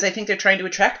E3 because I think they're trying to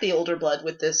attract the older blood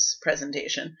with this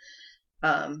presentation.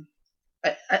 I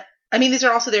mean, these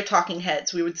are also their talking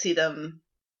heads. We would see them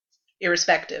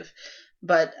irrespective,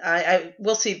 but I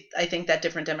will see. I think that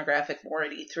different demographic more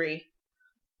at E3.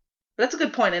 But that's a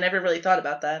good point. I never really thought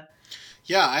about that.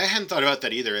 Yeah, I hadn't thought about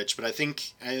that either, Rich. But I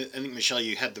think Michelle,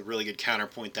 you had the really good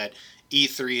counterpoint that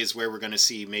E3 is where we're going to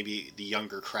see maybe the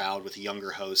younger crowd with a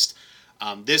younger host.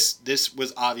 This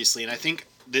was obviously, and I think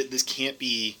that this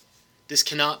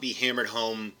cannot be hammered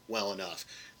home well enough,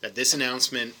 that this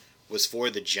announcement was for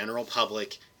the general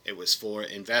public. It was for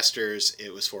investors.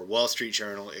 It was for Wall Street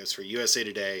Journal. It was for USA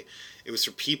Today. It was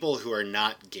for people who are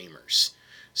not gamers.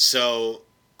 So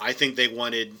I think they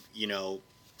wanted,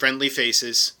 friendly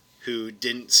faces who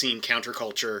didn't seem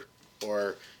counterculture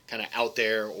or kind of out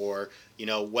there or,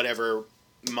 whatever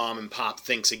mom and pop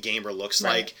thinks a gamer looks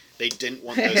like. They didn't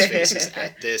want those faces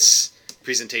at this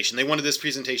presentation. They wanted this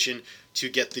presentation to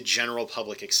get the general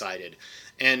public excited.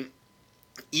 And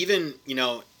even,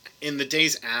 in the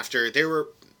days after, there were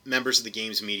members of the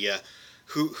games media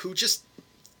who just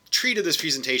treated this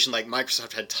presentation like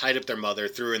Microsoft had tied up their mother,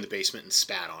 threw her in the basement, and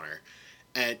spat on her.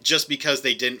 And just because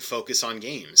they didn't focus on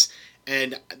games.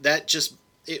 And that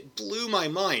it blew my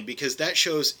mind because that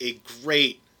shows a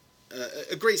great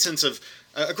sense of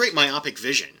a great myopic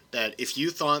vision that if you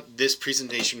thought this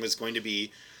presentation was going to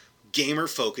be gamer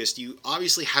focused, you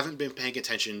obviously haven't been paying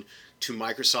attention to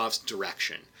Microsoft's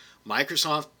direction.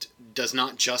 Microsoft does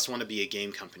not just want to be a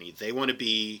game company. They want to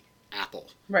be Apple.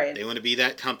 Right. They want to be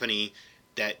that company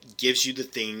that gives you the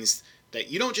things that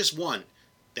you don't just want,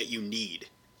 that you need.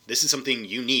 This is something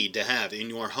you need to have in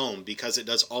your home because it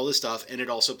does all this stuff and it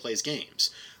also plays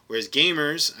games. Whereas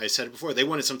gamers, I said it before, they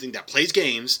wanted something that plays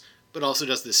games but also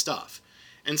does this stuff.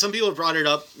 And some people have brought it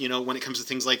up, when it comes to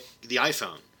things like the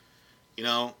iPhone.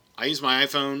 I use my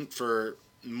iPhone for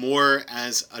more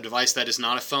as a device that is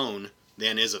not a phone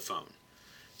than is a phone.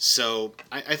 So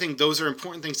I think those are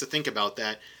important things to think about,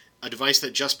 that a device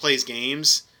that just plays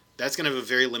games, that's going to have a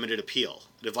very limited appeal.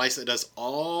 A device that does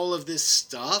all of this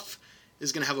stuff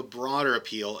is going to have a broader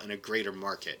appeal and a greater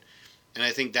market. And I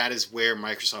think that is where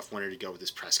Microsoft wanted to go with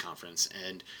this press conference.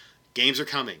 And games are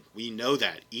coming. We know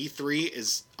that. E3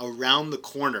 is around the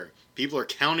corner. People are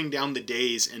counting down the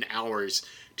days and hours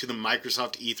to the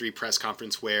Microsoft E3 press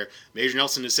conference where Major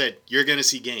Nelson has said, you're going to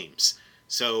see games.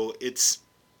 So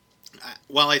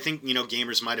while I think,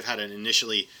 gamers might have had an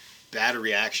initially bad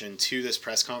reaction to this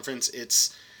press conference,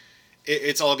 it's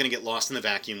all going to get lost in the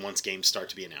vacuum once games start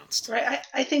to be announced. Right.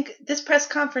 I think this press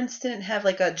conference didn't have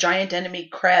like a giant enemy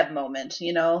crab moment,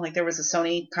 like there was a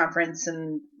Sony conference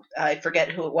and I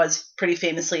forget who it was, pretty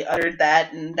famously uttered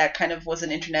that, and that kind of was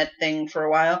an internet thing for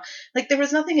a while. Like, there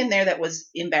was nothing in there that was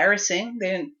embarrassing.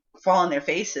 They didn't fall on their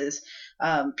faces.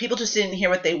 People just didn't hear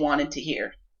what they wanted to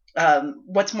hear.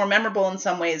 What's more memorable in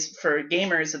some ways for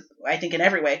gamers, I think in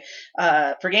every way,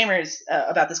 for gamers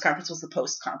about this conference was the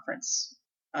post-conference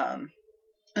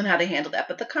and how they handled that.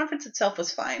 But the conference itself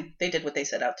was fine. They did what they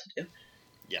set out to do.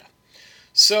 Yeah.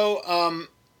 So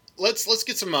let's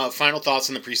get some final thoughts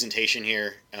on the presentation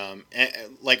here.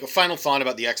 Like a final thought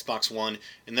about the Xbox One,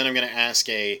 and then I'm going to ask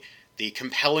the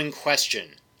compelling question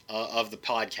of the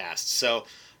podcast. So,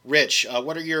 Rich,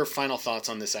 what are your final thoughts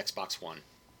on this Xbox One?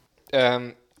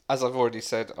 As I've already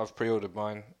said, I've pre-ordered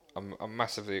mine. I'm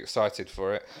massively excited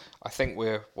for it. I think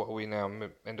what are we now?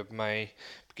 End of May,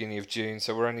 beginning of June.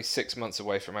 So we're only 6 months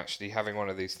away from actually having one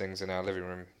of these things in our living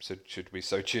room. So should we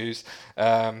so choose?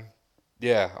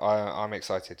 Yeah, I'm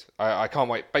excited. I can't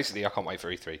wait. Basically, I can't wait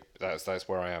for E3. That's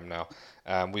where I am now.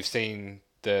 We've seen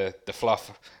the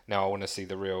fluff. Now I want to see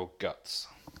the real guts.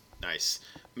 Nice.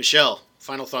 Michelle,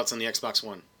 final thoughts on the Xbox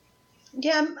One?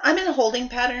 Yeah, I'm in a holding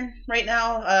pattern right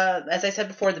now. As I said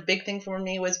before, the big thing for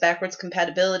me was backwards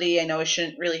compatibility. I know I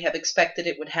shouldn't really have expected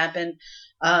it would happen,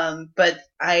 but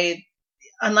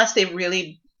unless they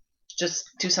really just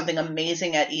do something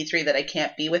amazing at E3 that I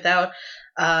can't be without,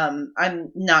 I'm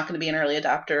not going to be an early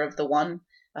adopter of the One.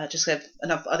 Just have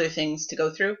enough other things to go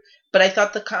through. But I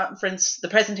thought the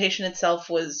presentation itself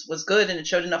was good, and it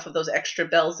showed enough of those extra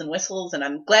bells and whistles, and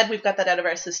I'm glad we've got that out of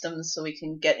our systems so we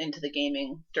can get into the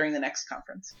gaming during the next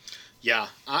conference. Yeah,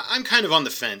 I'm kind of on the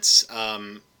fence.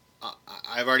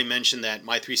 I've already mentioned that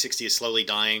my 360 is slowly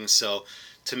dying, so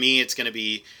to me it's going to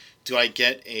be, do I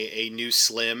get a new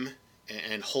Slim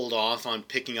and hold off on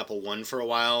picking up a One for a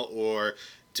while, or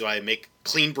do I make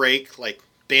clean break, like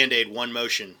Band-Aid, one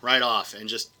motion, right off, and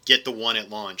just get the One at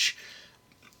launch?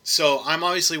 So I'm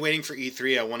obviously waiting for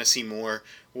E3. I want to see more,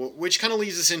 which kind of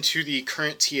leads us into the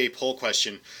current TA poll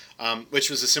question,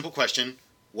 which was a simple question.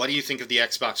 What do you think of the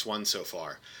Xbox One so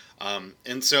far?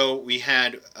 And so we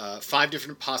had 5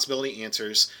 different possibility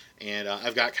answers, and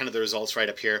I've got kind of the results right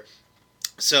up here.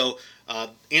 So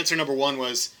answer number 1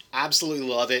 was absolutely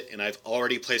love it, and I've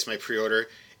already placed my pre-order.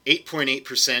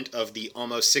 8.8% of the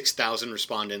almost 6,000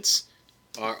 respondents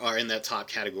are in that top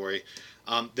category.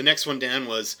 The next one, Dan,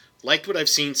 was liked what I've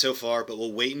seen so far, but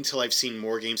will wait until I've seen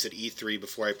more games at E3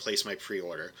 before I place my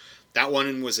pre-order. That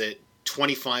one was at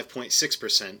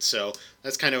 25.6%, so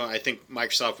that's kind of, I think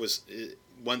Microsoft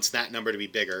wants that number to be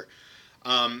bigger.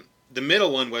 The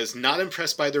middle one was not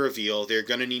impressed by the reveal. They're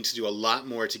going to need to do a lot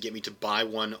more to get me to buy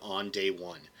one on day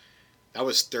one. That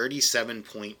was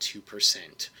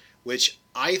 37.2%, which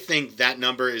I think that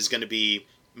number is going to be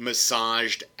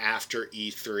massaged after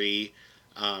E3.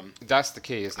 That's the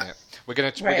key, isn't it? We're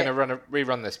gonna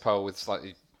rerun this poll with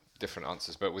slightly different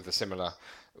answers, but with a similar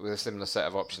set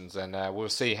of options, and we'll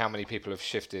see how many people have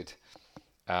shifted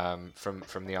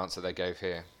from the answer they gave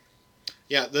here.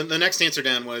 Yeah, the next answer,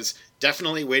 Dan, was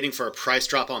definitely waiting for a price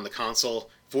drop on the console,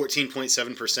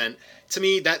 14.7%. To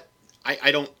me, that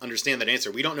I don't understand that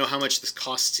answer. We don't know how much this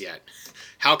costs yet.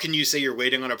 How can you say you're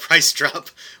waiting on a price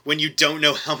drop when you don't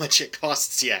know how much it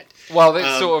costs yet? Well,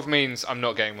 that sort of means I'm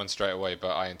not getting one straight away, but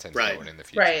I intend to get one in the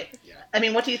future. Right. Yeah. I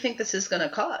mean, what do you think this is going to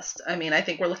cost? I mean, I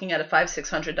think we're looking at a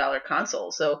 $500-600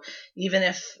 console. So even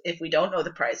if we don't know the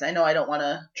price, I know I don't want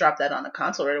to drop that on a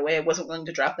console right away. I wasn't willing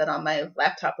to drop that on my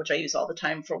laptop, which I use all the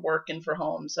time for work and for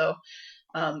home. So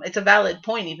it's a valid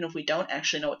point, even if we don't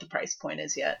actually know what the price point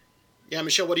is yet. Yeah,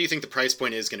 Michelle, what do you think the price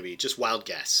point is going to be? Just wild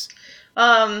guess.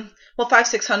 Well,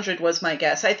 500-600 was my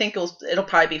guess. I think it'll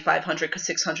probably be 500 because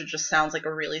 600 just sounds like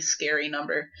a really scary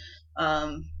number.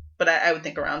 But I would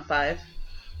think around 5.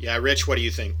 Yeah, Rich, what do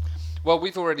you think? Well,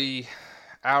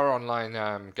 our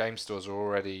online game stores are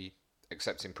already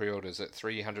accepting pre-orders at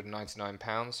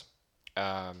 £399,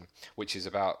 which is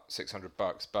about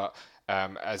 $600. But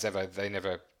as ever,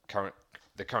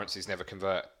 the currencies never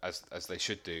convert as they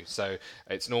should do. So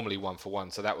it's normally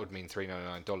 1-for-1. So that would mean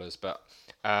 $399. But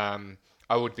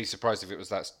I would be surprised if it was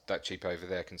that cheap over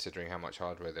there, considering how much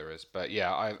hardware there is. But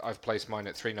yeah, I've placed mine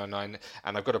at $399,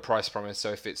 and I've got a price promise.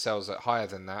 So if it sells at higher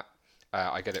than that,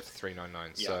 I get it for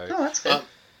 $399. Yeah. So that's good.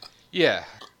 Yeah,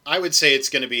 I would say it's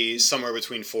going to be somewhere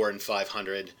between $400 and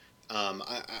 $500.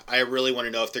 I really want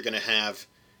to know if they're going to have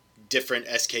different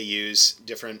SKUs,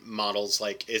 different models.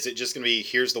 Like, is it just going to be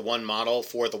here's the one model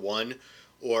for the one,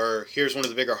 or here's one of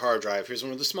the bigger hard drive, here's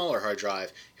one of the smaller hard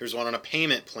drive, here's one on a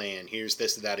payment plan, here's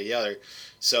this, that, or the other.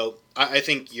 So I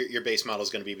think your base model is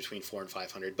going to be between $400 and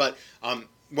 $500. But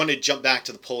want to jump back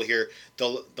to the poll here.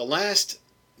 The last,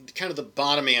 kind of the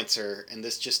bottom answer, and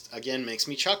this just again makes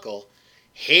me chuckle.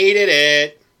 Hated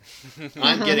it.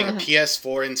 I'm getting a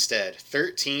PS4 instead.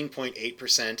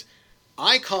 13.8%.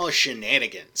 I call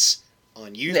shenanigans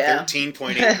on you.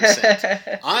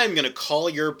 13.8%. I'm going to call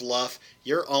your bluff.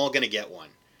 You're all going to get one.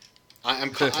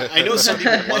 I know some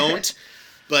people won't,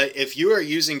 but if you are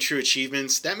using True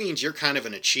Achievements, that means you're kind of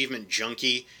an achievement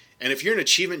junkie. And if you're an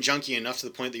achievement junkie enough to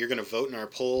the point that you're going to vote in our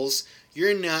polls,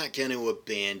 you're not going to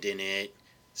abandon it.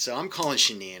 So I'm calling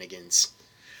shenanigans.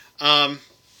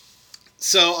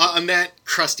 So on that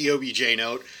crusty OBJ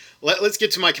note, let's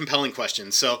get to my compelling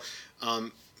question. So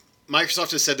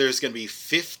Microsoft has said there's going to be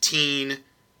 15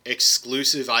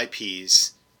 exclusive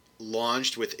IPs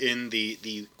launched within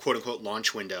the quote-unquote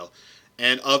launch window.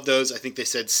 And of those, I think they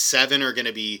said 7 are going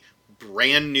to be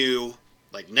brand new,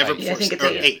 like never before.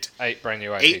 Or 8. 8 brand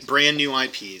new IPs. 8 brand new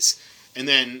IPs. And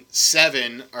then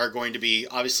 7 are going to be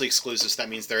obviously exclusives. That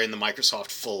means they're in the Microsoft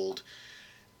fold.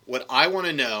 What I want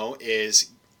to know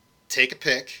is, take a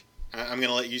pick. I'm going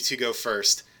to let you two go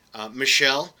first.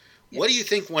 Michelle, what do you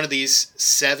think one of these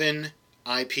 7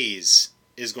 IPs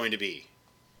is going to be?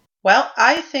 Well,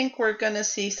 I think we're going to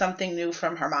see something new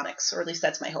from Harmonix, or at least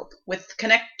that's my hope. With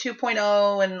Connect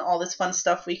 2.0 and all this fun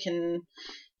stuff we can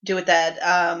do with that,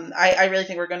 I really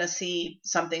think we're going to see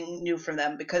something new from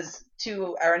them, because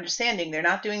to our understanding, they're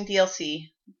not doing DLC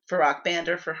for Rock Band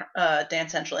or for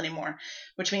Dance Central anymore,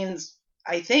 which means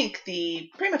I think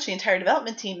pretty much the entire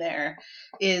development team there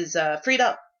is freed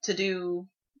up to do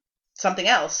something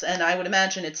else, and I would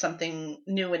imagine it's something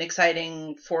new and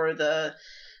exciting for the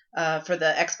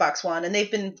Xbox One. And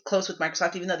they've been close with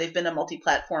Microsoft, even though they've been a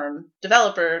multi-platform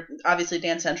developer. Obviously,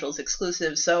 Dance Central is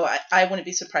exclusive, so I wouldn't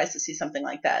be surprised to see something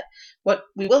like that. What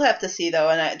we will have to see, though,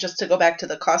 and just to go back to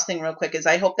the costing real quick, is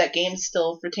I hope that games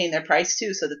still retain their price,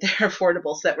 too, so that they're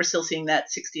affordable, so that we're still seeing that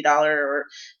 $60 or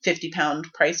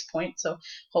 £50 price point. So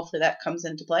hopefully that comes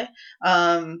into play.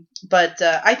 But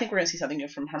I think we're going to see something new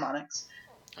from Harmonix.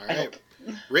 All right.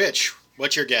 Rich,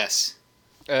 what's your guess?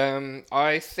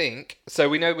 I think so.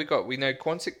 We know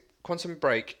Quantum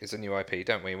Break is a new IP,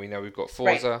 don't we? We know we've got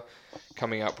Forza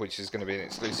coming up, which is going to be an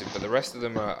exclusive, but the rest of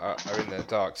them are in the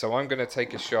dark. So I'm going to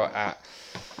take a shot at.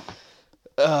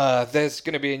 There's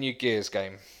going to be a new Gears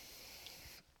game,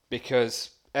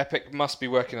 because Epic must be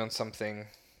working on something.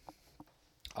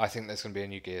 I think there's going to be a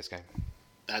new Gears game.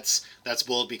 That's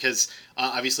bold, because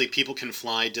obviously People Can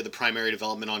Fly did the primary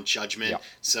development on Judgment,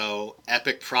 so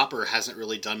Epic proper hasn't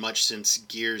really done much since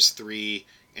Gears 3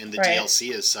 and the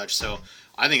DLC as such. So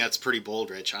I think that's pretty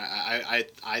bold, Rich.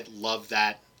 I love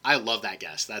that. I love that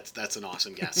guess. That's an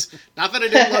awesome guess. Not that I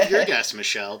didn't love your guess,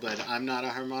 Michelle, but I'm not a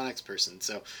Harmonix person,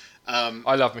 so.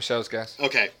 I love Michelle's guess.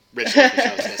 Okay, Rich loves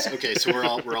Michelle's guess. Okay, so we're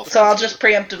all. So I'll just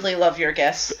preemptively love your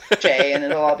guess, Jay, and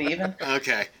it'll all be even.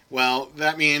 Okay, well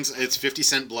that means it's 50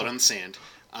 Cent Blood on the Sand.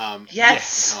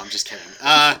 Yes. No, I'm just kidding.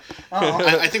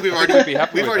 I think we've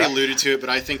already alluded to it, but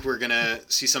I think we're gonna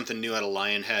see something new out of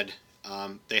Lionhead.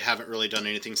 They haven't really done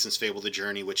anything since Fable: The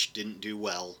Journey, which didn't do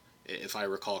well, if I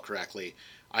recall correctly.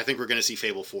 I think we're gonna see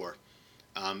Fable 4.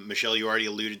 Michelle, you already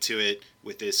alluded to it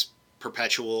with this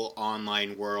perpetual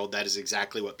online world. That is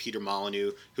exactly what Peter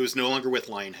Molyneux, who is no longer with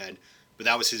Lionhead, but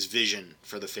that was his vision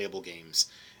for the Fable games.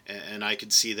 And I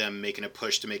could see them making a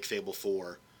push to make Fable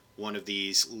 4 one of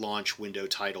these launch window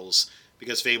titles,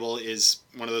 because Fable is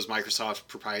one of those Microsoft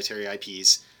proprietary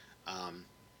IPs.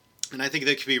 And I think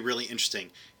that could be really interesting.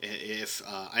 If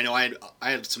I know I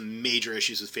had some major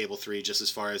issues with Fable 3, just as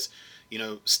far as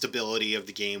stability of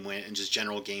the game went and just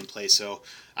general gameplay. So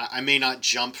I may not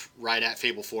jump right at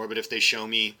Fable 4, but if they show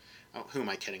me, who am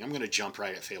I kidding? I'm going to jump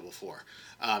right at Fable 4.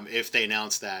 If they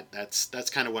announce that, that's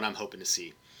kind of what I'm hoping to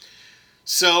see.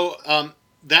 So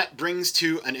that brings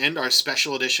to an end our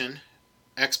special edition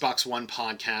Xbox One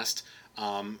podcast.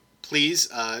 Please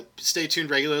stay tuned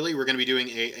regularly. We're going to be doing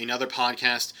another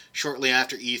podcast shortly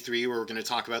after E3, where we're going to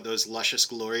talk about those luscious,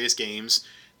 glorious games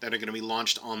that are going to be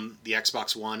launched on the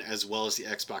Xbox One as well as the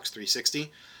Xbox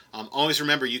 360. Always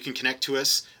remember, you can connect to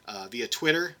us via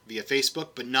Twitter, via Facebook,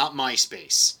 but not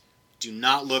MySpace. Do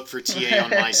not look for TA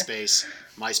on MySpace.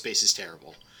 MySpace is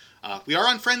terrible. We are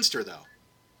on Friendster, though.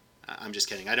 I'm just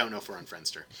kidding. I don't know if we're on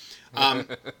Friendster.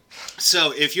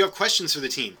 So if you have questions for the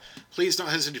team, please don't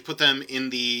hesitate to put them in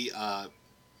the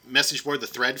message board, the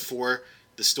thread for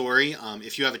the story.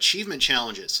 If you have achievement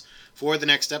challenges for the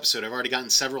next episode, I've already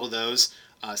gotten several of those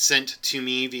sent to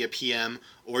me via PM,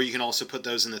 or you can also put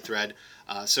those in the thread.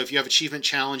 So if you have achievement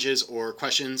challenges or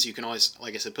questions, you can always,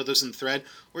 like I said, put those in the thread,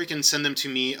 or you can send them to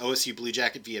me, OSU Blue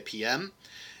Jacket, via PM.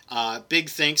 Big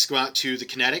thanks go out to The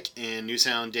Kinetic and New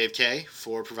Sound Dave K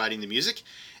for providing the music.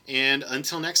 And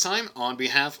until next time, on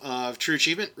behalf of True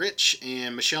Achievement, Rich,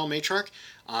 and Michelle Matriarch,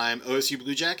 I'm OSU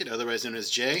Blue Jacket, otherwise known as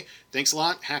Jay. Thanks a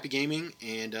lot, happy gaming,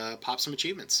 and pop some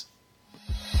achievements.